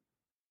and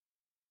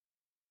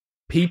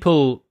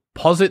people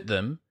posit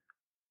them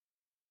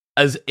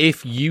as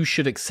if you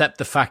should accept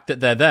the fact that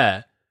they're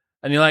there.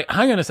 And you're like,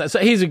 hang on a second. So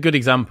here's a good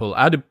example.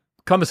 I had a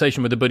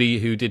conversation with a buddy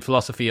who did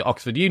philosophy at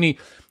Oxford Uni,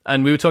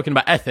 and we were talking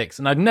about ethics.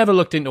 And I'd never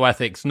looked into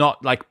ethics,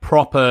 not like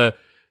proper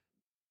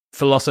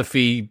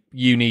philosophy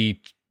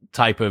uni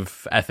type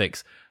of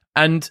ethics.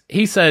 And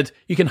he said,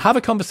 you can have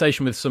a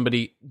conversation with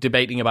somebody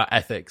debating about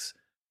ethics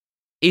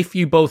if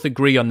you both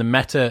agree on the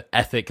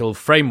meta-ethical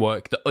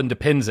framework that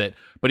underpins it.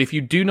 But if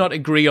you do not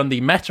agree on the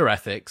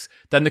meta-ethics,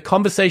 then the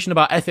conversation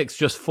about ethics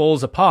just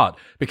falls apart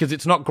because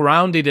it's not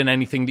grounded in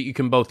anything that you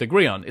can both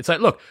agree on. It's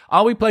like, look,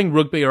 are we playing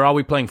rugby or are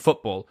we playing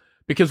football?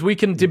 Because we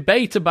can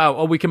debate about,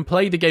 or we can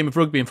play the game of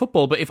rugby and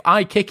football, but if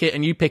I kick it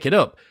and you pick it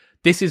up,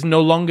 this is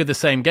no longer the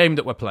same game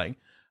that we're playing.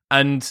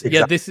 And exactly.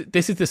 Yeah,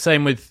 this is the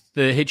same with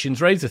the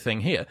Hitchens Razor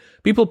thing here.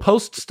 People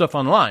post stuff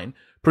online,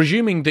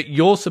 presuming that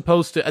you're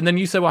supposed to, and then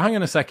you say, well, hang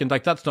on a second,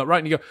 like that's not right.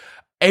 And you go,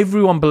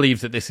 everyone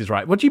believes that this is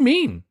right. What do you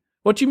mean?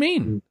 What do you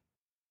mean?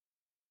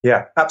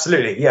 Yeah,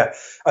 absolutely. Yeah.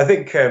 I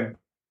think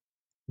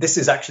this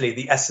is actually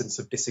the essence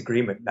of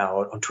disagreement now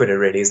on Twitter,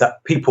 really, is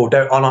that people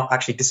are not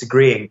actually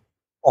disagreeing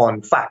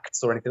on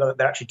facts or anything like that.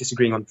 They're actually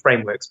disagreeing on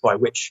frameworks by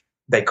which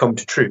they come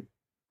to truth.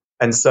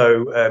 And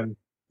so,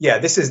 yeah,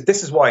 this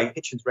is why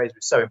Hitchens Razor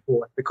is so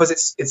important, because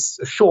it's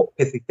a short,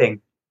 pithy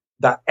thing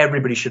that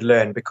everybody should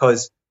learn,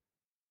 because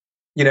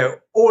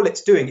all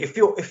it's doing,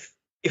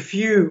 if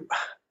you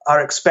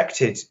are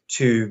expected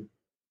to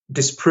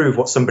disprove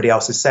what somebody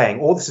else is saying,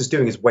 all this is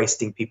doing is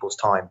wasting people's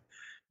time,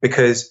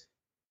 because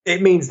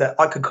it means that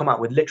I could come out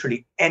with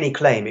literally any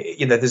claim.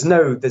 There's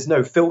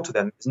no filter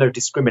then, there's no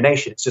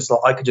discrimination. It's just like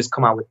I could just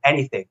come out with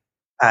anything,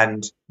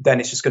 and then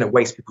it's just going to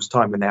waste people's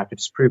time when they have to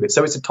disprove it.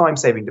 So it's a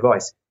time-saving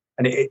device,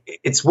 and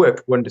it's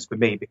worked wonders for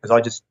me, because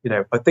I just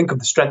I think of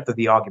the strength of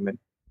the argument.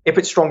 If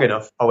it's strong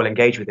enough, I will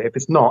engage with it. If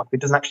it's not, if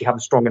it doesn't actually have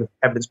a strong enough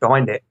evidence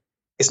behind it,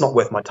 it's not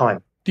worth my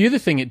time. The other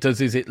thing it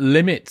does is it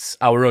limits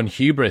our own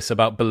hubris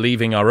about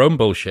believing our own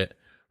bullshit,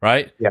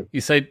 right? Yeah.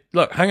 You say,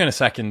 look, hang on a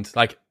second.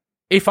 Like,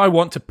 if I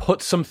want to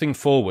put something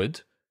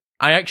forward,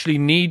 I actually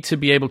need to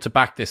be able to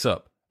back this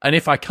up. And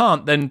if I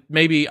can't, then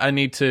maybe I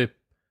need to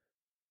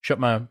shut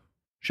my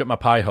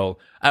pie hole.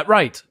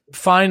 Right.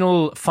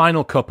 Final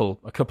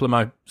couple. A couple of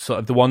my sort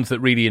of the ones that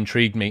really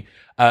intrigued me.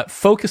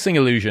 Focusing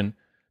illusion.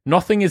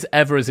 Nothing is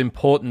ever as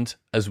important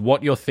as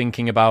what you're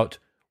thinking about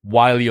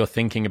while you're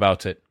thinking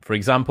about it. For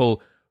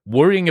example,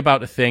 worrying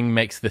about a thing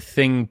makes the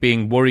thing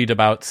being worried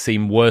about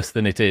seem worse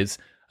than it is.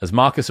 As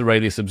Marcus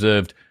Aurelius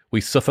observed, we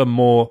suffer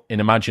more in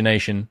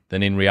imagination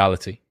than in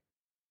reality.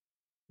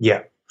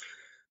 Yeah.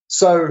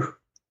 So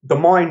the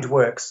mind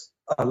works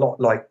a lot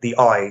like the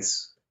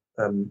eyes.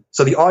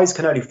 So the eyes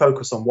can only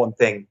focus on one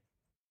thing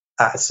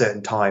at a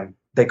certain time.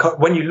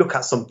 When you look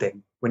at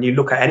something, when you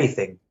look at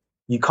anything,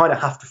 you kind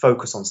of have to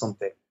focus on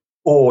something,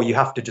 or you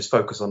have to just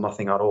focus on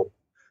nothing at all.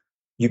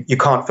 You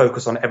can't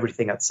focus on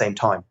everything at the same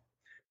time.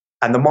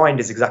 And the mind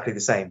is exactly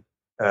the same.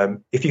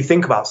 If you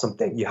think about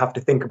something, you have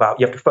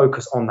to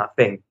focus on that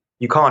thing.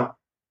 You can't,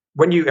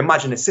 when you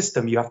imagine a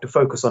system, you have to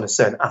focus on a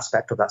certain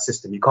aspect of that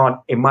system. You can't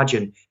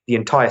imagine the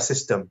entire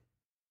system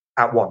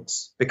at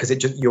once, because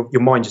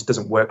your mind just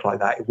doesn't work like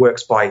that. It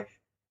works by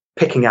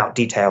picking out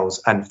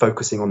details and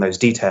focusing on those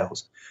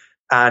details.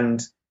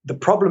 And the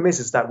problem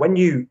is that when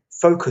you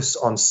focus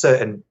on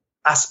certain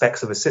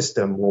aspects of a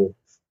system or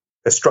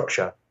a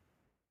structure,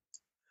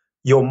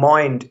 your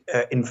mind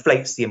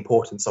inflates the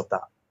importance of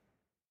that.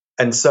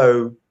 And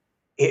so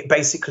it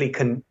basically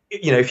can,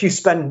 if you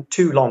spend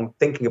too long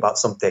thinking about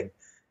something,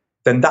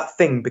 then that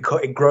thing,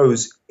 because it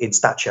grows in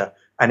stature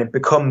and it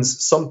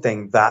becomes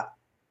something that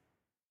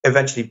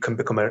eventually can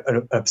become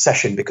an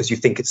obsession because you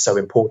think it's so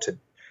important.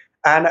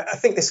 And I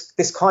think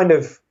this kind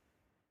of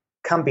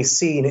can be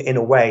seen in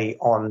a way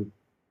on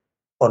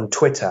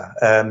Twitter.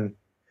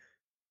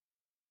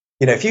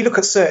 If you look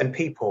at certain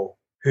people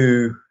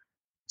who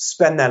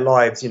spend their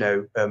lives,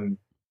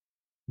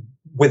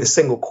 with a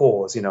single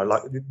cause,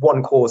 like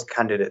one cause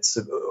candidates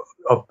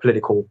of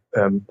political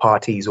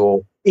parties,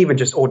 or even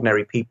just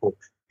ordinary people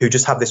who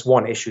just have this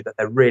one issue that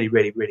they're really,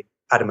 really, really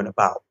adamant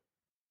about.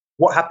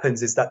 What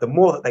happens is that the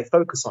more that they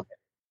focus on it,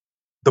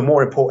 the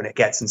more important it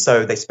gets. And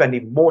so they spend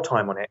even more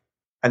time on it.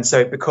 And so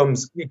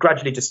it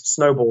gradually just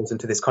snowballs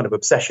into this kind of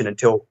obsession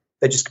until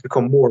they just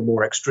become more and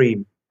more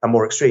extreme and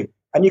more extreme.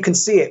 And you can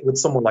see it with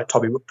someone like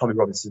Tommy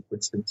Robinson, for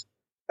instance.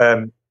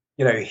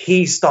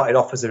 He started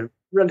off as a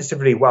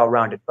relatively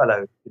well-rounded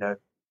fellow,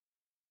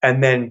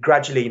 and then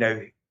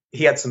gradually,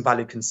 he had some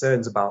valid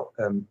concerns about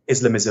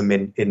Islamism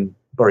in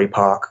Bury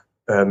Park,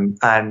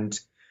 and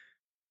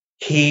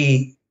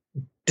he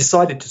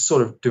decided to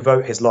sort of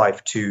devote his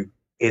life to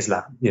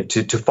Islam,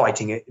 to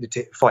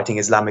fighting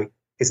Islamic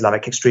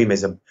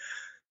extremism.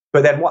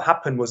 But then what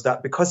happened was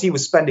that because he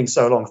was spending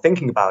so long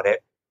thinking about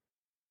it,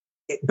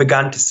 it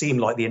began to seem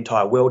like the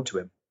entire world to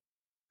him.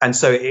 And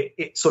so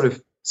it sort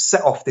of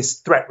set off this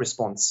threat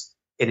response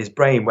in his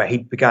brain where he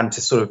began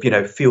to sort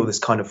of, feel this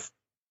kind of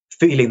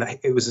feeling that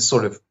it was a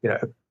sort of,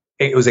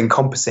 it was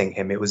encompassing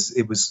him. It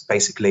was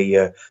basically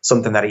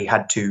something that he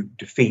had to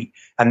defeat.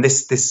 And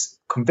this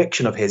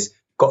conviction of his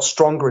got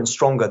stronger and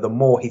stronger the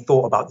more he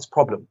thought about this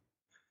problem.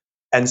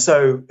 And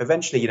so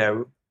eventually,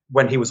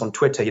 when he was on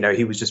Twitter,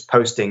 he was just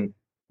posting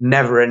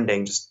never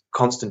ending, just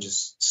constant,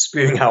 just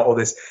spewing out all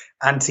this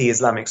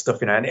anti-Islamic stuff,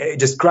 and it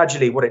just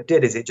gradually what it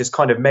did is it just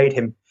kind of made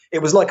him,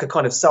 it was like a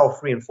kind of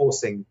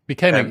self-reinforcing.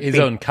 Became his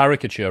own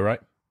caricature,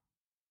 right?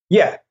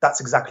 Yeah, that's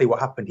exactly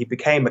what happened. He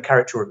became a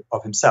caricature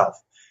of himself.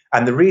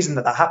 And the reason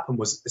that happened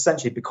was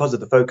essentially because of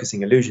the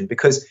focusing illusion,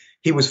 because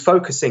he was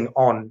focusing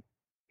on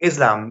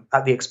Islam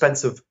at the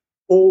expense of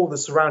all the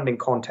surrounding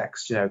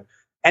context,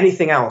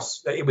 anything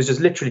else. It was just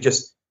literally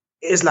just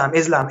Islam.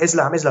 And as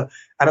a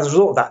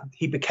result of that,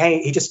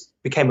 he just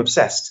became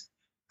obsessed.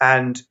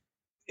 And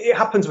it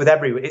happens with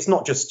everyone. It's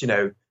not just,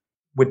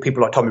 with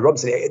people like Tommy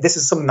Robinson. This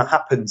is something that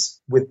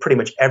happens with pretty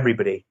much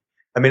everybody.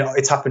 I mean,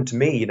 it's happened to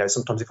me,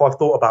 sometimes if I've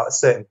thought about a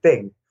certain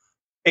thing,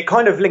 it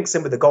kind of links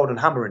in with the golden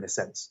hammer in a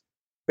sense.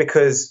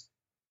 Because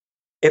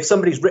if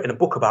somebody's written a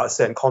book about a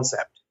certain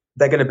concept,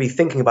 they're going to be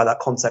thinking about that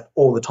concept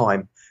all the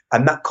time.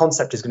 And that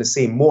concept is going to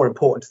seem more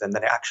important to them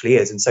than it actually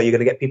is. And so you're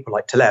going to get people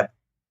like Taleb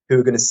who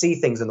are going to see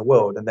things in the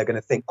world and they're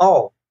going to think,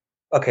 oh,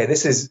 okay,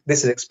 this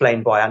is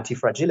explained by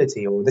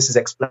anti-fragility, or this is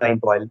explained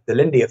by the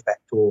Lindy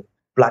effect, or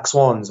black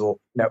swans, or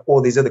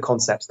all these other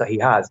concepts that he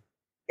has.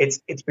 It's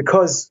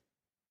because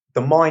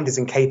the mind is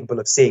incapable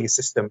of seeing a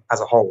system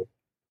as a whole.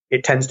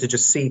 It tends to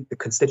just see the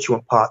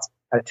constituent parts,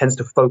 and it tends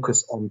to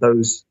focus on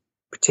those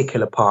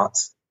particular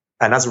parts.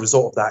 And as a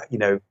result of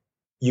that,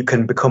 you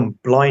can become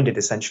blinded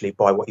essentially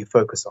by what you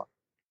focus on.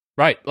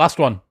 Right, last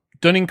one.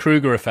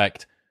 Dunning-Kruger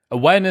effect.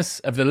 Awareness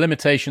of the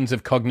limitations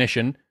of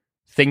cognition,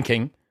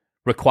 thinking,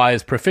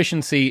 requires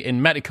proficiency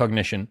in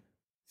metacognition,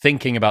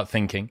 thinking about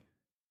thinking.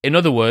 In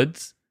other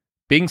words,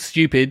 being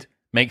stupid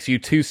makes you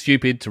too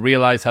stupid to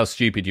realize how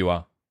stupid you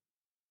are.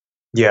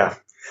 Yeah.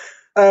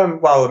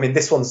 Well, I mean,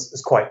 this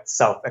one's quite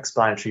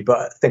self-explanatory, but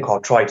I think I'll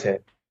try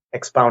to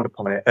expound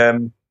upon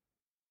it.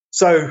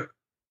 So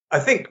I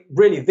think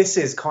really this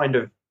is kind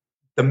of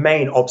the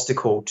main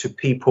obstacle to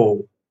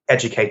people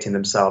educating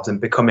themselves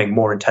and becoming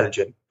more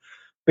intelligent,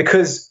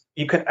 because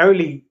you can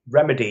only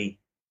remedy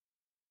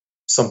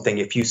something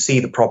if you see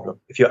the problem,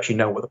 if you actually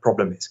know what the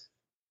problem is.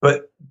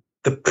 But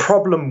the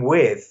problem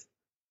with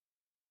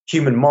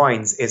human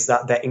minds is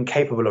that they're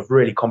incapable of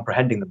really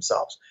comprehending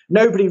themselves.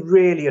 Nobody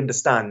really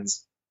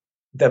understands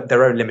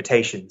their own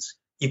limitations.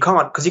 You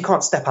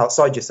can't step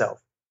outside yourself.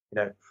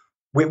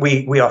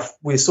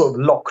 We're sort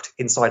of locked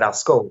inside our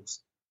skulls.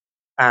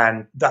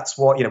 And that's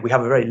what, we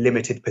have a very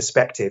limited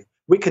perspective.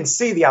 We can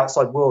see the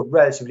outside world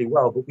relatively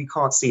well, but we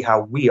can't see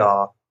how we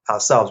are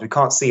ourselves. We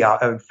can't see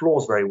our own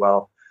flaws very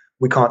well.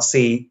 We can't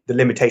see the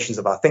limitations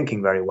of our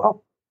thinking very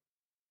well.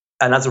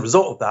 And as a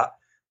result of that,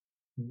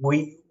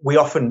 we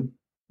often,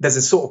 there's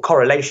a sort of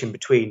correlation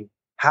between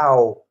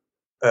how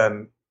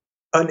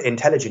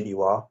unintelligent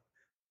you are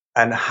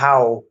and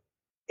how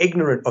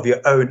ignorant of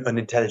your own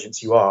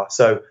unintelligence you are.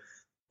 So,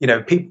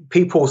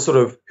 people sort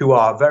of who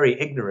are very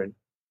ignorant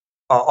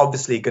are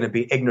obviously going to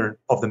be ignorant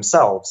of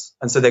themselves.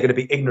 And so they're going to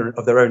be ignorant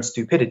of their own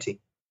stupidity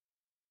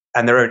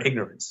and their own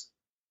ignorance.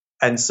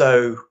 And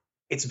so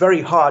it's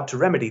very hard to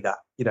remedy that,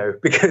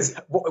 because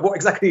what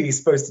exactly are you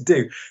supposed to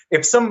do?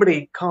 If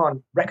somebody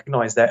can't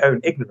recognize their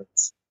own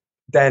ignorance,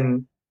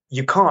 then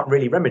you can't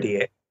really remedy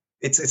it.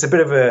 It's a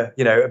bit of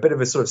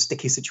a sort of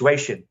sticky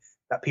situation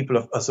that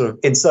people are sort of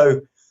in.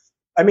 So,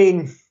 I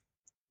mean,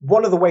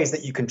 one of the ways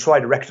that you can try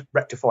to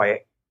rectify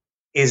it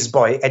is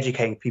by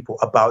educating people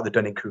about the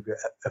Dunning-Kruger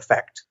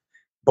effect,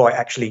 by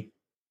actually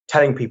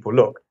telling people,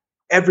 look,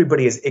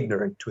 everybody is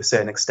ignorant to a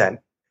certain extent,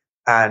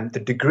 and the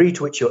degree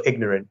to which you're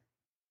ignorant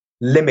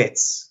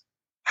limits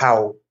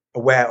how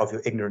aware of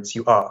your ignorance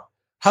you are.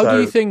 How do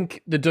you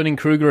think the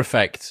Dunning-Kruger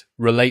effect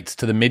relates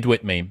to the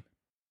Midwit meme?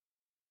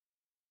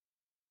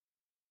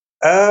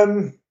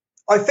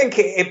 I think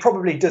it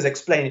probably does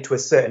explain it to a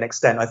certain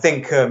extent. I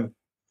think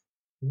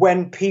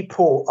when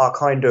people are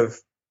kind of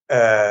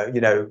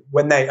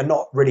when they are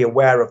not really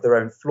aware of their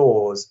own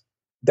flaws,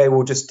 they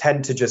will just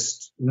tend to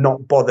just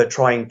not bother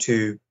trying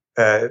to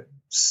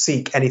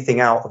seek anything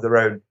out of their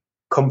own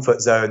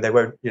comfort zone. They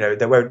won't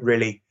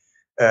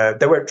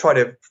try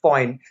to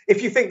find.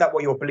 If you think that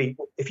what you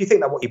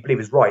believe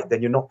is right,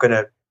 then you're not going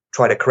to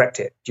try to correct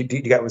it. Do you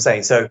get what I'm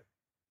saying? So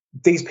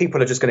these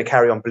people are just going to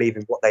carry on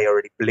believing what they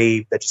already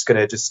believe. They're just going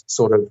to just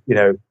sort of,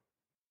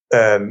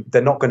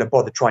 they're not going to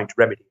bother trying to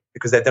remedy it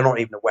because they're not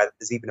even aware that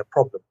there's even a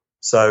problem.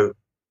 So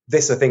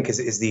this, I think,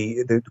 is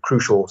the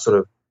crucial sort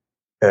of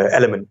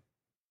element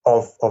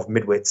of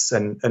midwits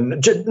and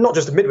not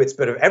just of midwits,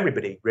 but of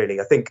everybody, really.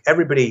 I think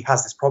everybody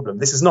has this problem.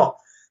 This is not,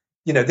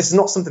 this is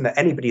not something that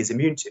anybody is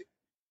immune to.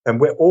 And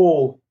we're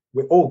all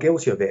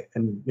guilty of it.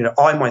 And,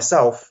 I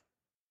myself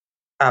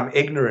am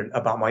ignorant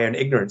about my own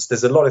ignorance.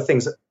 There's a lot of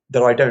things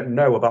that I don't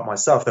know about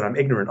myself that I'm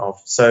ignorant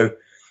of. So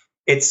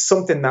it's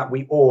something that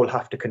we all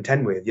have to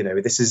contend with.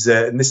 This is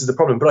the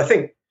problem. But I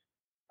think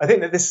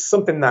that this is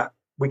something that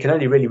we can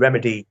only really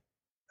remedy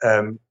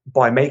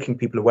by making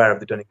people aware of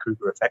the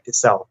Dunning-Kruger effect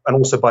itself, and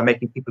also by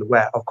making people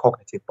aware of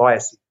cognitive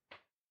biases.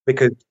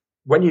 Because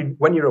when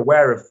you're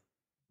aware of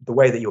the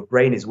way that your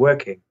brain is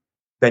working,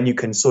 then you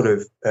can sort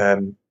of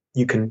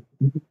you can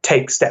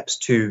take steps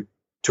to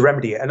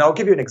remedy it. And I'll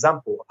give you an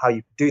example of how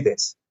you do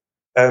this.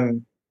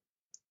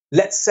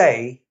 Let's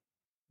say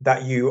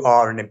that you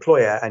are an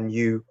employer and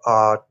you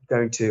are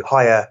going to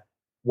hire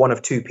one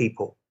of two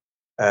people,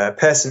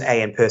 person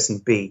A and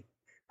person B.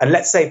 And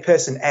let's say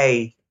person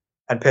A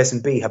and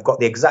person B have got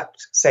the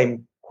exact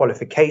same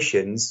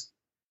qualifications,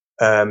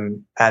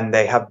 and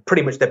they're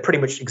pretty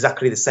much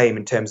exactly the same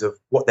in terms of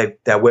what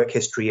their work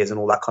history is and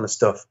all that kind of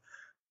stuff.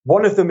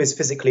 One of them is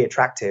physically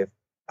attractive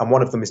and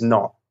one of them is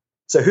not.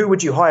 So who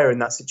would you hire in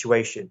that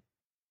situation?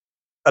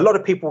 A lot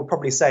of people would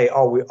probably say,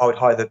 I would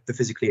hire the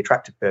physically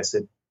attractive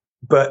person.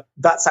 But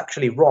that's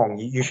actually wrong.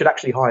 You should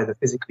actually hire the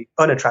physically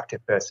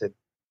unattractive person,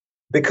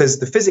 because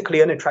the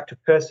physically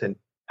unattractive person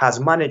has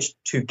managed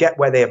to get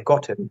where they have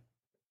gotten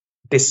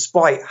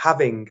despite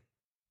having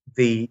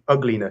the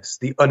ugliness,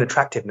 the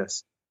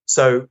unattractiveness.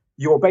 So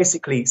you're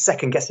basically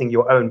second guessing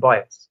your own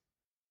bias.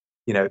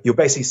 You're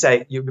basically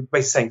saying,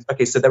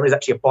 okay, so there is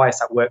actually a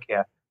bias at work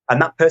here,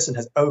 and that person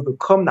has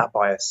overcome that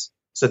bias.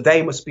 So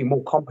they must be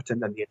more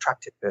competent than the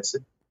attractive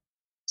person.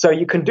 So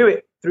you can do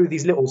it through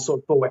these little sort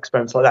of thought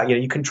experiments like that.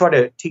 You can try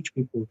to teach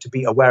people to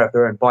be aware of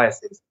their own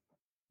biases,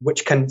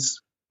 which can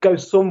go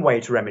some way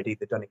to remedy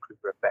the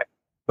Dunning-Kruger effect.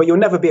 But you'll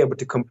never be able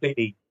to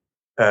completely,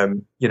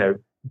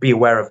 be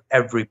aware of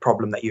every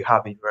problem that you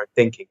have in your own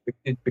thinking,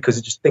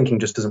 because thinking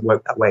just doesn't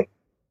work that way.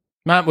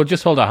 Matt, we'll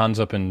just hold our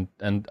hands up and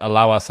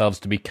allow ourselves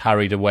to be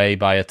carried away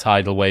by a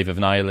tidal wave of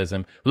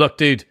nihilism. Look,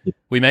 dude,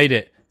 we made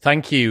it.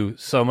 Thank you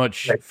so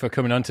much for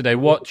coming on today.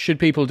 What should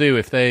people do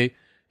if they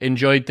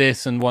enjoyed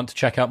this and want to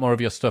check out more of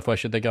your stuff? Where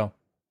should they go?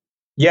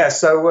 Yeah,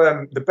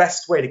 so the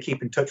best way to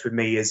keep in touch with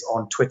me is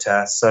on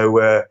Twitter.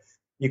 So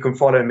you can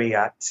follow me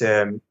at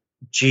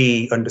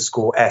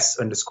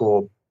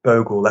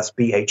G_S_Bogle. That's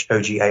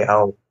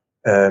BHOGAL.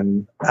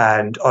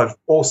 And I've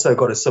also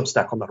got a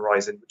Substack on the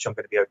horizon, which I'm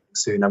going to be opening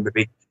soon. I'm going to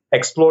be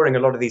exploring a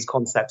lot of these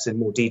concepts in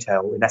more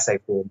detail in essay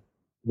form,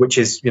 which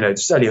is,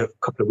 just only a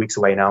couple of weeks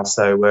away now.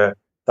 So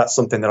that's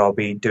something that I'll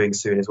be doing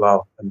soon as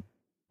well. And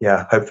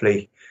yeah,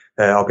 hopefully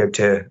I'll be able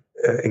to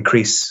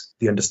increase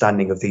the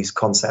understanding of these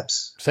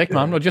concepts. Sick,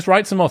 man. Well, just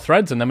write some more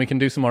threads and then we can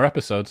do some more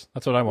episodes.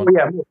 That's what I want.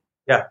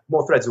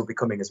 More threads will be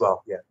coming as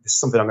well. Yeah, this is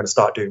something I'm going to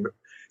start doing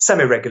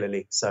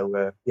semi-regularly.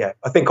 So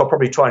I think I'll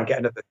probably try and get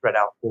another thread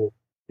out for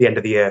the end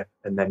of the year,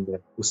 and then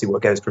we'll see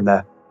what goes from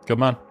there. Good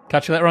man.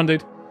 Catch you later on,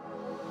 dude.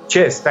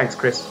 Cheers. Thanks,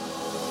 Chris.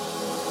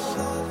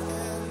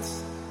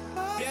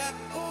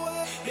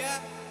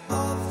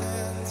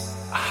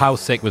 How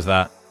sick was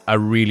that? I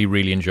really,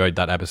 really enjoyed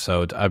that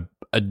episode. I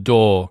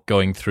adore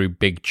going through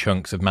big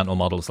chunks of mental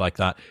models like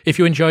that. If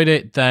you enjoyed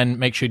it, then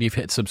make sure you've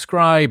hit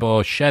subscribe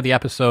or share the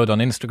episode on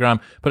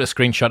Instagram. Put a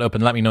screenshot up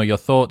and let me know your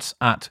thoughts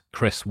at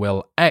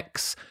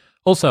ChrisWillX.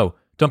 Also,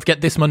 don't forget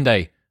this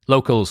Monday,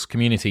 Locals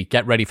Community.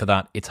 Get ready for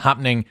that. It's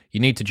happening. You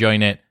need to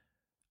join it.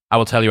 I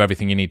will tell you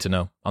everything you need to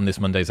know on this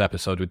Monday's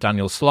episode with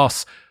Daniel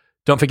Sloss.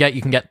 Don't forget,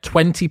 you can get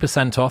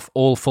 20% off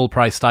all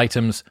full-priced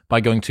items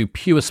by going to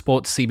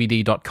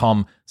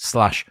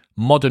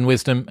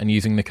puresportscbd.com/modernwisdom and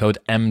using the code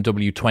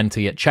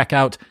MW20 at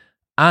checkout.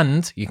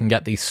 And you can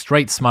get the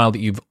straight smile that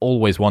you've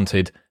always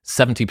wanted,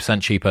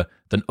 70% cheaper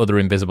than other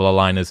invisible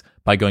aligners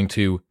by going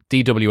to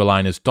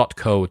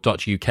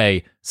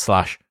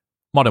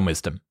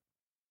dwaligners.co.uk/modernwisdom.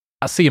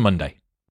 I'll see you Monday.